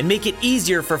rankings and make it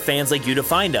easier for fans like you to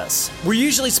find us. We're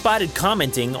usually spotted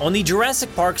commenting on the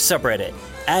Jurassic Park subreddit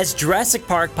as Jurassic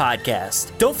Park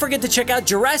Podcast. Don't forget to check out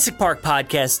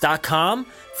JurassicParkPodcast.com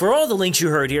for all the links you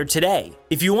heard here today.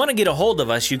 If you want to get a hold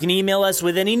of us, you can email us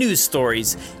with any news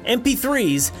stories,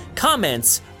 MP3s,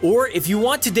 comments, or if you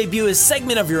want to debut a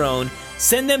segment of your own,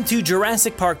 send them to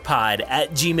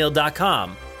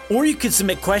JurassicParkPod@gmail.com. Or you can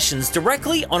submit questions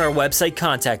directly on our website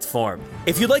contact form.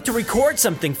 If you'd like to record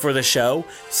something for the show,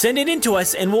 send it in to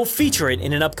us and we'll feature it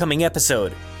in an upcoming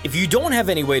episode. If you don't have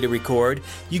any way to record,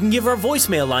 you can give our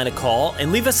voicemail line a call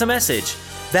and leave us a message.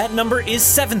 That number is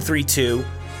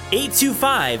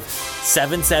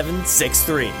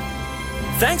 732-825-7763.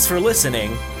 Thanks for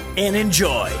listening and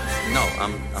enjoy. No,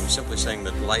 I'm simply saying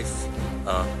that life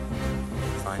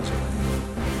finds a way.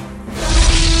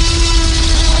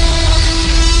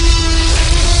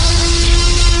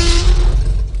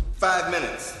 5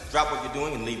 minutes. Drop what you're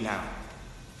doing and leave now.